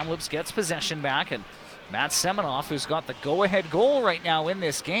it. Kamloops gets possession back, and Matt Semenoff, who's got the go-ahead goal right now in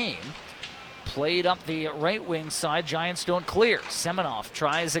this game, played up the right wing side. Giants don't clear. Semenoff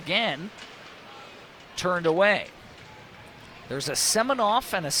tries again. Turned away. There's a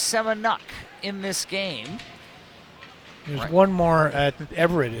Semenoff and a Semenuk in this game. There's one more at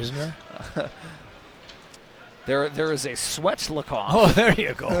Everett, isn't there? There is a Swetlikoff. Oh, there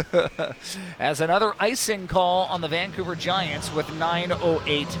you go. As another icing call on the Vancouver Giants with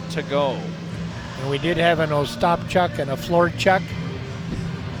 9:08 to go. And we did have an Ostapchuk and a Florchuk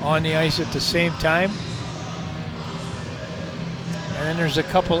on the ice at the same time. And then there's a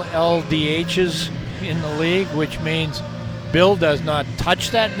couple LDHs in the league, which means Bill does not touch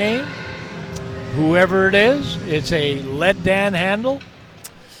that name. Whoever it is, it's a let Dan handle,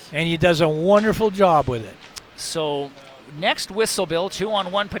 and he does a wonderful job with it. So next whistle, Bill,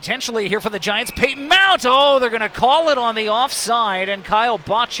 2-on-1 potentially here for the Giants. Peyton Mount, oh, they're going to call it on the offside, and Kyle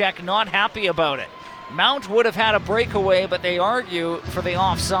Bocek not happy about it. Mount would have had a breakaway, but they argue for the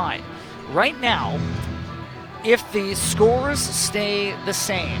offside. Right now, if the scores stay the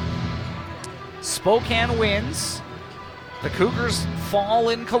same, Spokane wins, the Cougars fall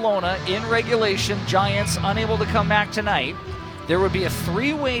in Kelowna in regulation, Giants unable to come back tonight, there would be a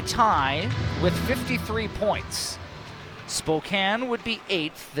 3-way tie with 53 points. Spokane would be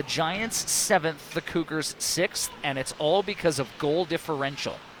 8th, the Giants 7th, the Cougars 6th, and it's all because of goal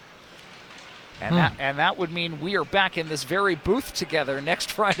differential. And that would mean we are back in this very booth together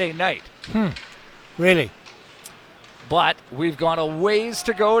next Friday night. Really? But we've got a ways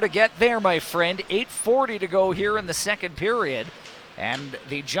to go to get there, my friend. 8:40 to go here in the second period. And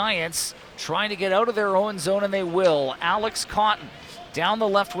the Giants trying to get out of their own zone, and they will. Alex Cotton down the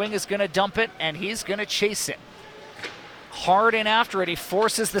left wing is going to dump it, and he's going to chase it. Hard in after it. He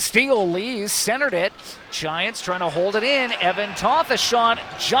forces the steal. Lee's centered it. Giants trying to hold it in. Evan Toth a shot.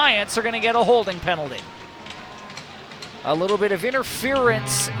 Giants are going to get a holding penalty. A little bit of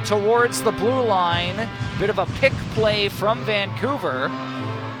interference towards the blue line. Bit of a pick play from Vancouver.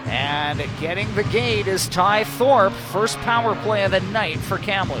 And getting the gate is Ty Thorpe. First power play of the night for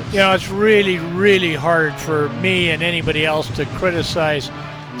Kamloops. You know, it's really, really hard for me and anybody else to criticize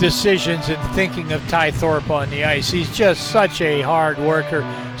decisions and thinking of Ty Thorpe on the ice. He's just such a hard worker,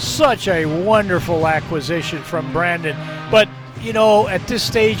 such a wonderful acquisition from Brandon. But, you know, at this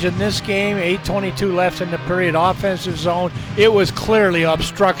stage in this game, 8:22 left in the period, offensive zone, it was clearly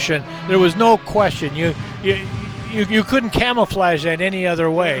obstruction. There was no question. You couldn't camouflage that any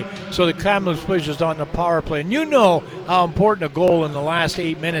other way. So the Kamloops Blazers on the power play. And you know how important a goal in the last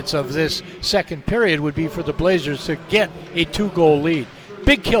 8 minutes of this second period would be for the Blazers to get a 2-goal lead.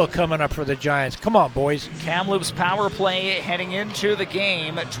 Big kill coming up for the Giants. Come on, boys. Kamloops power play heading into the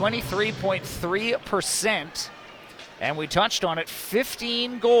game at 23.3%. And we touched on it,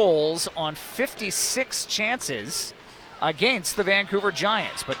 15 goals on 56 chances against the Vancouver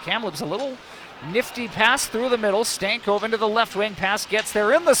Giants. But Kamloops a little nifty pass through the middle. Stankoven into the left wing. Pass gets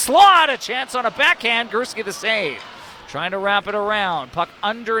there in the slot. A chance on a backhand. Gursky the save. Trying to wrap it around. Puck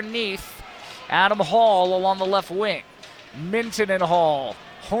underneath Adam Hall along the left wing. Minton and Hall.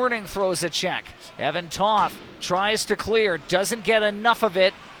 Horning throws a check. Evan Toth tries to clear. Doesn't get enough of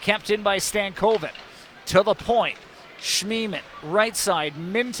it. Kept in by Stankoven. To the point. Schmiemann. Right side.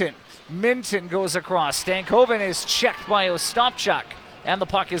 Minton. Minton goes across. Stankoven is checked by Ostapchuk. And the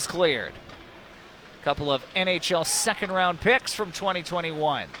puck is cleared. Couple of NHL second-round picks from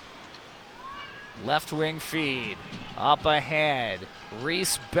 2021. Left wing feed. Up ahead.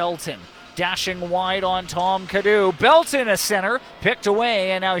 Reese Belton dashing wide on Tom Cadu. Belton a center. Picked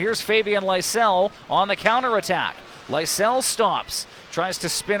away, and now here's Fabian Lysell on the counterattack. Lysell stops. Tries to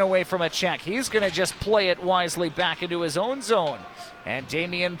spin away from a check. He's going to just play it wisely back into his own zone. And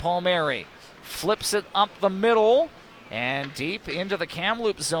Damian Palmieri flips it up the middle. And deep into the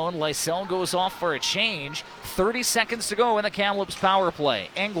Kamloops zone, Lysell goes off for a change. 30 seconds to go in the Kamloops power play.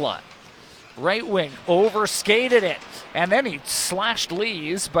 Engla, right wing, overskated it. And then he slashed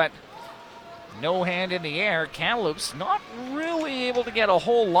Lees, but no hand in the air. Kamloops not really able to get a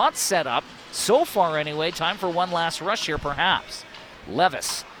whole lot set up. So far anyway, time for one last rush here perhaps.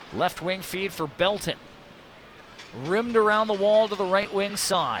 Levis, left wing feed for Belton. Rimmed around the wall to the right wing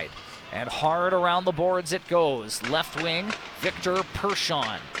side. And hard around the boards it goes. Left wing, Victor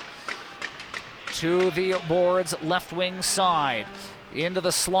Pershon. To the boards, left wing side. Into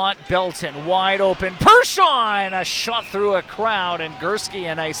the slot, Belton, wide open. Pershon! A shot through a crowd, and Gursky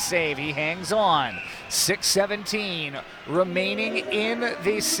a nice save. He hangs on. 6:17 remaining in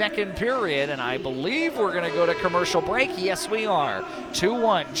the second period, and I believe we're going to go to commercial break. Yes, we are.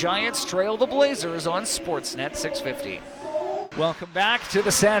 2-1. Giants trail the Blazers on Sportsnet 650. Welcome back to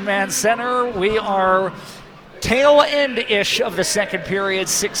the Sandman Centre. We are tail end-ish of the second period,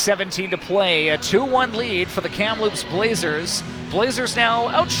 6:17 to play. A 2-1 lead for the Kamloops Blazers. Blazers now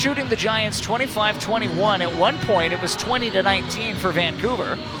outshooting the Giants 25-21. At one point, it was 20-19 for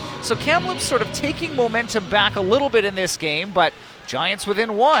Vancouver. So Kamloops sort of taking momentum back a little bit in this game, but Giants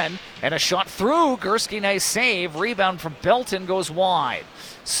within one, and a shot through. Gursky, nice save. Rebound from Belton goes wide.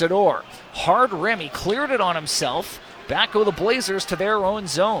 Sador, hard rim. He cleared it on himself. Back go the Blazers to their own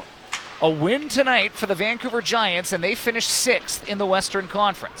zone. A win tonight for the Vancouver Giants, and they finished 6th in the Western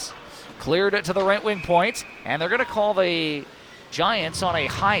Conference. Cleared it to the right wing point, and they're going to call the Giants on a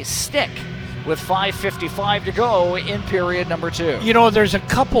high stick with 5:55 to go in period number 2. You know, there's a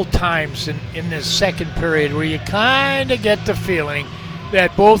couple times in this second period where you kind of get the feeling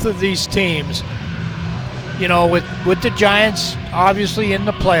that both of these teams, you know, with the Giants obviously in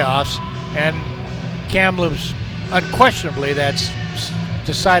the playoffs and Kamloops, unquestionably, that's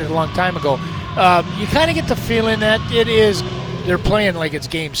decided a long time ago. You kind of get the feeling that they're playing like it's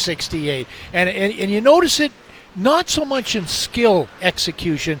game 68. And you notice it not so much in skill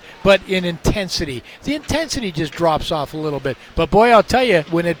execution, but in intensity. The intensity just drops off a little bit. But boy, I'll tell you,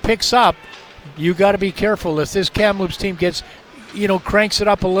 when it picks up, you got to be careful. If this Kamloops team gets, cranks it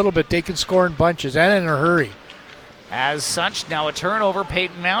up a little bit, they can score in bunches and in a hurry. As such, now a turnover.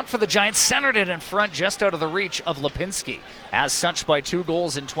 Peyton Mount for the Giants centered it in front, just out of the reach of Lipinski. As such, by 2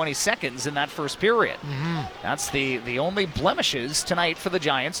 goals in 20 seconds in that first period. Mm-hmm. That's the only blemishes tonight for the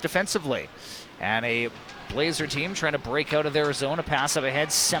Giants defensively. And a Blazer team trying to break out of their zone. A pass up ahead,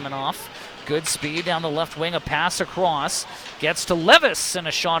 Semenoff. Good speed down the left wing, a pass across. Gets to Levis and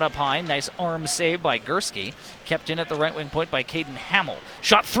a shot up high. Nice arm save by Gursky. Kept in at the right wing point by Caden Hamill.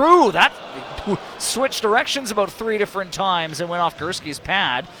 Shot through! That switched directions about 3 different times and went off Gursky's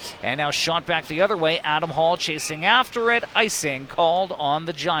pad. And now shot back the other way. Adam Hall chasing after it. Icing called on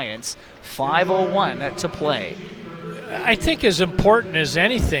the Giants. 5:01 to play. I think as important as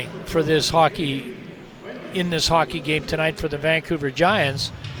anything for this hockey game tonight for the Vancouver Giants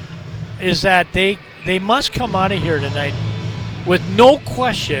is that they must come out of here tonight with no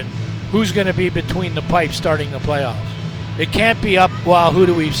question who's going to be between the pipes starting the playoffs. It can't be up, well, who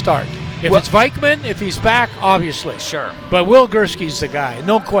do we start? If it's Vikman, if he's back, obviously. Sure. But Will Gursky's the guy,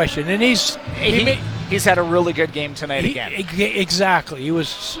 no question. And he's had a really good game tonight again. Exactly. He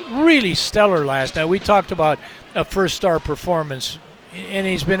was really stellar last night. We talked about a first-star performance, and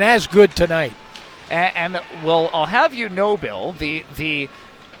he's been as good tonight. And well, I'll have you know, Bill, the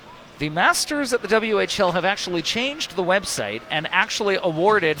Masters at the WHL have actually changed the website and actually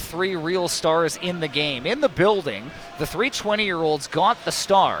awarded 3 real stars in the game. In the building, the 3 20-year-olds got the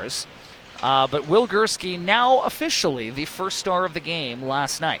stars, but Will Gursky now officially the first star of the game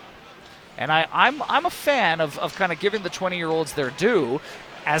last night. And I'm a fan of kind of giving the 20-year-olds their due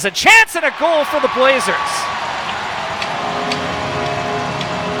as a chance at a goal for the Blazers.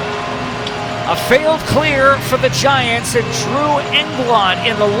 A failed clear for the Giants, and Drew Englund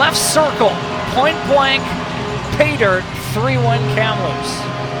in the left circle. Point blank, pay dirt, 3-1 Kamloops.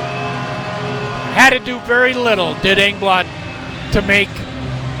 Had to do very little, did Englund, to make,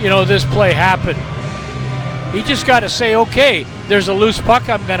 this play happen. He just got to say, okay, there's a loose puck,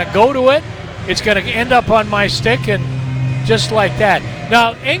 I'm going to go to it. It's going to end up on my stick, and just like that.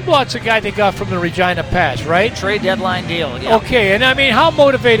 Now, Englund's a guy they got from the Regina Pass, right? Trade deadline deal, yeah. Okay, and I mean, how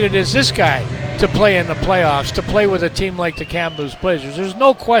motivated is this guy to play in the playoffs, to play with a team like the Kamloops Blazers? There's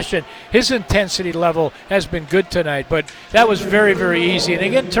no question his intensity level has been good tonight, but that was very, very easy. And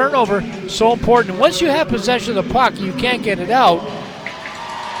again, turnover, so important. Once you have possession of the puck, you can't get it out.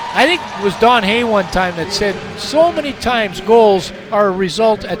 I think it was Don Hay one time that said so many times goals are a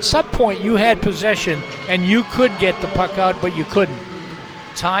result. At some point you had possession and you could get the puck out, but you couldn't.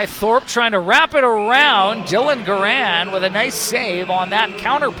 Ty Thorpe trying to wrap it around. Dylan Garand with a nice save on that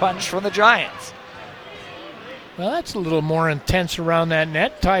counterpunch from the Giants. Well, that's a little more intense around that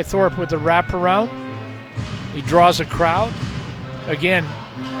net. Ty Thorpe with the wraparound. He draws a crowd. Again,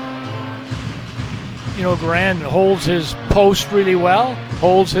 Garand holds his post really well,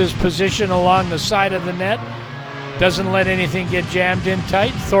 holds his position along the side of the net, doesn't let anything get jammed in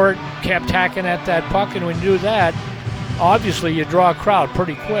tight. Thorpe kept hacking at that puck, and when you do that, obviously you draw a crowd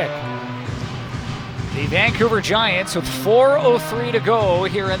pretty quick. The Vancouver Giants with 4:03 to go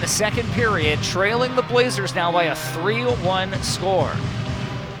here in the second period, trailing the Blazers now by a 3-1 score.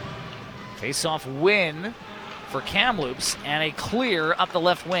 Face-off win for Kamloops and a clear up the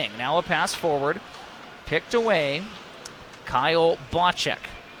left wing. Now a pass forward, picked away. Kyle Bocek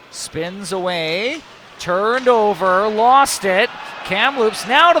spins away, turned over, lost it. Kamloops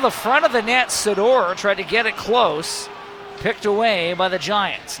now to the front of the net. Sador tried to get it close. Picked away by the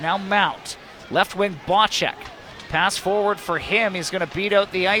Giants. Now Mount. Left wing Bocek. Pass forward for him. He's going to beat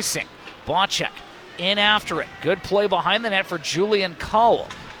out the icing. Bocek in after it. Good play behind the net for Julian Cowell.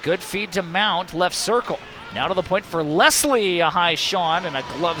 Good feed to Mount. Left circle. Now to the point for Leslie. A high shot and a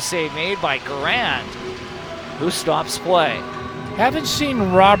glove save made by Garand, who stops play. Haven't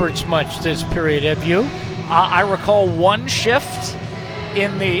seen Roberts much this period, have you? I recall one shift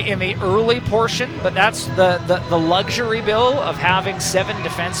in the early portion, but that's the luxury, Bill, of having 7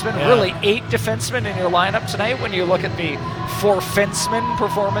 defensemen, really 8 defensemen in your lineup tonight when you look at the 4-fenceman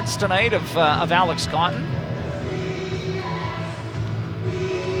performance tonight of Alex Cotton,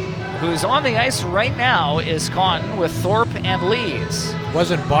 who's on the ice right now is Cotton with Thorpe and Lees.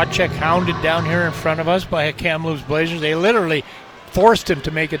 Wasn't Bocek hounded down here in front of us by a Kamloops Blazers? They literally forced him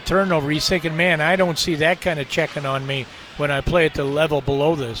to make a turnover. He's thinking, man, I don't see that kind of checking on me when I play at the level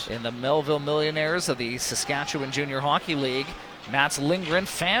below this. In the Melville Millionaires of the Saskatchewan Junior Hockey League, Mats Lindgren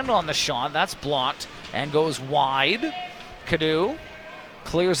fanned on the shot. That's blocked and goes wide. Cadu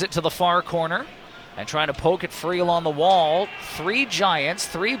clears it to the far corner and trying to poke it free along the wall. 3 Giants,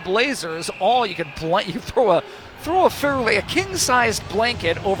 3 Blazers. All you can you throw a king-sized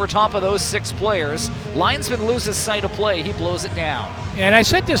blanket over top of those 6 players. Linesman loses sight of play. He blows it down. And I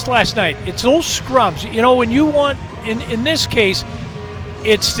said this last night. It's those scrums. When you want, in this case,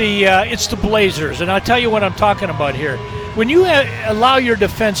 it's the Blazers. And I'll tell you what I'm talking about here. When you allow your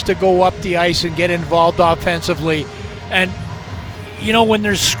defense to go up the ice and get involved offensively, and when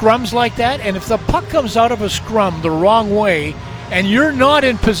there's scrums like that, and if the puck comes out of a scrum the wrong way, and you're not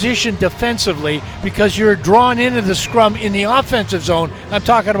in position defensively because you're drawn into the scrum in the offensive zone, I'm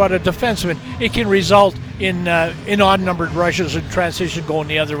talking about a defenseman, it can result in odd-numbered rushes and transition going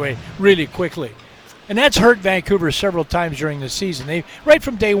the other way really quickly. And that's hurt Vancouver several times during the season. Right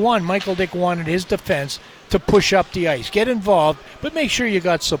from day one, Michael Dick wanted his defense to push up the ice, get involved, but make sure you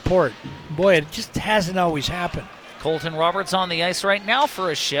got support. Boy, it just hasn't always happened. Colton Roberts on the ice right now for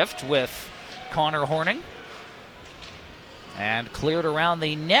a shift with Connor Horning. And cleared around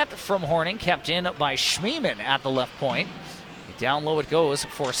the net from Horning, kept in by Schmiemann at the left point. Down low it goes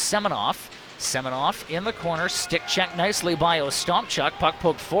for Semenoff. Semenoff in the corner, stick check nicely by Ostapchuk, puck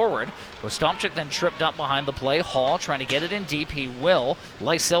poked forward. Ostapchuk then tripped up behind the play. Hall trying to get it in deep, he will.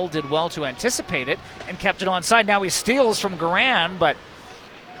 Lysell did well to anticipate it and kept it onside. Now he steals from Garand, but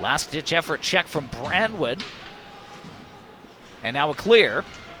last-ditch effort check from Brandwood. And now a clear.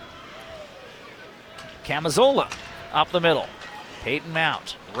 Camazola up the middle. Peyton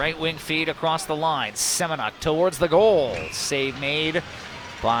Mount, right wing feed across the line. Semenuk towards the goal. Save made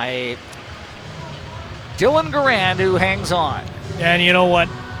by Dylan Garand, who hangs on. And you know what?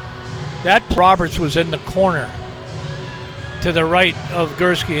 That Roberts was in the corner to the right of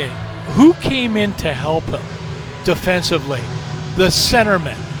Gursky. Who came in to help him defensively? The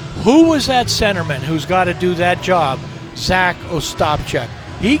centerman. Who was that centerman who's got to do that job? Zach Ostapchuk.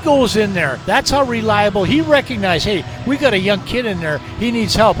 He goes in there. That's how reliable. He recognized, hey, we got a young kid in there. He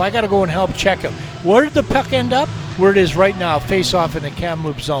needs help. I got to go and help check him. Where did the puck end up? Where it is right now, face-off in the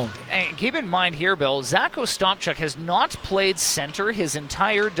Kamloops zone. And keep in mind here, Bill, Zach Ostapchuk has not played center his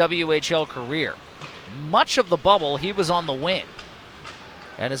entire WHL career. Much of the bubble, he was on the wing.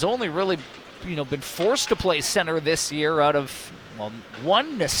 And has only really, been forced to play center this year out of, well,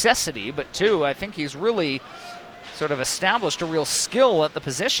 one, necessity, but two, I think he's really sort of established a real skill at the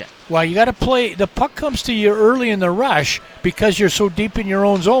position. Well, you got to play. The puck comes to you early in the rush because you're so deep in your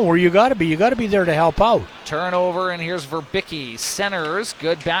own zone where you got to be. You got to be there to help out. Turnover, and here's Verbicki. Centers.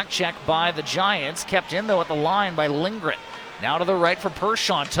 Good back check by the Giants. Kept in, though, at the line by Lindgren. Now to the right for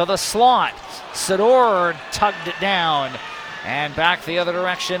Pershon. To the slot. Sador tugged it down. And back the other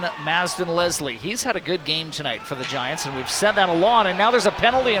direction, Mazden Leslie. He's had a good game tonight for the Giants, and we've said that a lot. And now there's a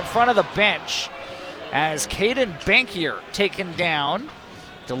penalty in front of the bench as Caden Bankier taken down.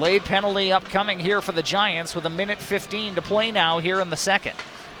 Delayed penalty upcoming here for the Giants with 1:15 to play now here in the second.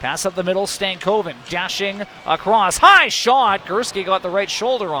 Pass up the middle, Stankoven dashing across. High shot. Gursky got the right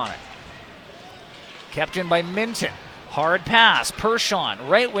shoulder on it. Kept in by Minton. Hard pass. Pershon,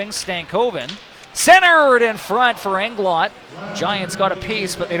 right wing, Stankoven. Centered in front for Englot. Giants got a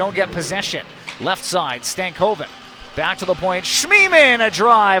piece, but they don't get possession. Left side, Stankoven. Back to the point. Schmiemann, a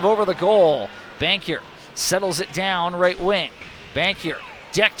drive over the goal. Bankier settles it down, right wing. Bankier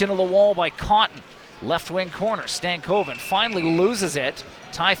decked into the wall by Cotton. Left wing corner, Stankoven finally loses it.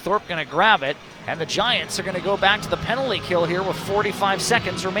 Ty Thorpe going to grab it, and the Giants are going to go back to the penalty kill here with 45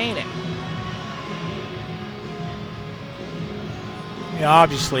 seconds remaining. Yeah,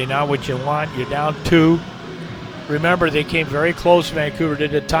 obviously, not what you want. You're down 2. Remember, they came very close, Vancouver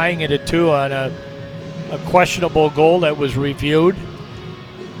did it, tying it at 2 on a questionable goal that was reviewed.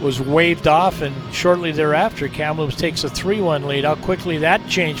 Was waved off, and shortly thereafter, Kamloops takes a 3-1 lead. How quickly that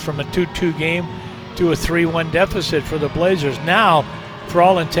changed from a 2-2 game to a 3-1 deficit for the Blazers. Now, for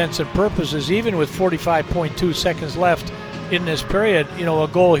all intents and purposes, even with 45.2 seconds left in this period, a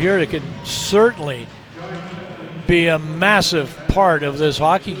goal here that could certainly be a massive part of this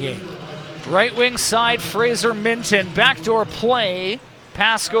hockey game. Right wing side, Fraser Minton, backdoor play.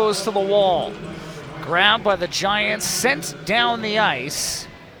 Pass goes to the wall. Grabbed by the Giants, sent down the ice.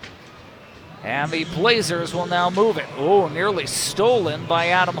 And the Blazers will now move it. Oh, nearly stolen by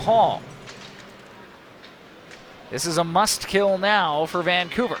Adam Hall. This is a must-kill now for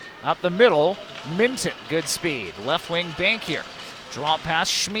Vancouver. Up the middle, Minton, good speed. Left wing, Bankier. Drop pass,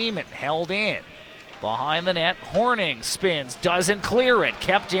 Schmiemann, held in. Behind the net, Horning spins, doesn't clear it.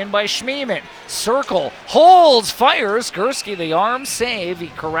 Kept in by Schmiemann. Circle, holds, fires. Gursky, the arm save. He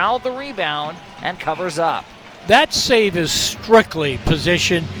corralled the rebound and covers up. That save is strictly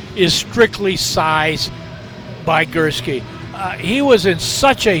position, is strictly size by Gursky. He was in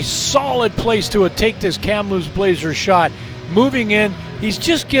such a solid place to take this Kamloops Blazers shot. Moving in, he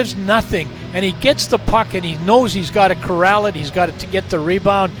just gives nothing, and he gets the puck, and he knows he's got to corral it. He's got to get the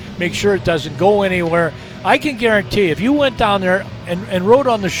rebound, make sure it doesn't go anywhere. I can guarantee if you went down there and rode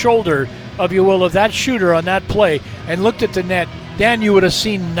on the shoulder of that shooter on that play and looked at the net, Dan, you would have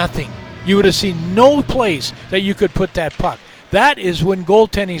seen nothing. You would have seen no place that you could put that puck. That is when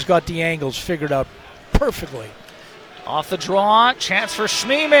goaltending's got the angles figured out perfectly. Off the draw, chance for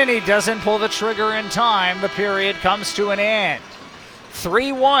Schmiemann. He doesn't pull the trigger in time. The period comes to an end.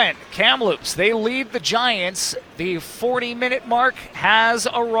 3-1, Kamloops. They lead the Giants. The 40-minute mark has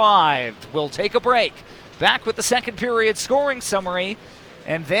arrived. We'll take a break. Back with the second period scoring summary.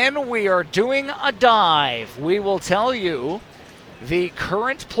 And then we are doing a dive. We will tell you the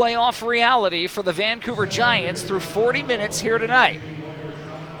current playoff reality for the Vancouver Giants through 40 minutes here tonight.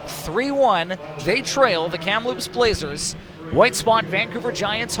 3-1, they trail the Kamloops Blazers. White Spot Vancouver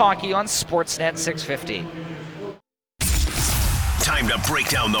Giants hockey on Sportsnet 650. Time Time to break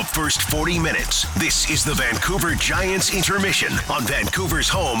down the first 40 minutes. This is the Vancouver Giants intermission on Vancouver's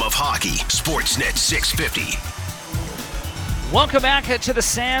home of hockey, Sportsnet 650. Welcome back to the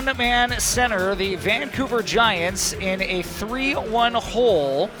Sandman Centre. The Vancouver Giants in a 3-1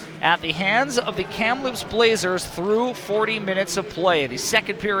 hole at the hands of the Kamloops Blazers through 40 minutes of play. The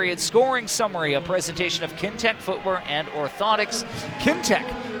second period scoring summary, a presentation of Kintec Footwear and Orthotics. Kintec,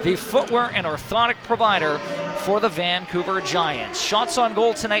 the footwear and orthotic provider for the Vancouver Giants. Shots on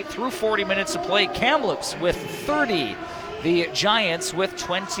goal tonight through 40 minutes of play. Kamloops with 30. The Giants with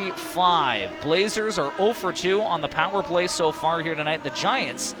 25. Blazers are 0 for 2 on the power play so far here tonight. The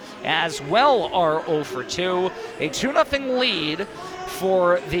Giants as well are 0 for 2. A 2-0 lead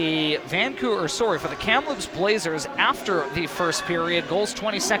for the Kamloops Blazers after the first period. Goals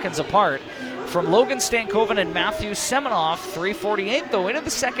 20 seconds apart from Logan Stankoven and Matthew Semenoff. 3:48 though into the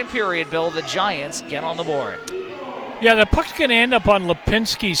second period, Bill. The Giants get on the board. Yeah, the puck's going to end up on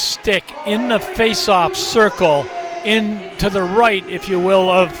Lipinski's stick in the face-off circle, in to the right, if you will,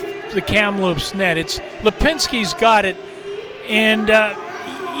 of the Kamloops net. It's Lipinski's got it, and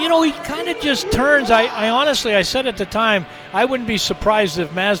he kind of just turns. I honestly, I said at the time, I wouldn't be surprised if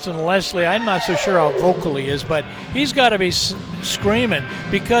Mazdon Leslie, I'm not so sure how vocal he is, but he's got to be screaming,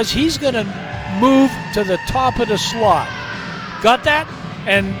 because he's going to move to the top of the slot. Got that?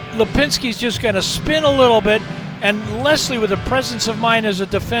 And Lipinski's just going to spin a little bit, and Leslie, with a presence of mind as a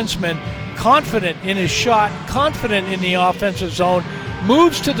defenseman, confident in his shot, confident in the offensive zone,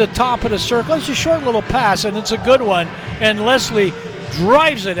 moves to the top of the circle. It's a short little pass, and it's a good one. And Leslie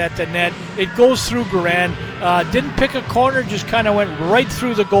drives it at the net. It goes through Garand. Didn't pick a corner, just kind of went right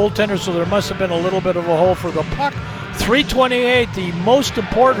through the goaltender, so there must have been a little bit of a hole for the puck. 3:28, the most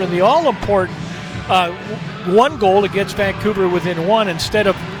important, the all-important one goal against Vancouver within one instead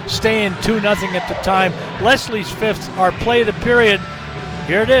of staying 2-0 at the time. Leslie's fifth, our play of the period.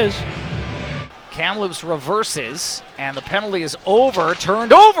 Here it is. Kamloops reverses, and the penalty is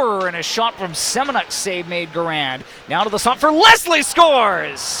turned over, and a shot from Semenuk's save made Garand. Now to the slot for Leslie,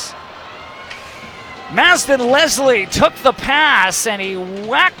 scores! Mazdon Leslie took the pass, and he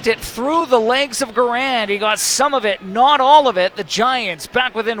whacked it through the legs of Garand. He got some of it, not all of it. The Giants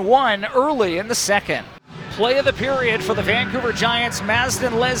back within one early in the second. Play of the period for the Vancouver Giants,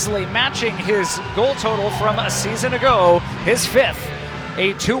 Mazdon Leslie matching his goal total from a season ago, his fifth.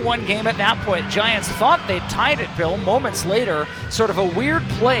 A 2-1 game at that point. Giants thought they'd tied it, Bill. Moments later, sort of a weird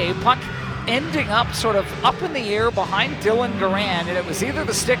play, puck ending up sort of up in the air behind Dylan Garand, and it was either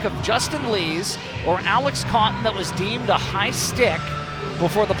the stick of Justin Lees or Alex Cotton that was deemed a high stick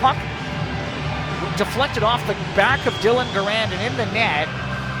before the puck deflected off the back of Dylan Garand and in the net.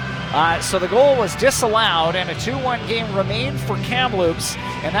 So the goal was disallowed, and a 2-1 game remained for Kamloops,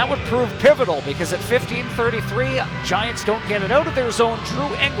 and that would prove pivotal, because at 15:33, Giants don't get it out of their zone.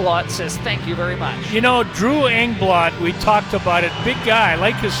 Drew Englot says thank you very much. Drew Englot, we talked about it, big guy,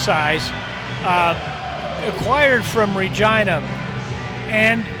 like his size, acquired from Regina,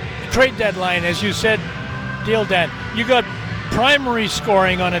 and trade deadline, as you said, deal Dan. You got primary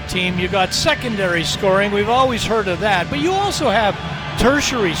scoring on a team, you got secondary scoring, we've always heard of that, but you also have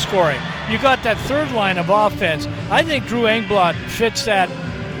tertiary scoring. You got that third line of offense. I think Drew Englot fits that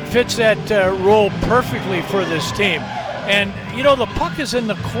role perfectly for this team. And the puck is in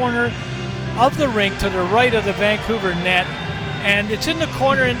the corner of the rink to the right of the Vancouver net, and it's in the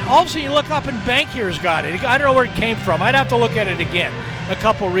corner, and all of a sudden you look up and Bankier's got it. I don't know where it came from. I'd have to look at it again, a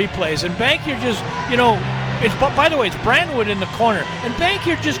couple replays. And Bankier just, by the way, it's Brandwood in the corner, and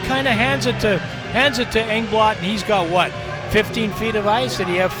Bankier just kind of hands it to Englot, and he's got what? 15 feet of ice, and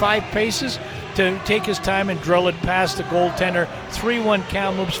he have 5 paces to take his time and drill it past the goaltender. 3-1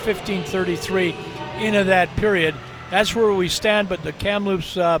 Kamloops, 15:33 into that period. That's where we stand, but the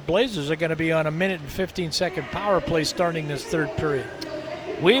Kamloops Blazers are going to be on a 1 minute and 15-second power play starting this third period.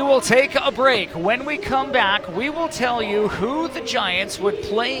 We will take a break. When we come back, we will tell you who the Giants would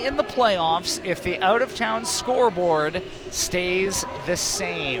play in the playoffs if the out-of-town scoreboard stays the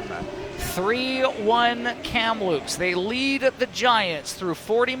same. 3-1 Kamloops. They lead the Giants through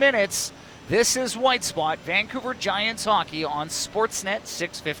 40 minutes. This is White Spot, Vancouver Giants hockey on Sportsnet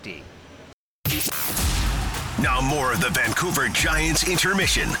 650. Now more of the Vancouver Giants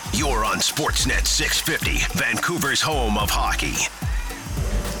intermission. You're on Sportsnet 650, Vancouver's home of hockey.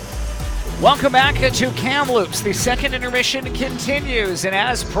 Welcome back to Kamloops. The second intermission continues, and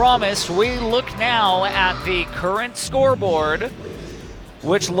as promised, we look now at the current scoreboard,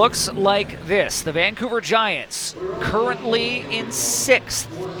 which looks like this. The Vancouver Giants currently in 6th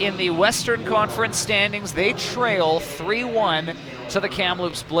in the Western Conference standings. They trail 3-1 to the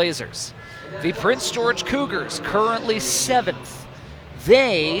Kamloops Blazers. The Prince George Cougars currently 7th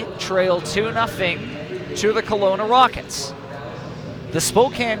They trail 2-0 to the Kelowna Rockets. The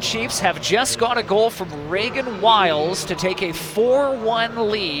Spokane Chiefs have just got a goal from Reagan Wiles to take a 4-1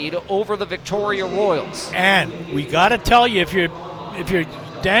 lead over the Victoria Royals. And we got to tell you, if you're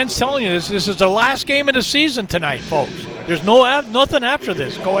Dan's telling you this is the last game of the season tonight, folks. There's nothing after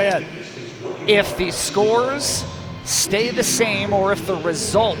this. Go ahead. If the scores stay the same, or if the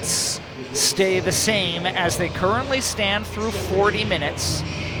results stay the same as they currently stand through 40 minutes,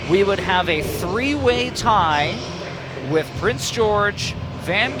 we would have a 3-way tie with Prince George,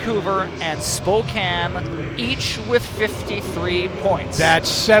 Vancouver, and Spokane, each with 53 points. That's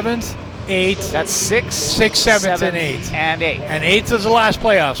 7th, 8th. That's 6th, 7th, and 8th. And 8th. And 8th is the last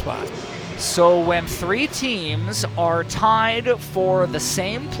playoff spot. So when 3 teams are tied for the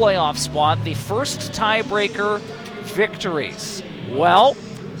same playoff spot, the first tiebreaker victories. Well,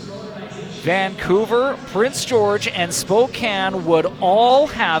 Vancouver, Prince George, and Spokane would all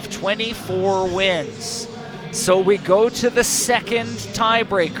have 24 wins. So we go to the second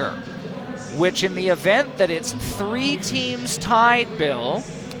tiebreaker, which in the event that it's 3 teams tied, Bill,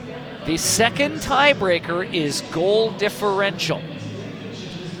 the second tiebreaker is goal differential.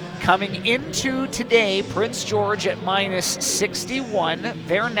 Coming into today, Prince George at minus 61.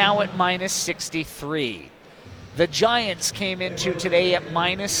 They're now at minus 63. The Giants came into today at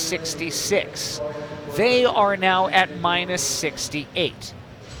minus 66. They are now at minus 68.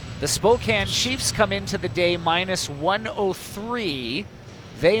 The Spokane Chiefs come into the day minus 103.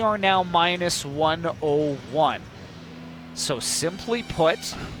 They are now minus 101. So simply put,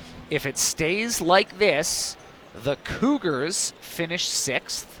 if it stays like this, the Cougars finish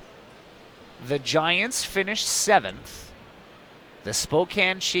 6th. The Giants finish 7th. The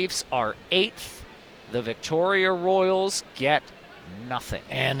Spokane Chiefs are 8th. The Victoria Royals get nothing.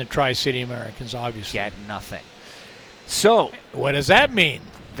 And the Tri-City Americans obviously get nothing. So what does that mean?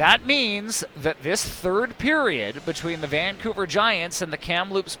 That means that this third period between the Vancouver Giants and the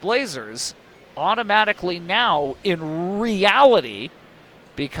Kamloops Blazers automatically now, in reality,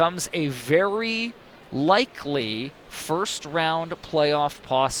 becomes a very likely first-round playoff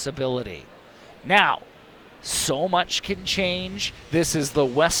possibility. Now, so much can change. This is the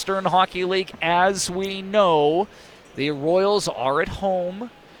Western Hockey League as we know. The Royals are at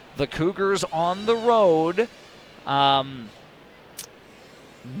home. The Cougars on the road.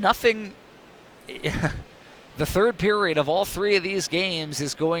 Nothing. The third period of all 3 of these games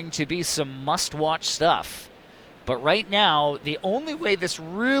is going to be some must-watch stuff. But right now, the only way this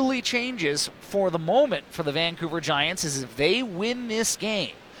really changes for the moment for the Vancouver Giants is if they win this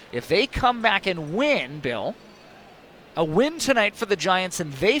game. If they come back and win, Bill, a win tonight for the Giants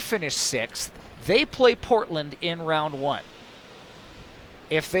and they finish 6th, they play Portland in round 1.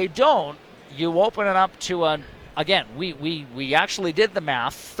 If they don't, you open it up to again, we actually did the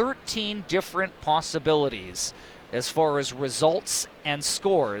math, 13 different possibilities as far as results and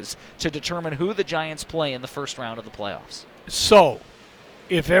scores to determine who the Giants play in the first round of the playoffs. So,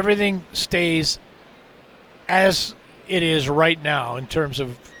 if everything stays as it is right now in terms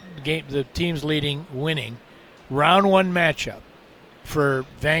of the teams leading, winning, round 1 matchup for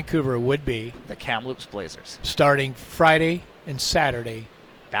Vancouver would be the Kamloops Blazers, starting Friday and Saturday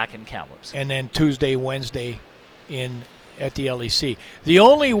back in Kamloops, and then Tuesday, Wednesday at the LEC. The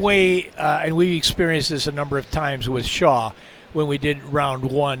only way, and we experienced this a number of times with Shaw when we did round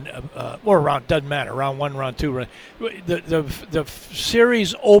 1, doesn't matter, round 1, round 2. The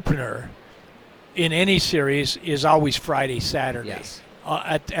series opener in any series is always Friday, Saturday. Yes.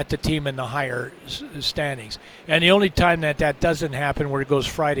 At the team in the higher standings. And the only time that doesn't happen where it goes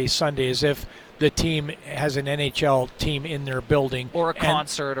Friday, Sunday is if the team has an NHL team in their building. Or a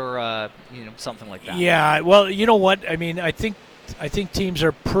concert or something like that. Yeah, well, you know what? I mean, I think teams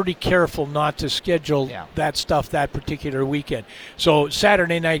are pretty careful not to schedule that stuff that particular weekend. So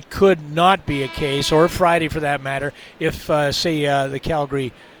Saturday night could not be a case, or Friday for that matter, if, say, the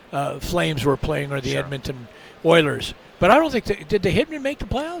Calgary Flames were playing or the Edmonton Oilers. But I don't think did the Hitmen make the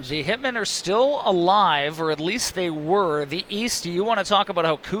playoffs? The Hitmen are still alive, or at least they were. The East, you want to talk about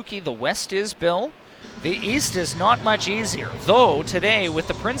how kooky the West is, Bill? The East is not much easier. Though today, with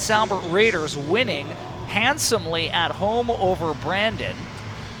the Prince Albert Raiders winning handsomely at home over Brandon,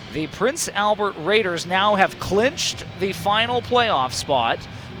 the Prince Albert Raiders now have clinched the final playoff spot.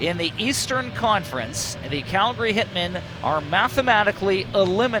 In the Eastern Conference, the Calgary Hitmen are mathematically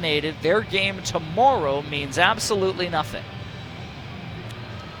eliminated. Their game tomorrow means absolutely nothing.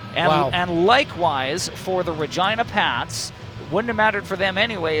 And likewise for the Regina Pats, wouldn't have mattered for them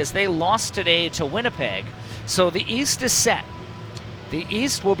anyway as they lost today to Winnipeg. So the East is set. The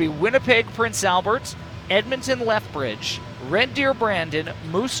East will be Winnipeg, Prince Albert, Edmonton Lethbridge, Red Deer Brandon,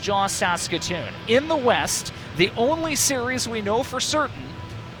 Moose Jaw Saskatoon. In the West, the only series we know for certain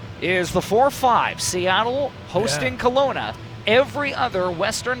is the 4-5, Seattle hosting Kelowna. Every other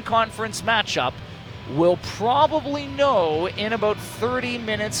Western Conference matchup we'll probably know in about 30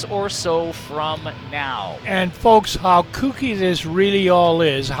 minutes or so from now. And folks, how kooky this really all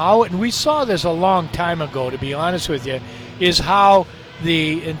is, and we saw this a long time ago, to be honest with you, is how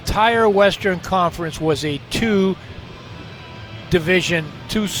the entire Western Conference was a two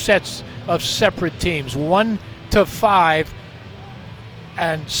sets of separate teams, 1 to 5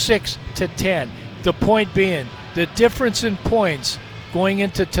 and 6 to 10. The point being, the difference in points going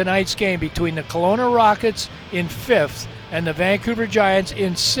into tonight's game between the Kelowna Rockets in 5th and the Vancouver Giants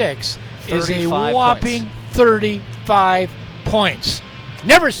in 6th is a whopping 35 points.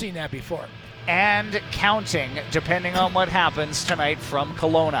 Never seen that before. And counting, depending on what happens tonight from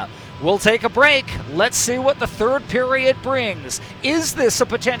Kelowna. We'll take a break. Let's see what the third period brings. Is this a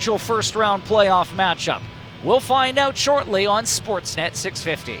potential first-round playoff matchup? We'll find out shortly on Sportsnet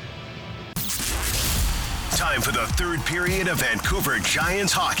 650. Time for the third period of Vancouver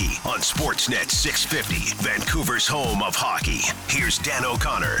Giants hockey on Sportsnet 650, Vancouver's home of hockey. Here's Dan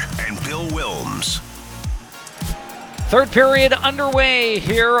O'Connor and Bill Wilms. Third period underway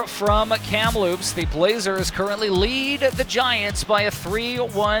here from Kamloops. The Blazers currently lead the Giants by a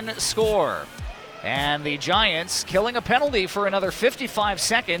 3-1 score. And the Giants killing a penalty for another 55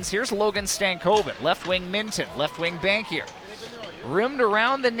 seconds. Here's Logan Stankoven, left wing Minton, left wing Bankier. Rimmed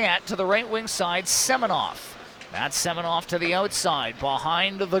around the net to the right wing side, Semenoff. That's Semenoff to the outside,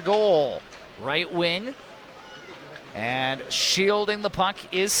 behind the goal. Right wing. And shielding the puck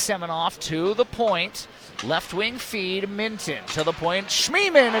is Semenoff to the point. Left wing feed, Minton to the point.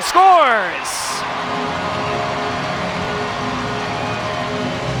 Schmiemann scores!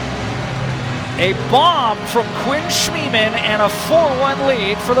 A bomb from Quinn Schmiemann and a 4-1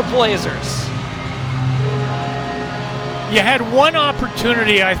 lead for the Blazers. You had one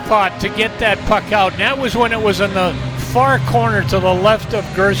opportunity, I thought, to get that puck out, and that was when it was in the far corner to the left of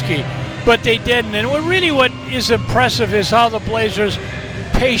Gursky, but they didn't. And what is impressive is how the Blazers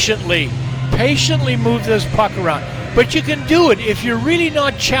patiently move this puck around. But you can do it if you're really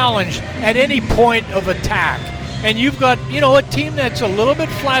not challenged at any point of attack. And you've got, a team that's a little bit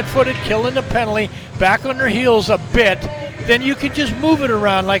flat-footed, killing the penalty, back on their heels a bit, then you can just move it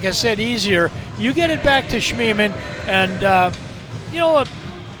around, like I said, easier. You get it back to Schmiemann, and, a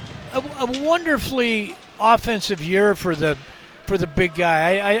wonderfully offensive year for the big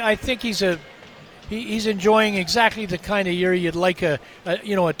guy. I think he's enjoying exactly the kind of year you'd like a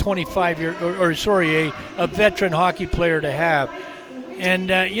 25-year, a veteran hockey player to have. And,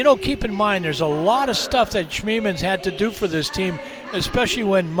 keep in mind, there's a lot of stuff that Schmiemann's had to do for this team, especially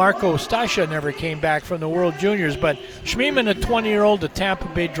when Marco Stasha never came back from the World Juniors. But Schmiemann, a 20-year-old, the Tampa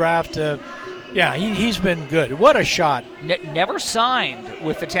Bay draft, he's been good. What a shot. Never signed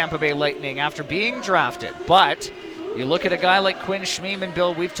with the Tampa Bay Lightning after being drafted. But you look at a guy like Quinn Schmiemann,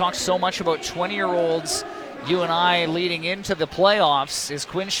 Bill, we've talked so much about 20-year-olds, you and I, leading into the playoffs. Is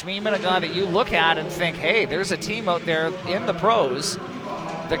Quinn Schmiemann a guy that you look at and think, hey, there's a team out there in the pros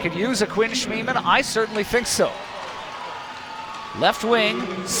that could use a Quinn Schmiemann? I certainly think so. Left wing,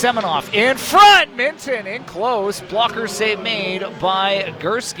 Semenoff in front, Minton in close. Blocker save made by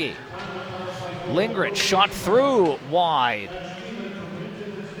Gursky. Lindgren shot through wide.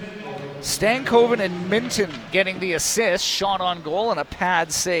 Stankoven and Minton getting the assist, shot on goal and a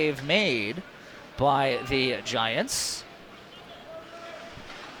pad save made by the Giants.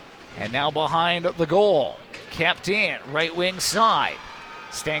 And now behind the goal, kept in, right wing side.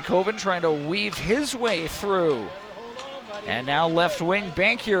 Stankoven trying to weave his way through. And now left wing,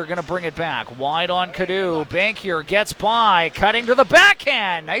 Bankier going to bring it back. Wide on Cadu. Bankier gets by, cutting to the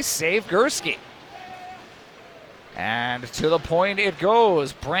backhand. Nice save, Gursky. And to the point it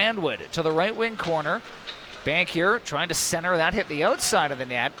goes. Brandwood to the right wing corner. Bankier trying to center that, hit the outside of the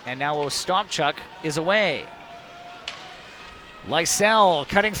net. And now Ostapchuk is away. Lysell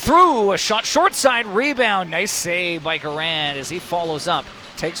cutting through, a shot short side, rebound. Nice save by Garand as he follows up.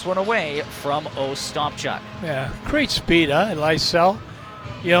 Takes one away from Ostapchuk. Yeah, great speed, huh, Lysell?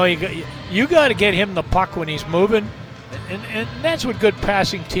 You got to get him the puck when he's moving, and that's what good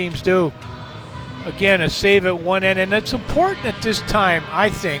passing teams do. Again, a save at one end, and it's important at this time, I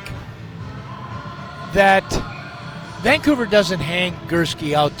think, that Vancouver doesn't hang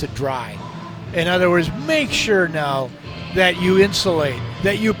Gursky out to dry. In other words, make sure now that you insulate,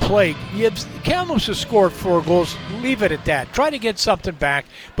 that you play. Kamloops has scored 4 goals. Leave it at that. Try to get something back,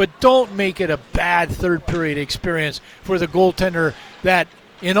 but don't make it a bad third period experience for the goaltender that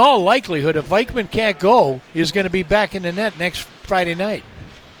in all likelihood, if Vikman can't go, he's going to be back in the net next Friday night.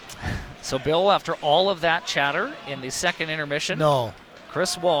 So, Bill, after all of that chatter in the second intermission,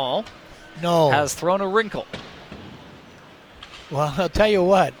 Chris Wall has thrown a wrinkle. Well, I'll tell you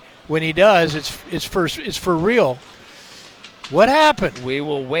what. When he does, it's for real. What happened? We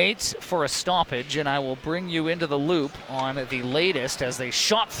will wait for a stoppage, and I will bring you into the loop on the latest as they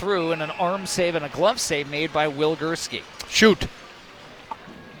shot through in an arm save and a glove save made by Will Gursky. Shoot.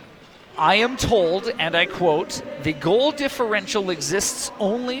 I am told, and I quote, the goal differential exists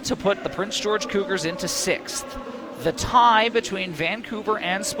only to put the Prince George Cougars into 6th. The tie between Vancouver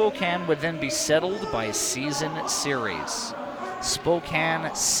and Spokane would then be settled by season series.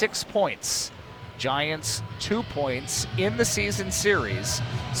 Spokane 6 points. Giants 2 points in the season series.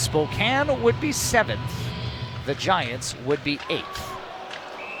 Spokane would be 7th. The Giants would be 8th.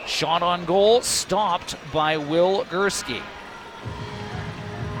 Shot on goal stopped by Will Gursky.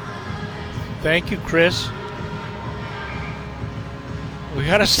 Thank you, Chris. We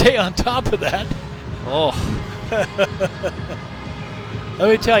got to stay on top of that. Oh. Let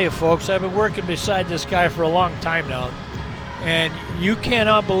me tell you, folks, I've been working beside this guy for a long time now. And you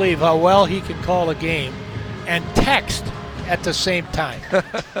cannot believe how well he can call a game and text at the same time.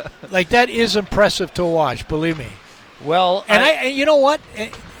 Like, that is impressive to watch, believe me. Well, and you know what?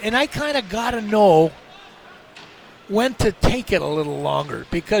 And I kind of got to know when to take it a little longer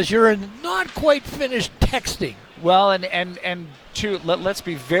because you're not quite finished texting. Well, and let's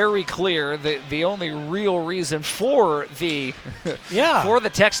be very clear, the only real reason for the for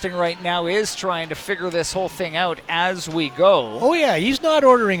the texting right now is trying to figure this whole thing out as we go. Oh yeah, he's not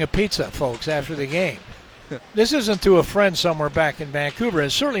ordering a pizza, folks, after the game. This isn't to a friend somewhere back in Vancouver,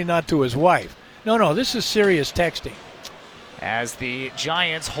 and certainly not to his wife. No, this is serious texting. As the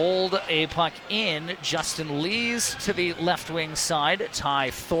Giants hold a puck in, Justin Lees to the left wing side,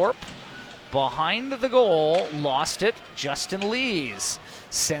 Ty Thorpe behind the goal, lost it. Justin Lees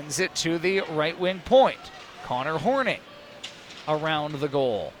sends it to the right wing point. Connor Horning around the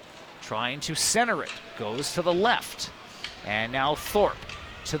goal, trying to center it, goes to the left. And now Thorpe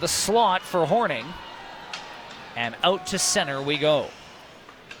to the slot for Horning. And out to center we go.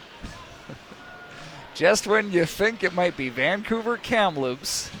 Just when you think it might be Vancouver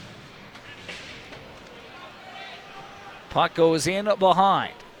Kamloops, puck goes in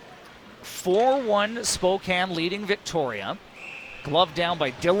behind. 4-1 Spokane leading Victoria. Glove down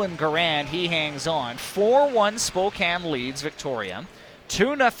by Dylan Garand. He hangs on. 4-1 Spokane leads Victoria.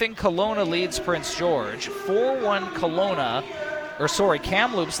 2-0 Kelowna leads Prince George. 4-1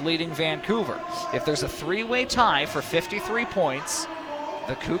 Kamloops leading Vancouver. If there's a three-way tie for 53 points,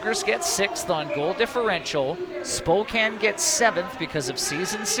 the Cougars get 6th on goal differential. Spokane gets 7th because of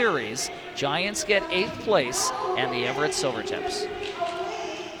season series. Giants get 8th place, and the Everett Silvertips.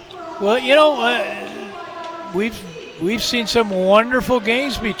 Well, you know, we've seen some wonderful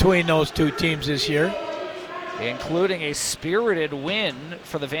games between those two teams this year, including a spirited win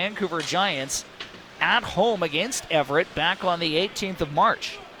for the Vancouver Giants at home against Everett back on the 18th of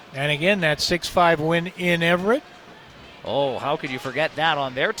March. And again, that 6-5 win in Everett. Oh, how could you forget that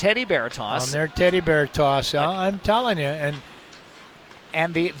on their teddy bear toss? On their teddy bear toss, I'm telling you.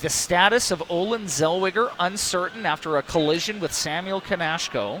 And the status of Olin Zellweger uncertain after a collision with Samuel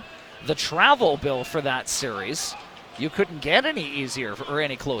Konashko. The travel bill for that series, you couldn't get any easier or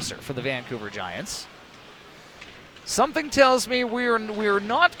any closer for the Vancouver Giants. Something tells me we're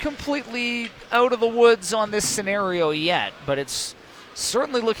not completely out of the woods on this scenario yet, but it's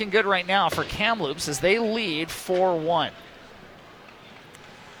certainly looking good right now for Kamloops as they lead 4-1.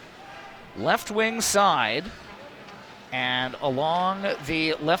 Left wing side, and along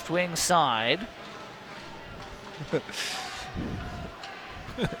the left wing side.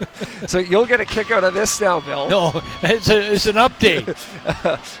 So you'll get a kick out of this now, Bill. No, it's an update.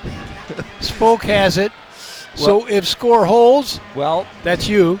 Spoke has it. So if score holds, well, that's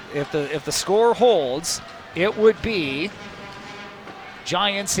you. If the score holds, it would be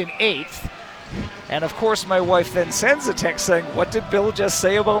Giants in 8th. And of course, my wife then sends a text saying, "What did Bill just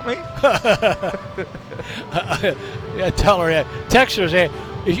say about me?" Yeah, tell her that. Text her saying,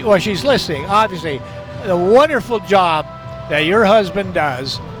 well, she's listening. Obviously, the wonderful job that your husband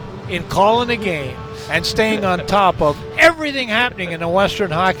does in calling a game and staying on top of everything happening in the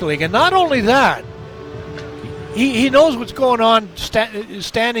Western Hockey League. And not only that, he knows what's going on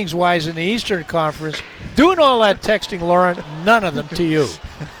standings-wise in the Eastern Conference. Doing all that texting, Lauren, none of them to you.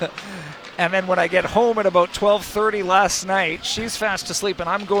 And then when I get home at about 12:30 last night, she's fast asleep, and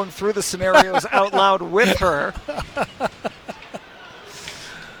I'm going through the scenarios out loud with her.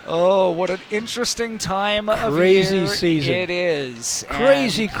 Oh, what an interesting time of Crazy year season. it is.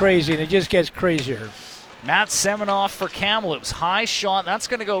 Crazy, and it just gets crazier. Matt Seminoff for Kamloops. High shot. That's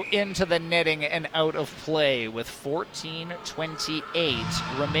going to go into the netting and out of play with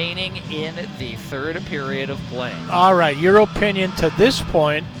 14:28 remaining in the third period of play. All right, your opinion to this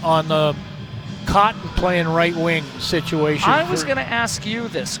point on the Cotton playing right wing situation. I was going to ask you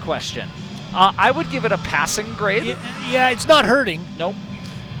this question. I would give it a passing grade. Yeah, it's not hurting. Nope.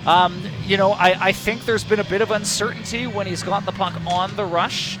 I think there's been a bit of uncertainty when he's got the puck on the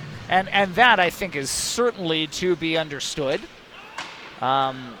rush. And that, I think, is certainly to be understood.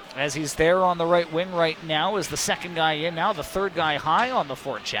 As he's there on the right wing right now as the second guy in, now the third guy high on the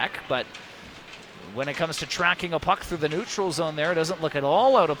forecheck. But when it comes to tracking a puck through the neutral zone there, it doesn't look at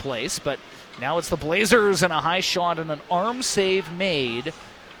all out of place. But now it's the Blazers and a high shot and an arm save made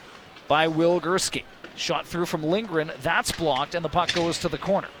by Will Gursky. Shot through from Lindgren. That's blocked, and the puck goes to the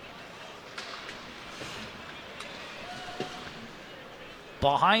corner.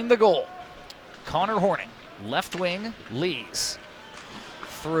 Behind the goal, Connor Horning, left wing, Lees.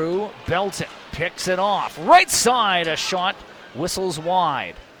 Through, Belton, picks it off. Right side, a shot, whistles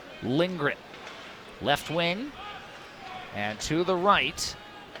wide. Lindgren, left wing, and to the right,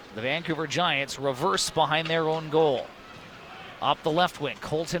 the Vancouver Giants reverse behind their own goal. Up the left wing,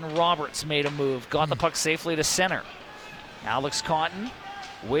 Colton Roberts made a move, got the puck safely to center. Alex Cotton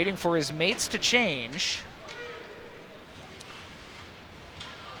waiting for his mates to change.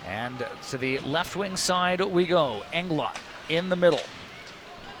 And to the left wing side we go. Englot in the middle.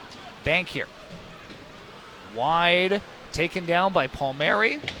 Bankier. Wide, taken down by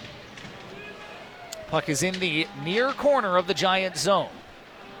Palmieri. Puck is in the near corner of the Giant zone.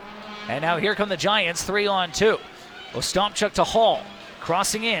 And now here come the Giants, 3-on-2. Ostapchuk to Hall.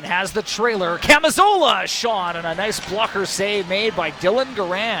 Crossing in, has the trailer. Camizola shot, and a nice blocker save made by Dylan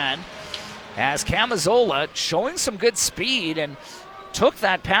Garand. As Camizola showing some good speed and took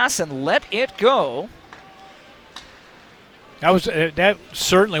that pass and let it go. That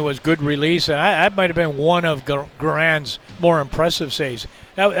certainly was good release, and that might have been one of Garand's more impressive saves.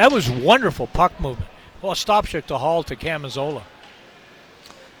 That was wonderful puck movement. Well, Ostapchuk to Hall to Camizola.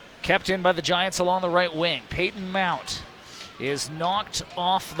 Kept in by the Giants along the right wing. Peyton Mount is knocked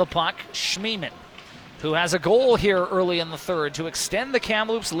off the puck. Schmiemann, who has a goal here early in the third to extend the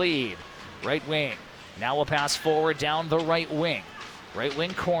Kamloops lead. Right wing. Now a pass forward down the right wing. Right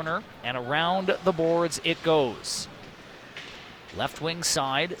wing corner, and around the boards it goes. Left wing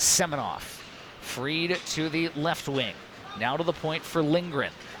side, Seminoff. Freed to the left wing. Now to the point for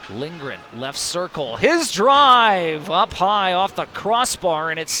Lindgren. Lindgren, left circle. His drive up high off the crossbar,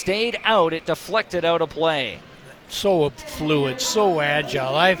 and it stayed out. It deflected out of play. So fluid, so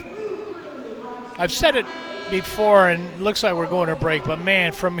agile. I've said it before, and it looks like we're going to break, but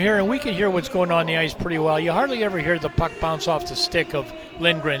man, from here, and we can hear what's going on the ice pretty well. You hardly ever hear the puck bounce off the stick of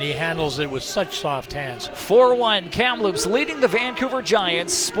Lindgren. He handles it with such soft hands. 4-1, Kamloops leading the Vancouver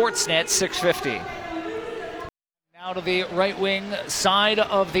Giants. Sportsnet 650. Now to the right wing side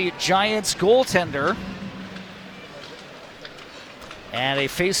of the Giants goaltender. And a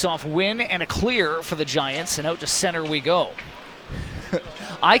face-off win and a clear for the Giants, and out to center we go.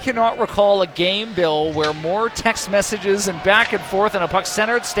 I cannot recall a game, Bill, where more text messages and back and forth and a puck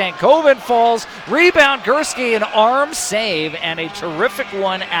centered. Stankoven falls, rebound, Gursky, an arm save, and a terrific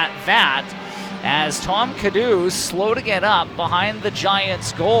one at that, as Tom Cadu slow to get up behind the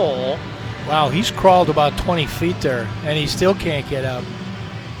Giants' goal. Wow, he's crawled about 20 feet there, and he still can't get up.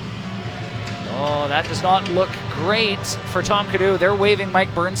 Oh, that does not look great for Tom Cadu. They're waving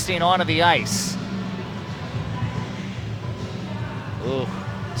Mike Bernstein onto the ice. Ooh.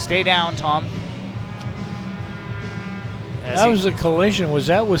 Stay down, Tom. That was a collision. Was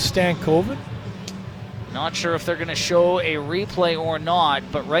that with Stankoven? Not sure if they're going to show a replay or not,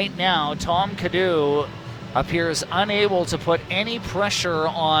 but right now, Tom Cadu appears unable to put any pressure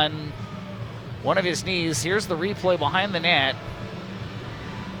on one of his knees. Here's the replay behind the net.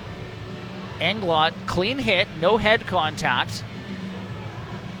 Englot, clean hit, no head contact.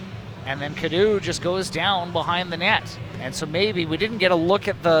 And then Cadu just goes down behind the net. And so maybe we didn't get a look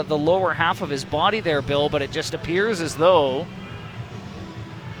at the lower half of his body there, Bill, but it just appears as though.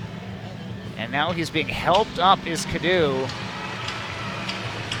 And now he's being helped up is Cadu.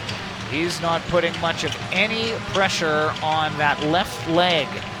 He's not putting much of any pressure on that left leg.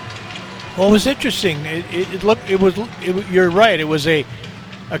 Well, it was interesting. You're right. It was a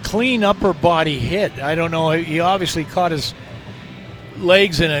clean upper body hit. I don't know. He obviously caught his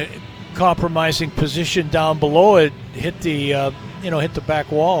legs in a compromising position down below it. Hit the back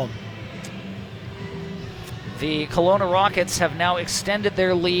wall. The Kelowna Rockets have now extended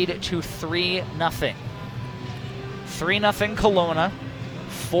their lead to 3-0. 3-0 Kelowna,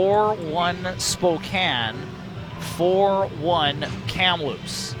 4-1 Spokane, 4-1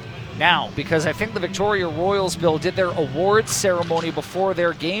 Kamloops. Now, because I think the Victoria Royals, Bill, did their awards ceremony before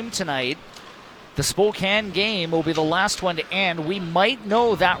their game tonight, the Spokane game will be the last one to end. We might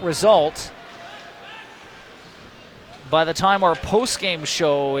know that result by the time our post-game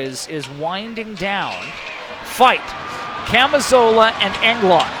show is winding down. Fight. Camazola and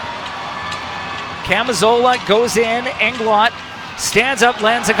Englot. Camazola goes in. Englot stands up,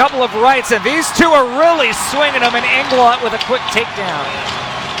 lands a couple of rights, and these two are really swinging him, and Englot with a quick takedown.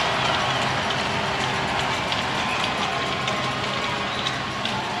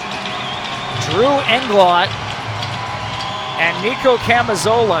 Drew Englot and Nico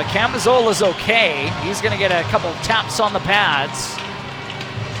Camazola. Camazola's okay. He's going to get a couple taps on the pads.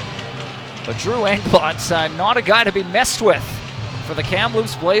 But Drew Englot's not a guy to be messed with for the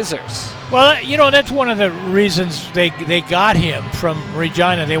Kamloops Blazers. Well, that's one of the reasons they got him from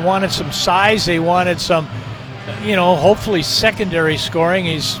Regina. They wanted some size. They wanted some, hopefully secondary scoring.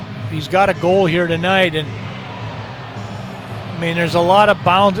 He's got a goal here tonight. And, there's a lot of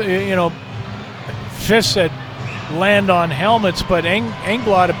bounds, fists that land on helmets. But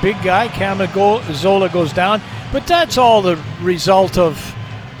Englot, a big guy. Camazola goes down. But that's all the result of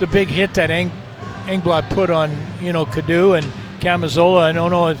the big hit that Englot put on, Cadu and Camazola. I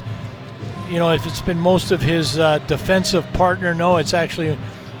don't know if it's been most of his defensive partner. No, it's actually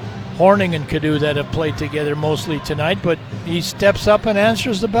Horning and Cadu that have played together mostly tonight, but he steps up and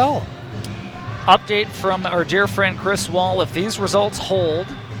answers the bell. Update from our dear friend Chris Wall. If these results hold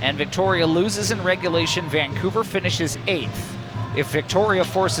and Victoria loses in regulation, Vancouver finishes 8th. If Victoria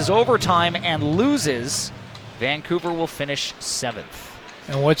forces overtime and loses, Vancouver will finish 7th.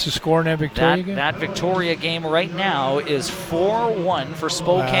 And what's the score in that Victoria game? That Victoria game right now is 4-1 for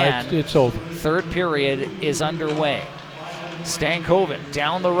Spokane. It's over. Third period is underway. Stankoven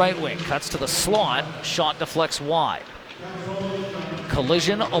down the right wing, cuts to the slot, shot deflects wide.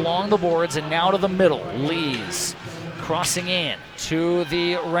 Collision along the boards and now to the middle. Lees crossing in to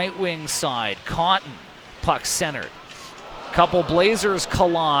the right wing side. Cotton, puck centered. Couple Blazers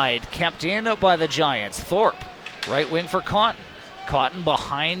collide, kept in by the Giants. Thorpe, right wing for Cotton. Cotton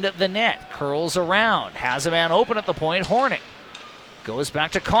behind the net, curls around, has a man open at the point. Horning goes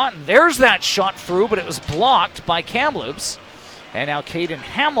back to Cotton. There's that shot through, but it was blocked by Kamloops. And now Caden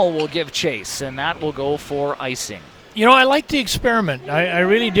Hamill will give chase, and that will go for icing. I like the experiment. I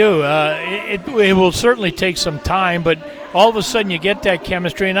really do. It will certainly take some time, but all of a sudden you get that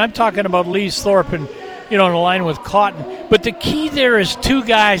chemistry. And I'm talking about Lees, Thorpe, and, in the line with Cotton. But the key there is two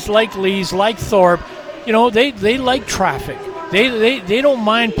guys like Lees, like Thorpe, they like traffic. They don't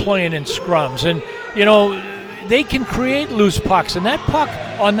mind playing in scrums, and they can create loose pucks. And that puck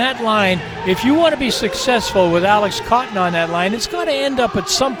on that line, if you want to be successful with Alex Cotton on that line, it's got to end up at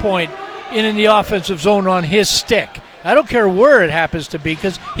some point in the offensive zone on his stick. I don't care where it happens to be,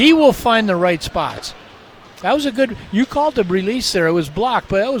 because he will find the right spots. That was a good. You called the release there; it was blocked,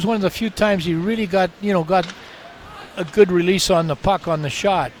 but that was one of the few times he really got a good release on the puck on the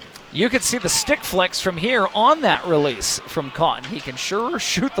shot. You can see the stick flex from here on that release from Cotton. He can sure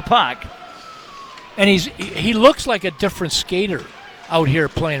shoot the puck. And he looks like a different skater out here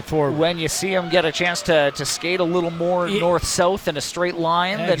playing forward. When you see him get a chance to skate a little more north-south in a straight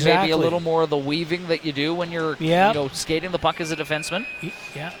line, exactly. Than maybe a little more of the weaving that you do when you're skating the puck as a defenseman.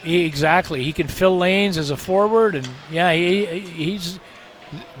 Exactly. He can fill lanes as a forward, and he's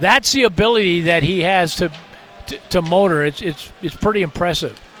that's the ability that he has to motor. It's pretty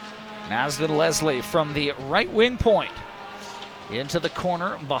impressive. Nasdin Leslie from the right wing point. Into the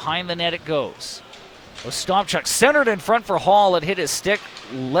corner, behind the net it goes. Ostapchuk centered in front for Hall. It hit his stick.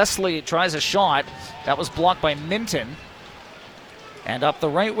 Leslie tries a shot. That was blocked by Minton. And up the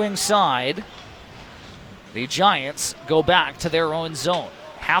right wing side, the Giants go back to their own zone.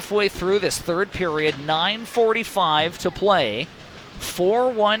 Halfway through this third period, 9:45 to play.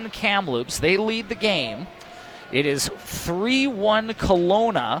 4-1 Kamloops. They lead the game. It is 3-1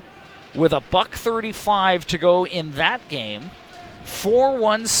 Kelowna with $1:35 to go in that game.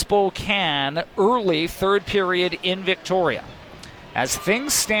 4-1 Spokane early third period in Victoria. As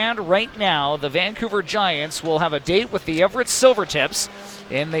things stand right now, the Vancouver Giants will have a date with the Everett Silvertips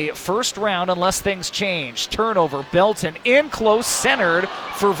in the first round unless things change. Turnover, Belton in close, centered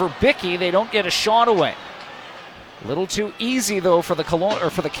for Verbicki. They don't get a shot away. A little too easy though for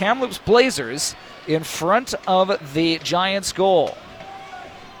the Kamloops Blazers in front of the Giants' goal.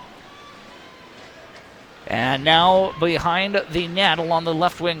 And now behind the net along the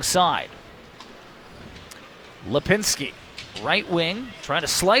left wing side. Lipinski, right wing, trying to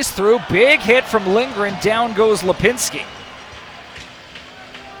slice through. Big hit from Lindgren. Down goes Lipinski.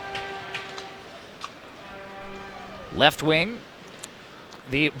 Left wing,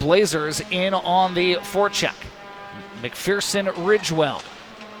 the Blazers in on the forecheck. McPherson Ridgewell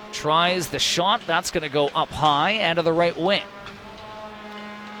tries the shot. That's going to go up high and to the right wing.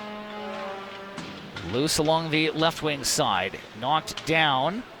 Loose along the left wing side. Knocked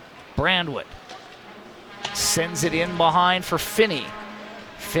down. Brandwood sends it in behind for Finney.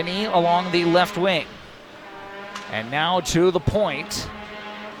 Finney along the left wing. And now to the point.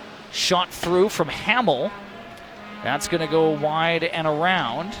 Shot through from Hamill. That's going to go wide and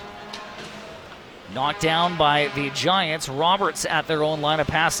around. Knocked down by the Giants. Roberts at their own line of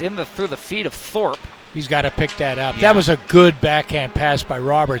pass through the feet of Thorpe. He's got to pick that up. Yeah. That was a good backhand pass by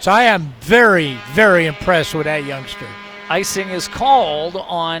Roberts. I am very, very impressed with that youngster. Icing is called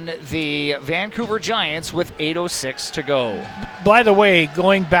on the Vancouver Giants with 8:06 to go. By the way,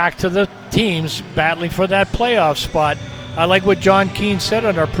 going back to the teams battling for that playoff spot, I like what John Keane said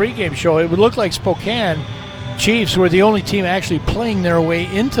on our pregame show. It would look like Spokane Chiefs were the only team actually playing their way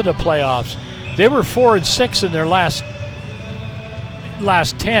into the playoffs. They were 4-6 in their last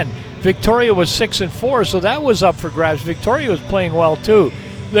 10. Victoria was 6-4, so that was up for grabs. Victoria was playing well too.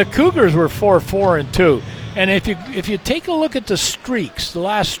 The Cougars were 4-4-2. And if you take a look at the streaks, the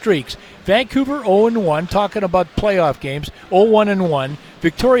last streaks, Vancouver 0-1, talking about playoff games, 0-1-1,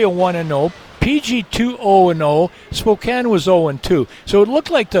 Victoria 1-0, PG 2-0-0, Spokane was 0-2. So it looked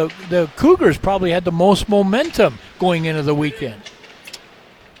like the Cougars probably had the most momentum going into the weekend.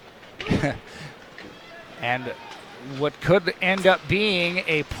 And what could end up being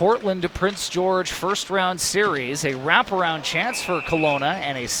a Portland-Prince George first-round series, a wraparound chance for Kelowna,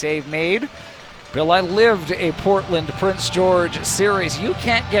 and a save made. Bill, I lived a Portland-Prince George series. You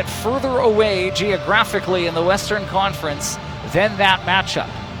can't get further away geographically in the Western Conference than that matchup.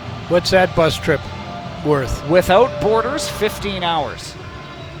 What's that bus trip worth? Without borders, 15 hours.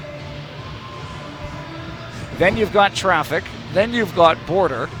 Then you've got traffic. Then you've got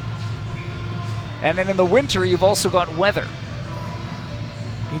border. And then in the winter, you've also got weather.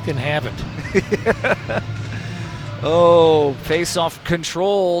 You can have it. Oh, face-off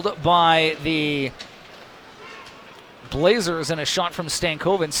controlled by the Blazers, and a shot from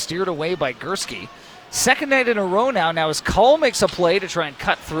Stankoven steered away by Gursky. Second night in a row now as Cull makes a play to try and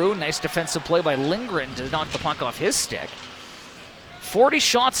cut through. Nice defensive play by Lindgren to knock the puck off his stick. 40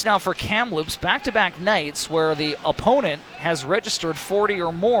 shots now for Kamloops, back-to-back nights where the opponent has registered 40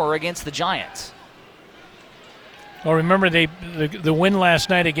 or more against the Giants. Well, remember the win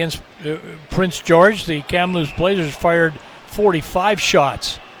last night against Prince George. The Kamloops Blazers fired 45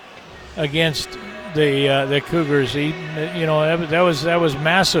 shots against the Cougars. That was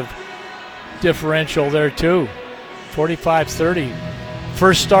massive differential there too, 45-30.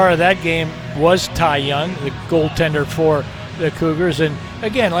 First star of that game was Ty Young, the goaltender for the Cougars. And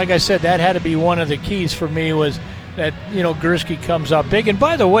again, like I said, that had to be one of the keys for me, was that Gursky comes up big. And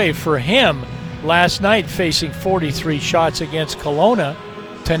by the way, for him, last night facing 43 shots against Kelowna,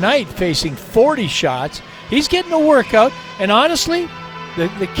 tonight facing 40 shots. He's getting a workout, and honestly,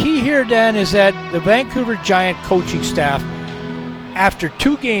 the key here, Dan, is that the Vancouver Giant coaching staff, after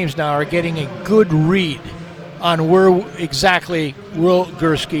 2 games now, are getting a good read on where exactly Will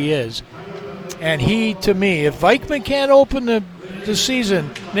Gursky is. And he, to me, if Vikman can't open the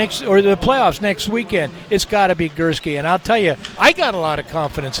season next, or the playoffs next weekend, it's got to be Gursky. And I'll tell you, I got a lot of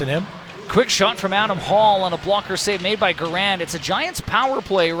confidence in him. Quick shot from Adam Hall on a blocker save made by Garand. It's a Giants power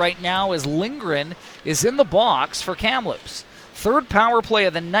play right now as Lindgren is in the box for Kamloops. Third power play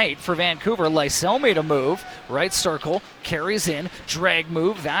of the night for Vancouver. Lysell made a move. Right circle, carries in, drag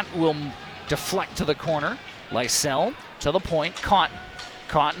move. That will deflect to the corner. Lysell to the point.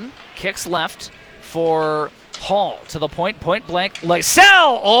 Cotton kicks left for Hall to the point blank.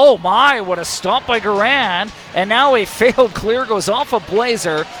 Lysell! Oh my, what a stop by Garand. And now a failed clear goes off a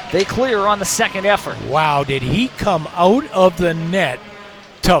Blazer. They clear on the second effort. Wow, did he come out of the net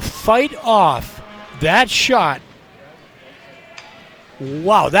to fight off that shot?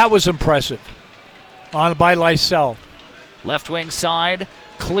 Wow, that was impressive by Lysell. Left wing side,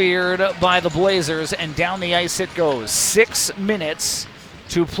 cleared by the Blazers, and down the ice it goes. 6 minutes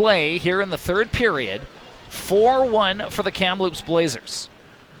to play here in the third period. 4-1 for the Kamloops Blazers.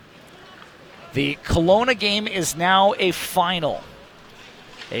 The Kelowna game is now a final.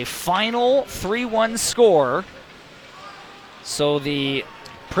 A final 3-1 score. So the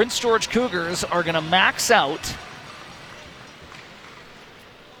Prince George Cougars are going to max out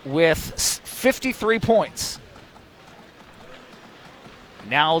with 53 points.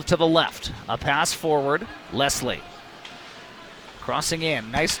 Now to the left. A pass forward. Leslie. Crossing in.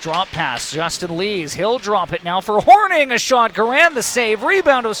 Nice drop pass. Justin Lees. He'll drop it now for Horning. A shot. Garand the save.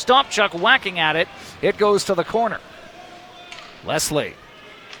 Rebound to Ostapchuk whacking at it. It goes to the corner. Leslie.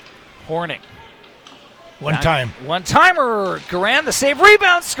 Horning. One-timer. Garand the save.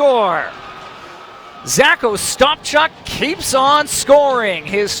 Rebound score. Zach Ostapchuk keeps on scoring.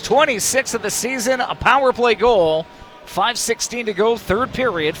 His 26th of the season. A power play goal. 5:16 to go. Third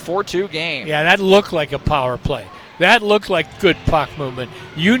period. 4-2 game. Yeah, that looked like a power play. That looked like good puck movement.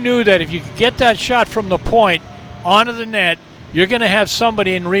 You knew that if you could get that shot from the point onto the net, you're going to have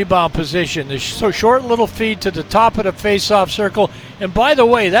somebody in rebound position. The short little feed to the top of the face-off circle. And by the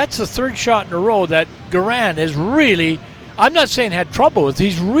way, that's the third shot in a row that Garand has really, I'm not saying had trouble with,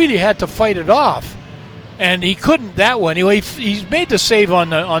 he's really had to fight it off. And he couldn't that one. He's made the save on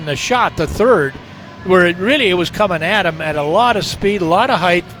the shot, the third, where it was coming at him at a lot of speed, a lot of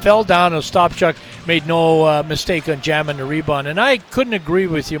height, fell down, and Ostapchuk made no mistake on jamming the rebound. And I couldn't agree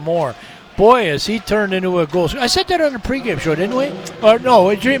with you more. Boy, has he turned into a goal. I said that on the pregame show, didn't we? Or no,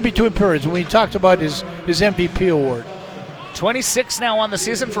 in between periods when we talked about his MVP award. 26 now on the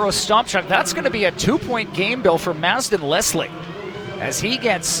season for Ostapchuk. That's going to be a 2-point game, Bill, for Mazden Leslie, as he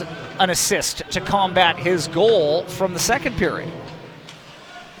gets an assist to combat his goal from the second period.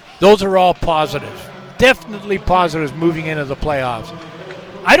 Those are all positive. Definitely positives moving into the playoffs.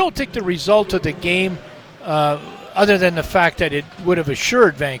 I don't think the result of the game, other than the fact that it would have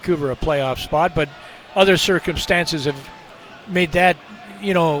assured Vancouver a playoff spot, but other circumstances have made that,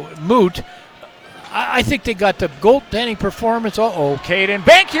 moot. I think they got the goaltending performance. Caden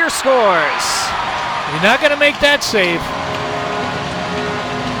Bankier scores. You're not going to make that save.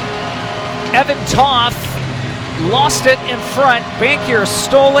 Evan Toth lost it in front. Bankier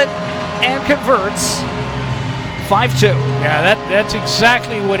stole it and converts. 5-2. Yeah, that's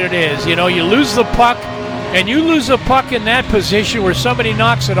exactly what it is. You lose the puck, and you lose the puck in that position where somebody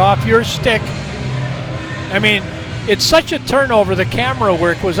knocks it off your stick. I mean, it's such a turnover, the camera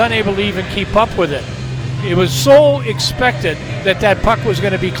work was unable to even keep up with it. It was so expected that puck was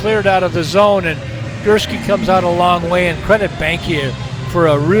going to be cleared out of the zone, and Gursky comes out a long way, and credit Bankier for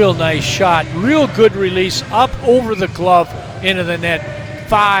a real nice shot. Real good release up over the glove into the net.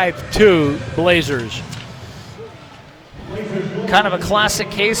 5-2 Blazers. Kind of a classic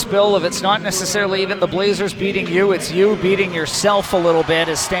case, Bill, of it's not necessarily even the Blazers beating you, it's you beating yourself a little bit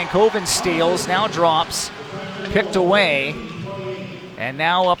as Stankoven steals, now drops, picked away, and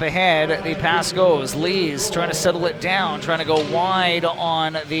now up ahead, the pass goes. Lees trying to settle it down, trying to go wide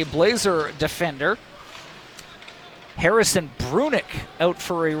on the Blazer defender. Harrison Brunick out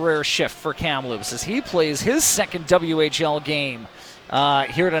for a rare shift for Kamloops as he plays his second WHL game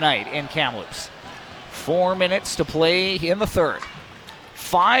here tonight in Kamloops. 4 minutes to play in the third.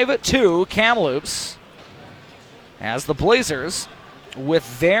 5-2 Kamloops as the Blazers,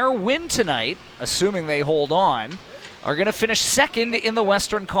 with their win tonight, assuming they hold on, are going to finish second in the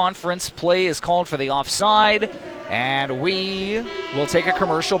Western Conference. Play is called for the offside, and we will take a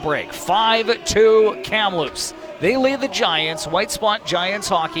commercial break. 5-2 Kamloops. They lead the Giants. White Spot Giants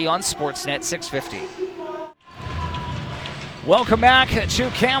hockey on Sportsnet 650. Welcome back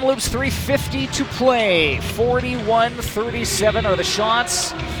to Kamloops. 3:50 to play. 41-37 are the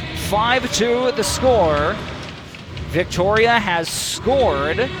shots. 5-2 the score. Victoria has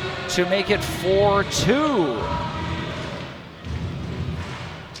scored to make it 4-2.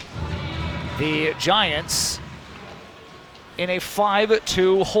 The Giants in a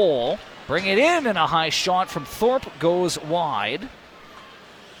 5-2 hole. Bring it in, and a high shot from Thorpe goes wide.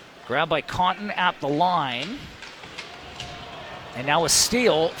 Grabbed by Cotton at the line. And now a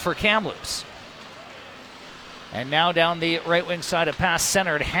steal for Kamloops. And now down the right wing side, a pass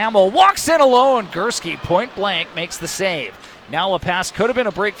centered. Hamill walks in alone. Gursky, point blank, makes the save. Now a pass could have been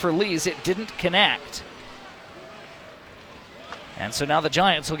a break for Lees. It didn't connect. And so now the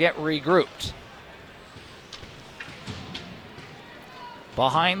Giants will get regrouped.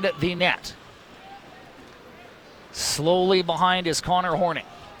 Behind the net. Slowly behind is Connor Horning.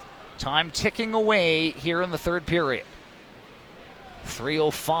 Time ticking away here in the third period.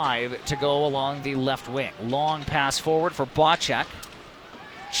 3:05 to go along the left wing. Long pass forward for Bocek.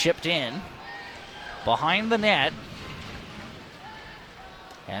 Chipped in. Behind the net.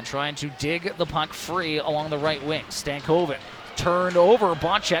 And trying to dig the puck free along the right wing. Stankoven turned over.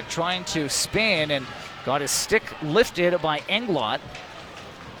 Bocek trying to spin and got his stick lifted by Englot.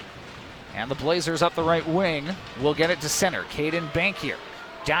 And the Blazers up the right wing will get it to center. Caden Bankier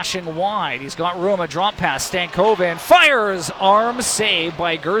dashing wide. He's got room. A drop pass. Stankoven fires. Arm save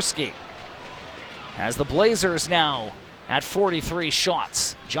by Gursky. As the Blazers now at 43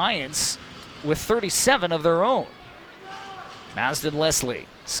 shots. Giants with 37 of their own. Mazden Leslie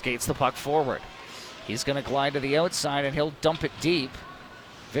skates the puck forward. He's going to glide to the outside and he'll dump it deep.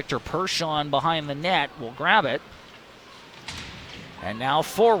 Victor Pershon behind the net will grab it. And now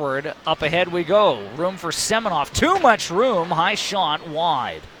forward, up ahead we go. Room for Semenoff. Too much room. High shot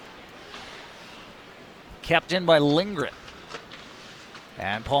wide. Kept in by Lindgren.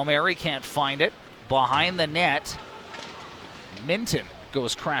 And Palmieri can't find it. Behind the net, Minton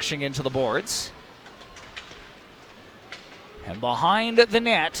goes crashing into the boards. And behind the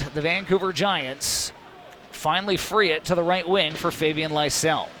net, the Vancouver Giants finally free it to the right wing for Fabian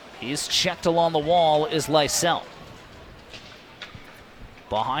Lysell. He's checked along the wall is Lysell.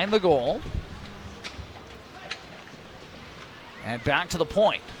 Behind the goal. And back to the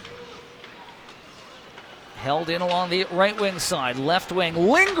point. Held in along the right wing side. Left wing,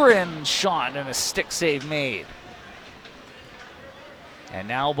 Lindgren shot and a stick save made. And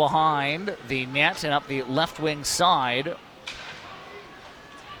now behind the net and up the left wing side.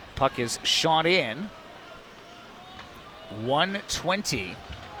 Puck is shot in. 1:20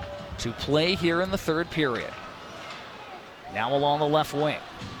 to play here in the third period. Now along the left wing.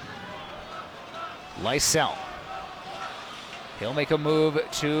 Lysell. He'll make a move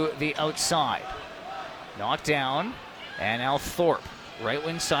to the outside. Knocked down. And now Thorpe. Right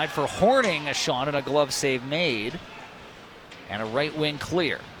wing side for Horning. A shot and a glove save made. And a right wing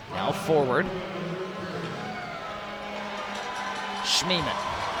clear. Now forward. Schmiemann.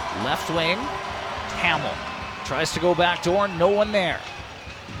 Left wing. Hamill. Tries to go back door. No one there.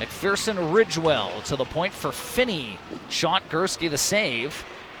 McPherson Ridgewell to the point for Finney. Shot Gursky the save.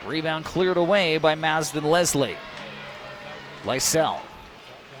 Rebound cleared away by Mazden Leslie. Lysell.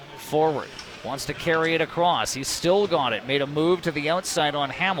 Forward. Wants to carry it across. He's still got it. Made a move to the outside on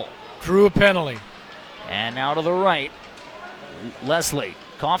Hamill. Drew a penalty. And now to the right. Leslie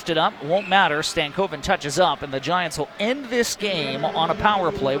coughed it up. Won't matter. Stankoven touches up, and the Giants will end this game on a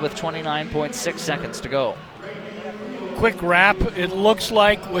power play with 29.6 seconds to go. Quick wrap. It looks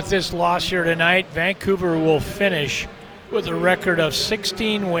like with this loss here tonight, Vancouver will finish with a record of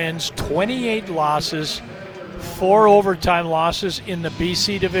 16 wins, 28 losses, 4 overtime losses in the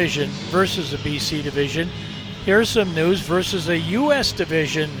BC division versus the BC division. Here's some news versus the U.S.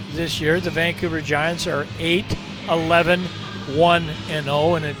 division this year. The Vancouver Giants are 8-11.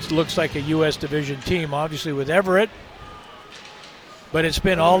 1-0, and it looks like a U.S. division team, obviously with Everett. But it's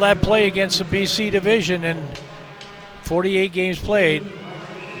been all that play against the BC division, and 48 games played,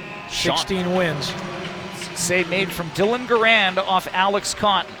 16 wins. Save made from Dylan Garand off Alex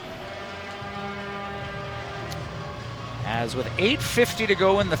Cotton. As with 8:50 to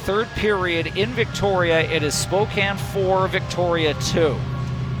go in the third period in Victoria, it is Spokane 4, Victoria 2.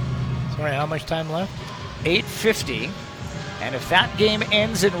 Sorry, how much time left? 8:50. And if that game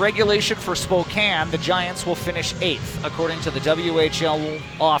ends in regulation for Spokane, the Giants will finish 8th, according to the WHL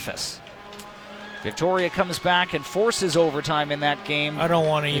office. Victoria comes back and forces overtime in that game. I don't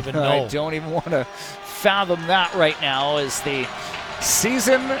want to even know. I don't even want to fathom that right now as the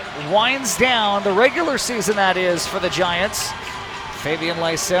season winds down. The regular season, that is, for the Giants. Fabian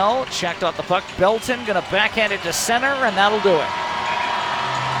Lysell checked out the puck. Belton going to backhand it to center, and that'll do it.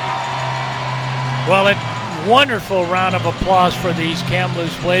 Well, wonderful round of applause for these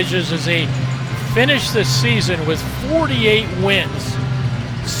Kamloops Blazers as they finish the season with 48 wins,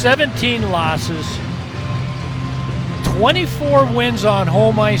 17 losses, 24 wins on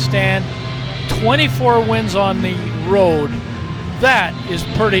home ice stand, 24 wins on the road. That is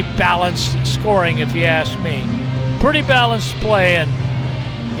pretty balanced scoring, if you ask me. Pretty balanced play, and,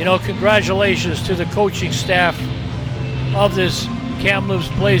 you know, congratulations to the coaching staff of this Kamloops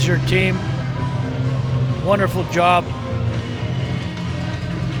Blazer team. Wonderful job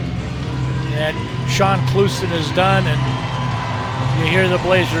that Sean Clouston has done, and you hear the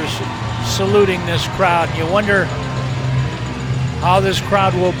Blazers saluting this crowd. You wonder how this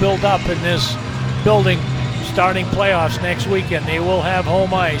crowd will build up in this building starting playoffs next weekend. They will have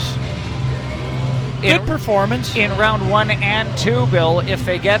home ice. Good performance in round 1 and 2, Bill, if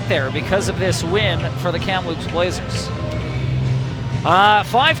they get there, because of this win for the Kamloops Blazers.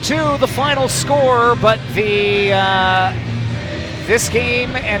 5-2 the final score, but this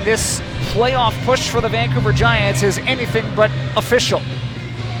game and this playoff push for the Vancouver Giants is anything but official.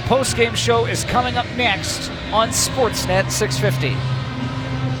 Post-game show is coming up next on Sportsnet 650.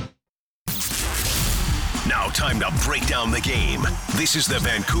 Now time to break down the game. This is the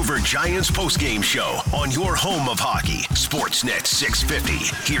Vancouver Giants post-game show on your home of hockey, Sportsnet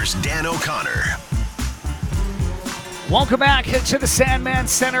 650. Here's Dan O'Connor. Welcome back to the Sandman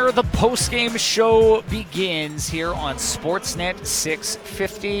Centre. The post-game show begins here on Sportsnet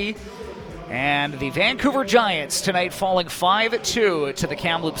 650. And the Vancouver Giants tonight falling 5-2 to the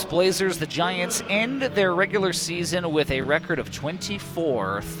Kamloops Blazers. The Giants end their regular season with a record of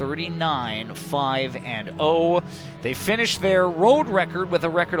 24-39-5-0. They finish their road record with a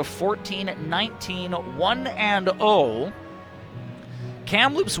record of 14-19-1-0.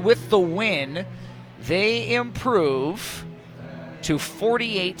 Kamloops with the win, they improve to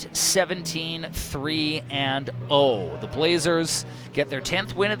 48-17-3-0. The Blazers get their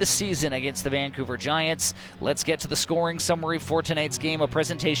 10th win of the season against the Vancouver Giants. Let's get to the scoring summary for tonight's game, a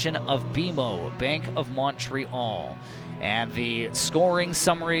presentation of BMO, Bank of Montreal. And the scoring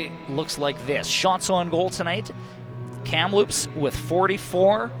summary looks like this. Shots on goal tonight, Kamloops with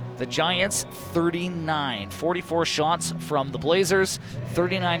 44, the Giants 39. 44 shots from the Blazers,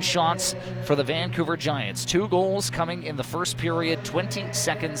 39 shots for the Vancouver Giants. 2 goals coming in the first period, 20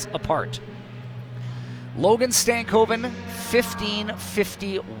 seconds apart. Logan Stankoven,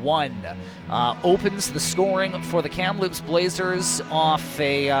 15:51, opens the scoring for the Kamloops Blazers off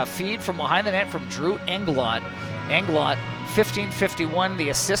a feed from behind the net from Drew Englot. Englot, 15:51, the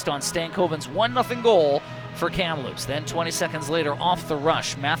assist on Stankoven's 1-0 goal for Kamloops. Then 20 seconds later, off the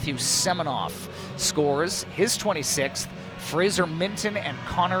rush, Matthew Semenoff scores his 26th. Fraser Minton and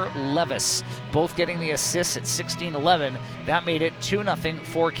Connor Levis both getting the assists at 16:11. That made it 2-0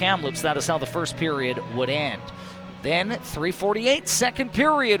 for Kamloops. That is how the first period would end. Then 3:48, second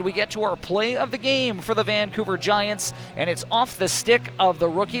period, we get to our play of the game for the Vancouver Giants, and it's off the stick of the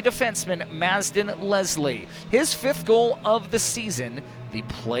rookie defenseman Mazden Leslie. His 5th goal of the season, the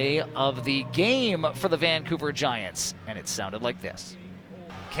play of the game for the Vancouver Giants, and it sounded like this.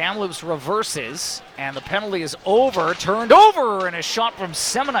 Kamloops reverses, and the penalty is turned over, and a shot from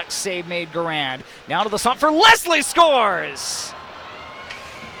Semenuk's save made Garand. Now to the slot for Leslie, scores!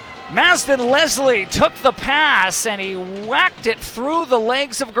 Mazden Leslie took the pass, and he whacked it through the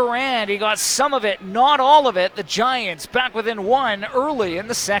legs of Garand. He got some of it, not all of it. The Giants back within 1 early in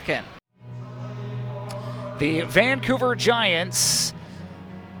the second. The Vancouver Giants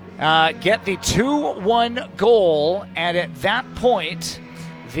get the 2-1 goal, and at that point,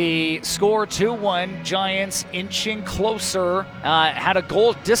 the score 2-1, Giants inching closer, had a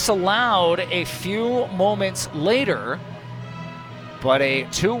goal disallowed a few moments later, but a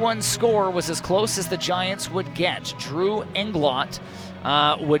 2-1 score was as close as the Giants would get. Drew Englot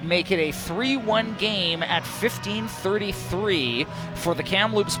would make it a 3-1 game at 15:33 for the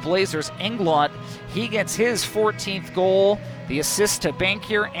Kamloops Blazers. Englot, he gets his 14th goal. The assist to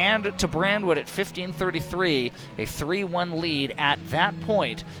Bankier and to Brandwood at 15:33, a 3-1 lead at that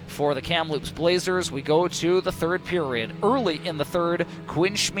point for the Kamloops Blazers. We go to the third period. Early in the third,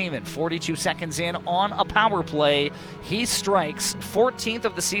 Quinn Schmeeman, 42 seconds in on a power play. He strikes 14th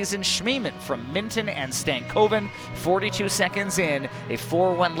of the season. Schmeeman from Minton and Stankoven, 42 seconds in, a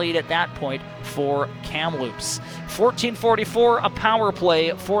 4-1 lead at that point for Kamloops. 14:44, a power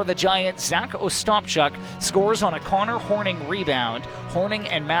play for the Giants. Zach Ostapchuk scores on a Connor Horning rebound. Horning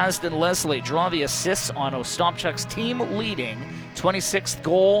and Mazden Leslie draw the assists on Ostapchuk's team-leading 26th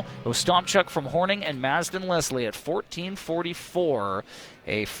goal. Ostapchuk from Horning and Mazden Leslie at 14:44.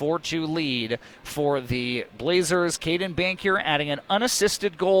 A 4-2 lead for the Blazers. Caden Bankier adding an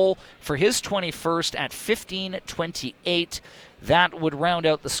unassisted goal for his 21st at 15:28. That would round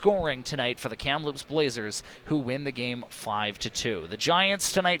out the scoring tonight for the Kamloops Blazers, who win the game 5-2. The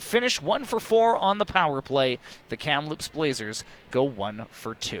Giants tonight finish 1 for 4 on the power play. The Kamloops Blazers go 1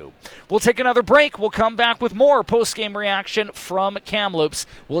 for 2. We'll take another break. We'll come back with more post-game reaction from Kamloops.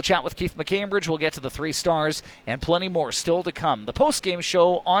 We'll chat with Keith McCambridge. We'll get to the 3 stars and plenty more still to come. The post-game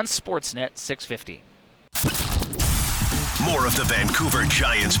show on Sportsnet 650. More of the Vancouver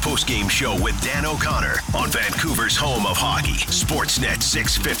Giants postgame show with Dan O'Connor on Vancouver's home of hockey, Sportsnet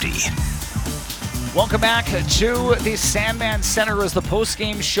 650. Welcome back to the Sandman Centre as the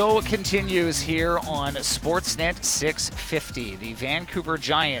postgame show continues here on Sportsnet 650. The Vancouver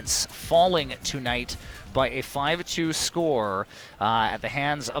Giants falling tonight by a 5-2 score at the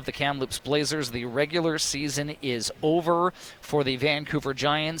hands of the Kamloops Blazers. The regular season is over for the Vancouver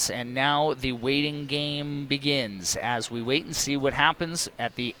Giants, and now the waiting game begins as we wait and see what happens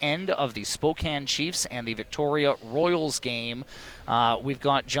at the end of the Spokane Chiefs and the Victoria Royals game. We've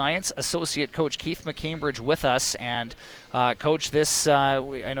got Giants associate coach Keith McCambridge with us, and Coach, this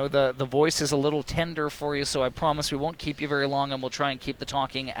I know the voice is a little tender for you, so I promise we won't keep you very long, and we'll try and keep the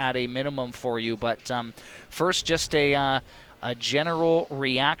talking at a minimum for you. But first, just a general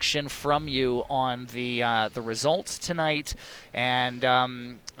reaction from you on the results tonight, and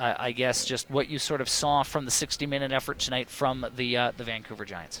I guess, just what you sort of saw from the 60-minute effort tonight from the Vancouver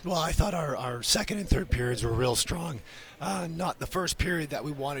Giants. Well, I thought our second and third periods were real strong. Not the first period that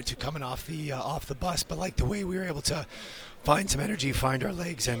we wanted to coming off the bus, but like the way we were able to find some energy, find our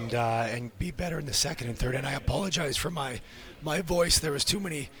legs, and be better in the second and third. And I apologize for my voice. There was too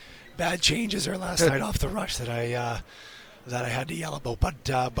many bad changes there last night off the rush that I had to yell about,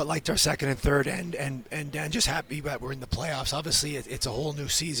 but liked our second and third, and just happy that we're in the playoffs. Obviously, it's a whole new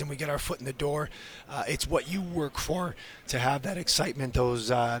season. We get our foot in the door. It's what you work for to have that excitement, those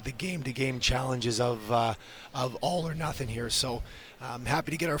the game-to-game challenges of all or nothing here. So I'm happy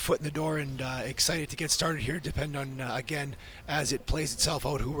to get our foot in the door and excited to get started here, depending on, again, as it plays itself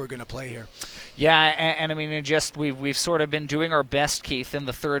out, who we're going to play here. Yeah, and I mean, we've sort of been doing our best, Keith, in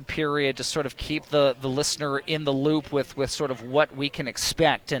the third period to sort of keep the listener in the loop with sort of what we can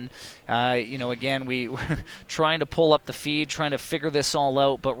expect. And, again, we're trying to pull up the feed, trying to figure this all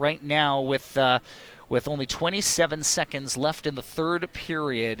out. But right now, with only 27 seconds left in the third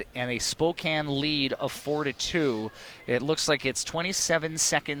period and a Spokane lead of 4-2, it looks like it's 27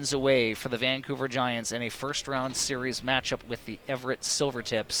 seconds away for the Vancouver Giants in a first-round series matchup with the Everett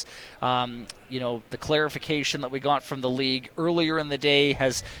Silvertips. The clarification that we got from the league earlier in the day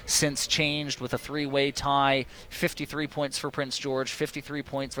has since changed with a three-way tie. 53 points for Prince George, 53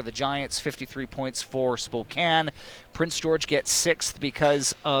 points for the Giants, 53 points for Spokane. Prince George gets sixth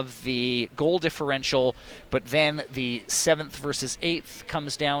because of the goal differential, but then the 7th versus 8th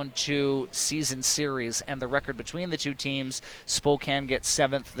comes down to season series, and the record between the two teams, Spokane gets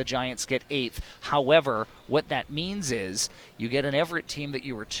 7th, the Giants get 8th. However, what that means is you get an Everett team that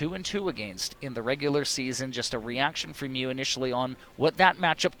you were 2-2 against in the regular season. Just a reaction from you initially on what that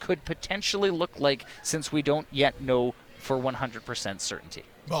matchup could potentially look like, since we don't yet know for 100% certainty.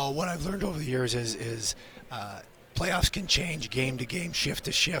 Well, what I've learned over the years is playoffs can change game to game, shift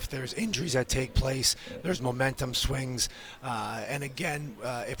to shift. There's injuries that take place. There's momentum swings. And again,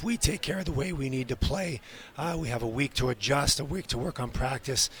 if we take care of the way we need to play, we have a week to adjust, a week to work on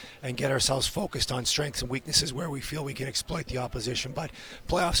practice, and get ourselves focused on strengths and weaknesses where we feel we can exploit the opposition. But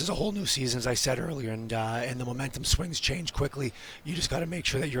playoffs is a whole new season, as I said earlier, and the momentum swings change quickly. You just got to make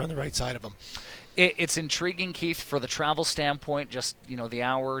sure that you're on the right side of them. It's intriguing, Keith, for the travel standpoint, just, the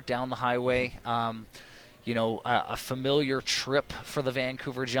hour down the highway. A familiar trip for the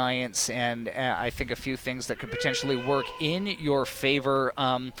Vancouver Giants, and I think a few things that could potentially work in your favor.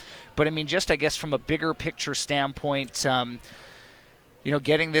 But, I mean, just, I guess, from a bigger picture standpoint,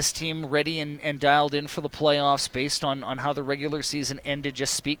 getting this team ready and dialed in for the playoffs based on how the regular season ended,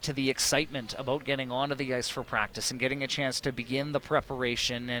 just speak to the excitement about getting onto the ice for practice and getting a chance to begin the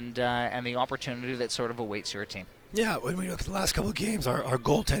preparation and the opportunity that sort of awaits your team. Yeah, when we look at the last couple of games, our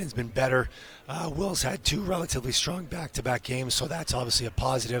goaltending's been better. Will's had two relatively strong back-to-back games, so that's obviously a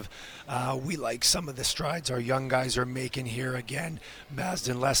positive. We like some of the strides our young guys are making here. Again,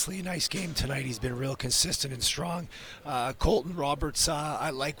 Mazden Leslie, nice game tonight. He's been real consistent and strong. Colton Roberts,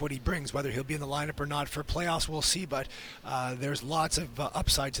 I like what he brings. Whether he'll be in the lineup or not for playoffs, we'll see, but there's lots of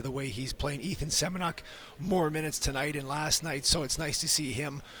upside to the way he's playing. Ethan Semenuk, more minutes tonight and last night, so it's nice to see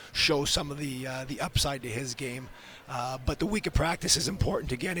him show some of the upside to his game. But the week of practice is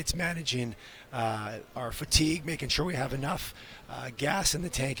important. Again, it's managing our fatigue, making sure we have enough gas in the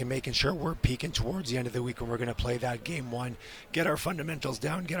tank, and making sure we're peaking towards the end of the week when we're going to play that game one. Get our fundamentals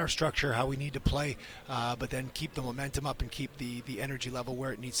down, get our structure, how we need to play, but then keep the momentum up and keep the energy level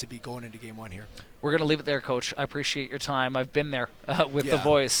where it needs to be going into game one here. We're going to leave it there, Coach. I appreciate your time. I've been there with the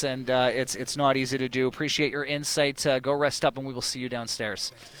voice, and it's not easy to do. Appreciate your insight. Go rest up, and we will see you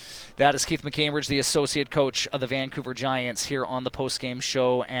downstairs. That is Keith McCambridge, the associate coach of the Vancouver Giants, here on the postgame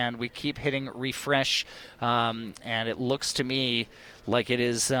show, and we keep hitting refresh, and it looks to me like it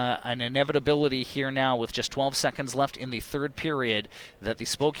is an inevitability here now with just 12 seconds left in the third period that the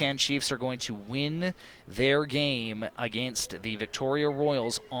Spokane Chiefs are going to win their game against the Victoria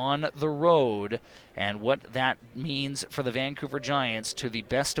Royals on the road. And what that means for the Vancouver Giants, to the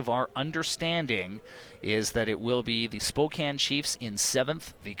best of our understanding, is that it will be the Spokane Chiefs in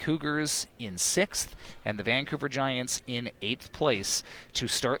 7th, the Cougars in 6th, and the Vancouver Giants in 8th place to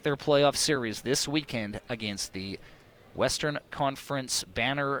start their playoff series this weekend against the Western Conference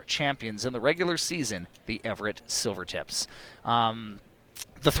banner champions in the regular season, the Everett Silvertips.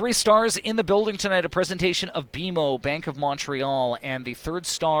 The three stars in the building tonight, a presentation of BMO, Bank of Montreal, and the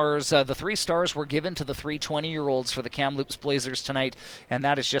three stars were given to the 20-year-olds for the Kamloops Blazers tonight, and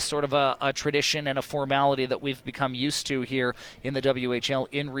that is just sort of a tradition and a formality that we've become used to here in the WHL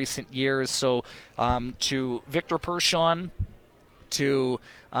in recent years. So to Victor Pershon, to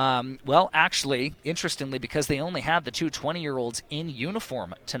Well, actually, interestingly, because they only had the two 20-year-olds in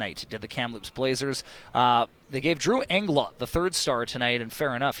uniform tonight, did the Kamloops Blazers. They gave Drew Engla the third star tonight, and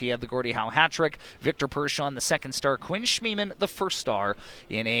fair enough, he had the Gordie Howe hat trick. Victor Pershon, the second star. Quinn Schmiemann, the first star,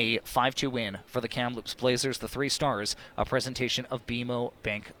 in a 5-2 win for the Kamloops Blazers. The 3 stars, a presentation of BMO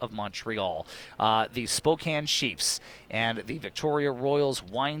Bank of Montreal. The Spokane Chiefs and the Victoria Royals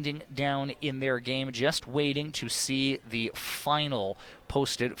winding down in their game, just waiting to see the final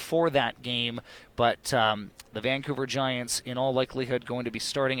posted for that game. But the Vancouver Giants, in all likelihood, going to be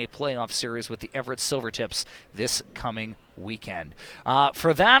starting a playoff series with the Everett Silvertips this coming weekend.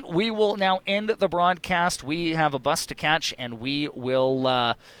 For that, we will now end the broadcast. We have a bus to catch, and we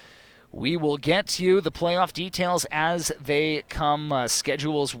will get to you the playoff details as they come.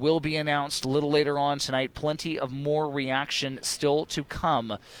 Schedules will be announced a little later on tonight. Plenty of more reaction still to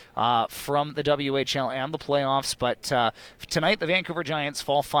come from the WHL and the playoffs. But tonight, the Vancouver Giants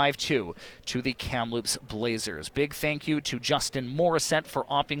fall 5-2 to the Kamloops Blazers. Big thank you to Justin Morissette for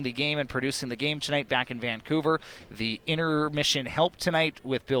opping the game and producing the game tonight back in Vancouver. The intermission help tonight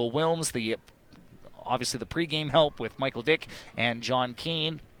with Bill Wilms. Obviously, the pregame help with Michael Dick and John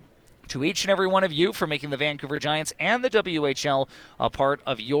Keane. To each and every one of you for making the Vancouver Giants and the WHL a part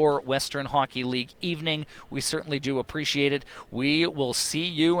of your Western Hockey League evening. We certainly do appreciate it. We will see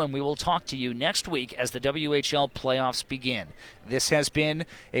you and we will talk to you next week as the WHL playoffs begin. This has been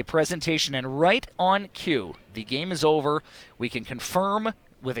a presentation, and right on cue, the game is over. We can confirm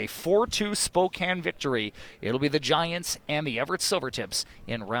with a 4-2 Spokane victory, it'll be the Giants and the Everett Silvertips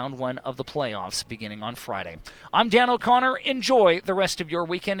in round 1 of the playoffs beginning on Friday. I'm Dan O'Connor. Enjoy the rest of your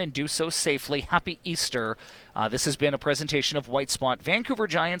weekend and do so safely. Happy Easter. This has been a presentation of White Spot Vancouver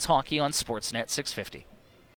Giants hockey on Sportsnet 650.